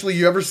incredible. Especially,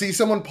 you ever see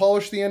someone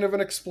polish the end of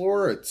an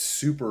Explorer? It's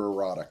super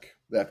erotic.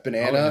 That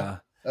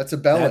banana, that's a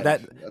belly.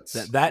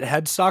 That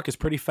headstock is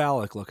pretty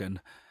phallic looking.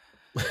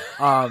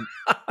 Well,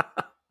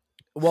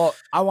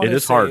 I want to say, it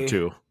is hard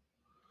too.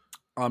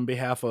 On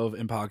behalf of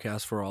In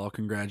Podcast for All,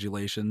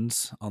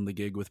 congratulations on the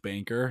gig with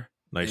Banker.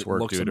 Nice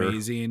work, dude. Looks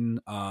amazing.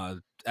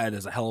 That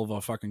is a hell of a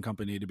fucking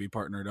company to be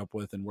partnered up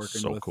with and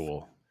working with. So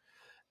cool.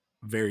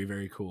 Very,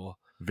 very cool.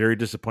 Very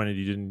disappointed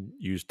you didn't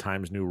use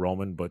Times New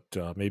Roman, but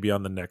maybe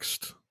on the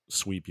next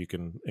sweep you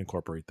can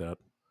incorporate that.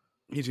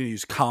 He's going to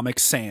use Comic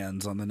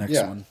Sans on the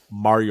next one.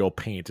 Mario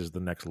Paint is the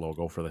next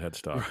logo for the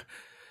headstock.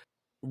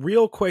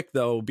 Real quick,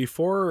 though,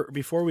 before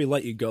we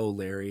let you go,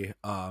 Larry,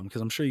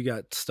 because I'm sure you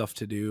got stuff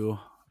to do.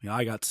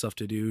 I got stuff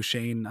to do.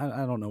 Shane,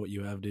 I don't know what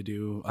you have to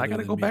do. I got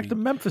to go back to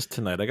Memphis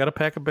tonight. I got to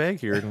pack a bag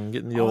here and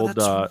get in the old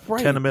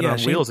right. tenement on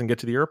wheels and get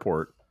to the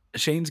airport.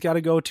 Shane's got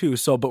to go too.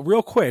 So, but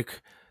real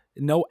quick,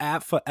 no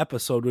APFA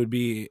episode would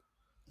be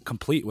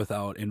complete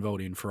without In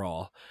Voting for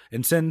All.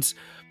 And since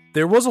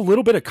there was a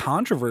little bit of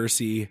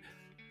controversy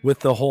with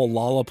the whole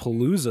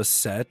Lollapalooza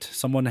set,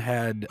 someone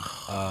had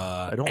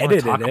I don't want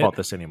to talk about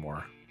this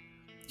anymore.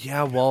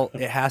 Yeah, well,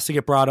 it has to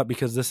get brought up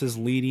because this is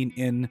leading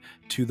in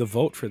to the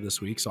vote for this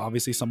week. So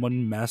obviously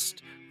someone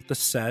messed with the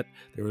set.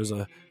 There was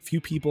a few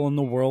people in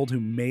the world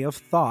who may have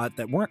thought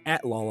that weren't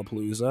at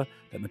Lollapalooza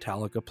that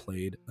Metallica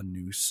played a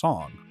new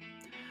song.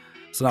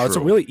 So now it's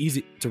a really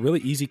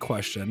easy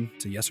question.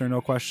 It's a yes or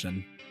no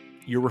question.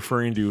 You're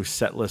referring to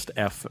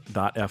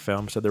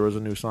setlistf.fm said there was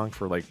a new song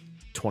for like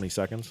 20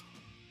 seconds?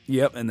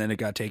 Yep, and then it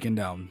got taken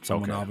down.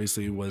 Someone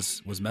obviously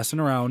was messing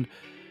around.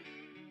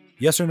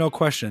 Yes or no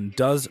question.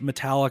 Does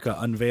Metallica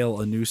unveil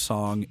a new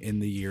song in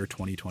the year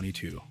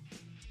 2022?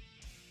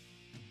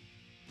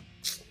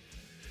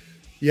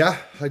 Yeah,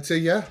 I'd say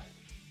yeah.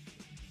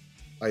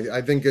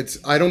 I don't think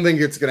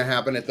it's going to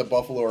happen at the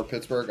Buffalo or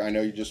Pittsburgh. I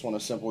know you just want a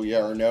simple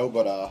yeah or no,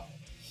 but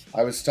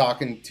I was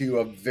talking to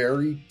a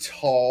very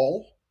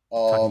tall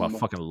talking about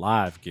fucking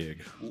live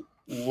gig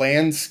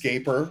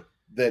landscaper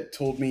that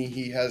told me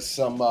he has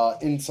some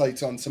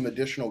insights on some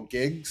additional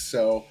gigs.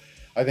 So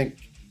I think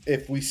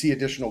if we see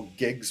additional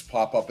gigs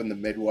pop up in the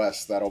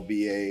Midwest, that'll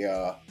be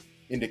a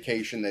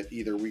indication that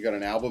either we got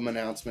an album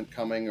announcement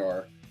coming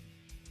or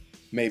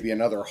maybe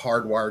another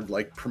Hardwired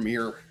like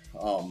premiere.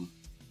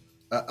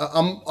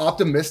 I'm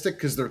optimistic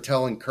because they're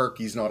telling Kirk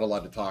he's not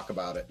allowed to talk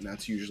about it, and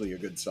that's usually a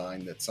good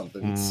sign that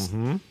something's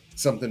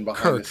something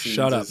behind Kirk, the scenes.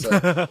 Shut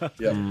up.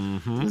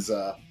 Is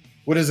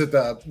what is it?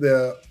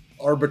 The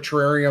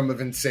Arbitrarium of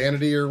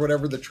Insanity or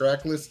whatever the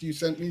track list you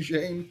sent me,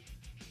 Shane.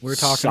 We're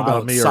talking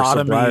about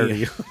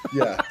sodomy.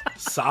 Yeah,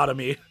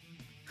 sodomy.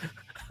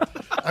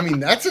 I mean,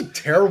 that's a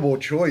terrible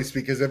choice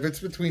because if it's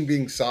between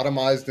being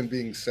sodomized and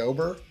being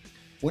sober,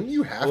 wouldn't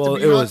you have to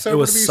be not sober? It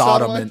was to be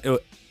Sodom and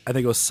I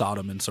think it was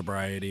Sodom and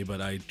sobriety, but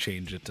I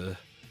changed it to,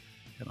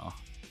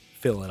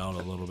 fill it out a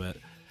little bit.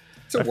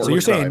 So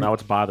you're saying now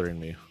it's bothering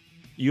me.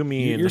 You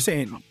mean you're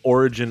saying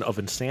origin of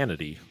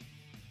insanity?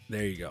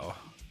 There you go.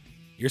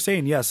 You're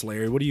saying yes,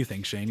 Larry. What do you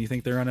think, Shane? You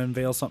think they're gonna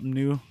unveil something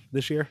new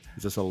this year?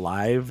 Is this a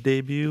live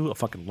debut, a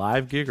fucking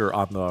live gig, or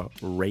on the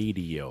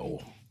radio?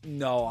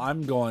 No,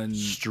 I'm going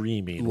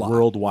streaming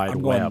World Wide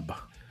Web.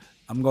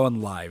 I'm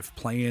going live,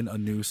 playing a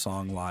new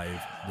song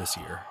live this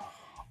year.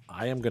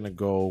 I am gonna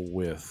go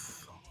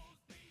with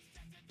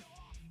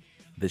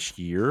this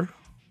year.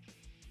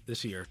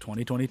 This year,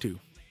 2022.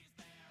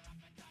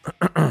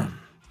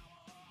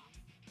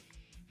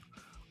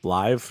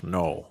 Live?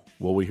 No.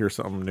 Will we hear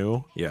something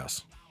new?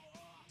 Yes.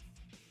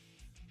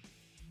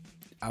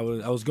 I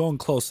was going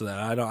close to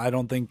that. I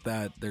don't think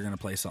that they're gonna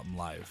play something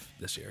live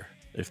this year.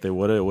 If they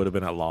would, it would have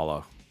been at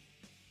Lolla.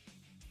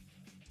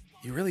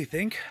 You really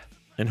think?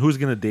 And who's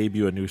gonna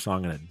debut a new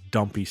song in a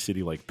dumpy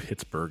city like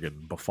Pittsburgh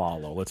and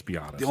Buffalo? Let's be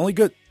honest. The only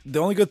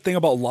good thing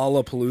about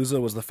Lollapalooza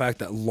was the fact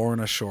that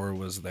Lorna Shore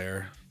was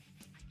there.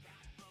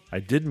 I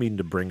did mean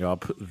to bring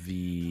up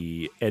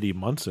the Eddie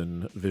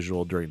Munson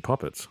visual during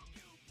Puppets.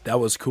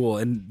 That was cool,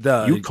 and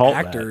the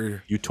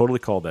actor you totally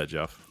called that,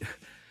 Jeff.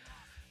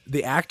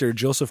 The actor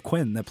Joseph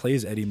Quinn that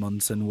plays Eddie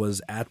Munson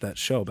was at that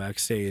show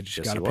backstage.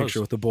 Yes, got a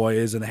picture with the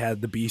boys, and they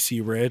had the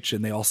BC Rich,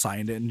 and they all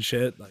signed it and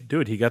shit.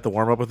 Dude, he got to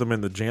warm up with them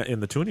in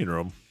the tuning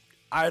room.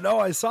 I know,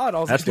 I saw it. I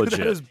was That's like, dude,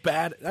 legit. that is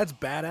bad. That's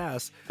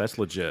badass. That's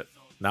legit.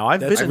 Now I've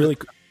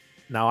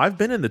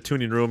been in the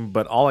tuning room,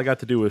 but all I got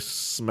to do was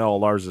smell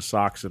Lars'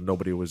 socks, and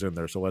nobody was in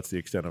there. So that's the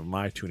extent of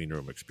my tuning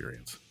room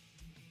experience.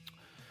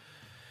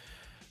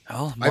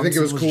 Well, I think it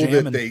was cool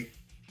that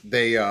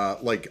they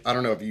like, I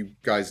don't know if you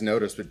guys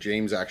noticed, but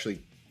James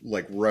actually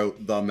like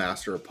wrote the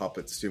Master of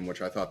Puppets tune,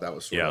 which I thought that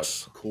was sort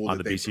of cool on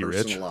that the they BC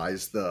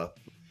personalized Rich.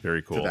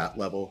 Very cool to that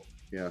level.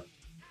 Yeah.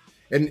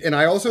 And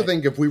I also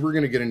think if we were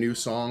going to get a new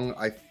song,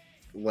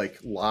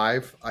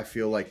 live, I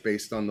feel like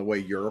based on the way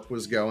Europe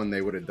was going,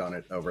 they would have done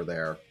it over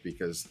there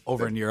because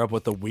in Europe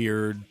with the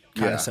weird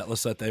kind of set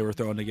list that they were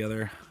throwing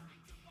together.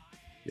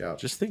 Yeah.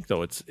 Just think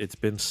though, it's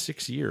been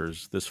 6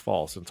 years this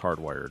fall since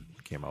Hardwired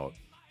came out.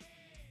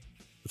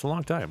 It's a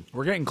long time.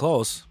 We're getting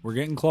close.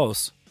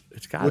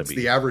 It's got to be. What's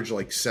the average,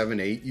 like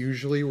 7-8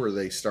 usually, where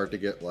they start to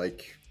get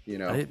like,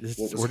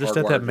 we're just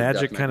at that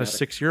magic kind of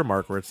 6-year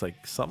mark where it's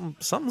like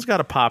something's got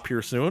to pop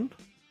here soon.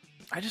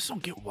 I just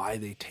don't get why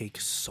they take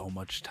so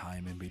much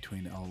time in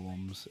between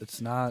albums.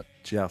 It's not...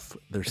 Jeff,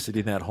 they're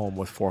sitting at home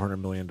with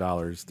 $400 million.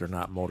 They're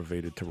not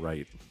motivated to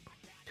write.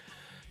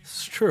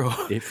 It's true.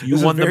 If you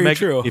won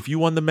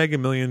the Mega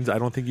Millions, I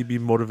don't think you'd be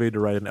motivated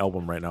to write an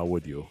album right now,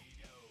 would you?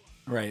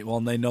 Right. Well,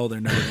 and they know they're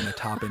never going to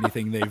top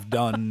anything they've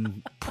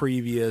done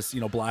previous,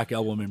 Black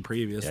Album and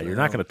previous. Yeah, you're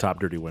not going to top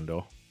Dirty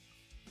Window.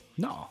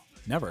 No,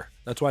 never.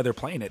 That's why they're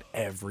playing it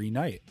every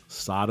night.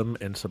 Sodom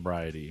and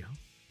Sobriety.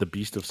 The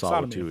Beast of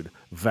Solitude. Sodomy.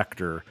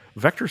 Vector.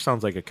 Vector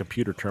sounds like a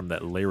computer term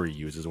that Larry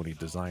uses when he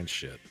designs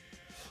shit.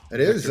 It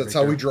is. That's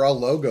how we draw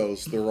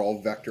logos. They're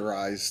all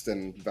vectorized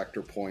and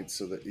vector points.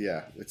 So that,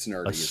 it's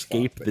nerdy.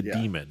 Escape the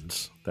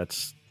Demons.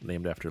 That's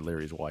named after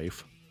Larry's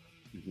wife.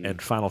 Mm-hmm.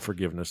 And Final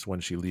Forgiveness,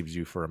 when she leaves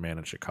you for a man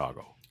in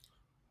Chicago.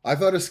 I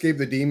thought Escape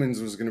the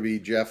Demons was going to be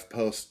Jeff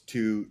post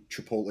to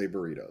Chipotle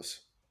burritos.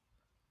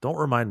 Don't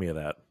remind me of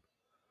that.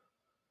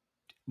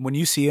 when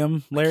you see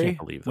him, Larry,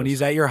 when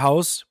he's at your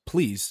house,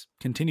 please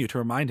continue to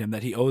remind him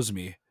that he owes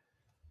me.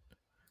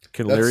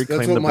 Can Larry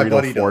claim the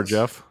burrito for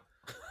Jeff?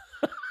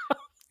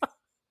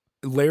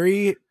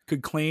 Larry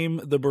could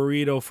claim the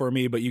burrito for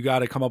me, but you got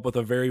to come up with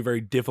a very,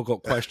 very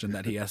difficult question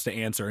that he has to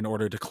answer in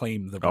order to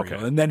claim the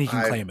burrito, and then he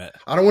can claim it.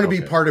 I don't want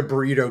to be part of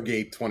Burrito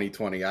Gate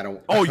 2020. I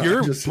don't. Oh,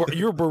 you're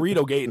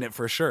burrito gating it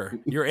for sure.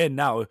 You're in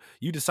now.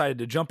 You decided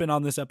to jump in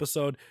on this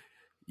episode.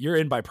 You're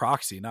in by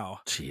proxy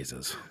now.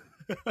 Jesus.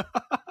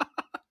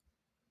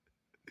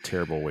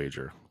 Terrible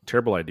wager.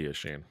 Terrible idea,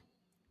 Shane.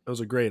 That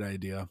was a great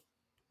idea.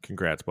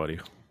 Congrats, buddy.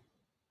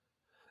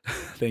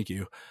 Thank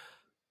you.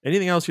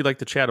 Anything else you'd like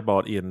to chat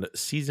about in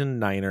season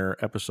 9er,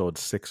 episode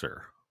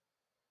 6er?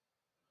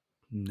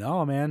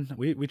 No, man.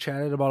 We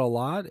chatted about a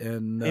lot.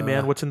 And hey,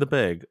 man, what's in the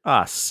bag?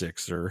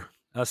 6er.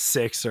 A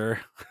 6er.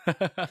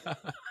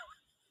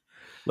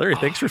 Larry,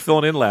 thanks for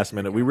filling in last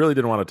minute. We really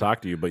didn't want to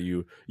talk to you, but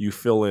you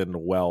fill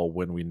in well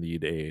when we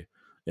need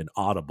an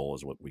audible,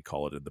 is what we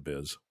call it in the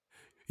biz.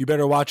 You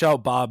better watch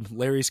out, Bob.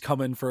 Larry's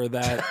coming for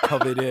that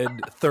coveted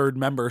third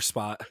member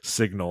spot.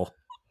 Signal.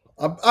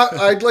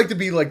 I'd like to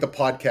be like the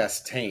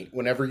podcast taint.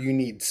 Whenever you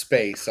need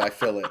space, I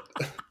fill it.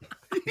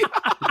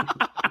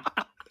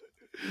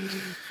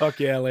 Fuck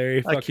yeah,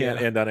 Larry. I can't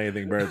end on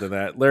anything better than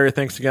that. Larry,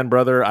 thanks again,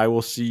 brother. I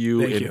will see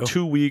you in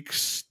 2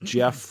 weeks.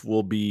 Jeff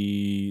will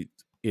be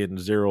in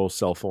zero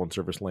cell phone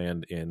service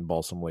land in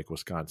Balsam Lake,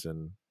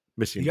 Wisconsin.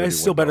 Missing. You guys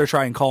still better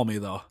try and call me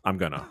though. I'm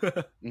gonna.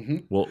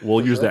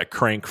 We'll use that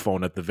crank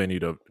phone at the venue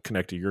to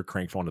connect to your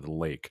crank phone at the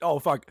lake. Oh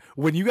fuck!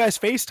 When you guys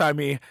FaceTime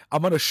me,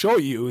 I'm gonna show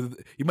you.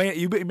 You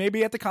may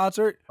be at the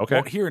concert. Okay.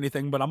 Won't hear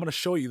anything, but I'm gonna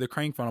show you the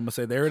crank phone. I'm gonna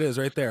say there it is,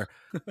 right there.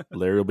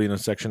 Larry will be in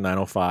section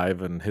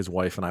 905, and his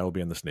wife and I will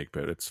be in the snake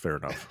pit. It's fair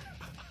enough.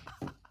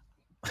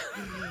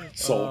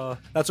 So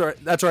that's right.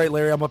 That's right,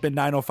 Larry. I'm up in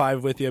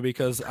 905 with you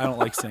because I don't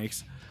like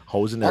snakes.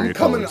 Hosing I'm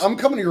coming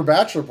to your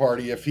bachelor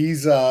party if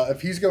he's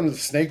going to the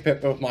snake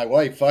pit with my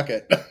wife. Fuck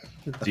it.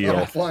 Deal.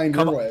 I'm flying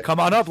your way.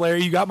 Come on up,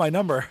 Larry. You got my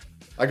number.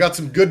 I got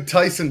some good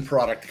Tyson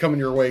product coming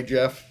your way,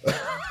 Jeff.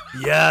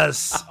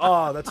 Yes.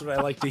 Oh, that's what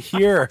I like to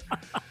hear.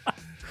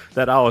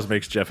 That always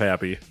makes Jeff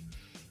happy.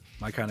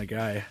 My kind of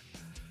guy.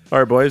 All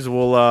right, boys.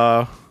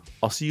 I'll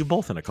see you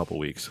both in a couple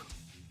weeks.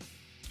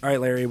 All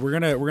right, Larry. We're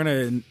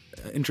gonna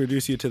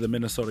introduce you to the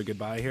Minnesota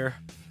goodbye here.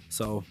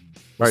 So all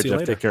right, see Jeff. you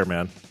later. Take care,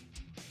 man.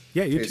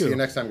 Yeah, you too. See you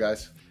next time,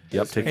 guys.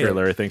 Yep. Take care,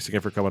 Larry. Thanks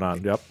again for coming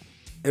on. Yep.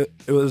 It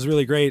was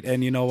really great,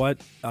 and you know what?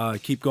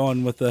 Keep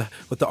going with the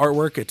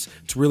artwork.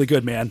 It's really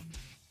good, man.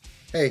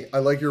 Hey, I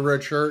like your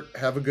red shirt.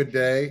 Have a good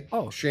day.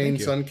 Oh, Shane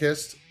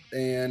Sunkissed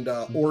and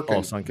Orkin.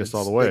 Oh, Sunkissed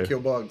all the way. They kill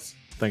bugs.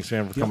 Thanks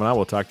again for coming on.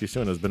 We'll talk to you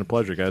soon. It's been a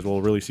pleasure, guys.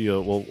 We'll really see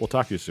you. We'll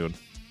talk to you soon.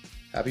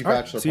 Happy all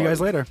bachelor. Right, see you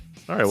guys later.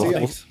 All right.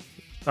 Well,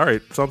 all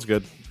right. Sounds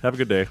good. Have a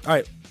good day.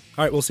 All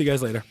right. We'll see you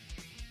guys later.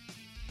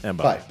 And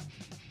bye. Bye.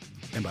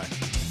 And bye.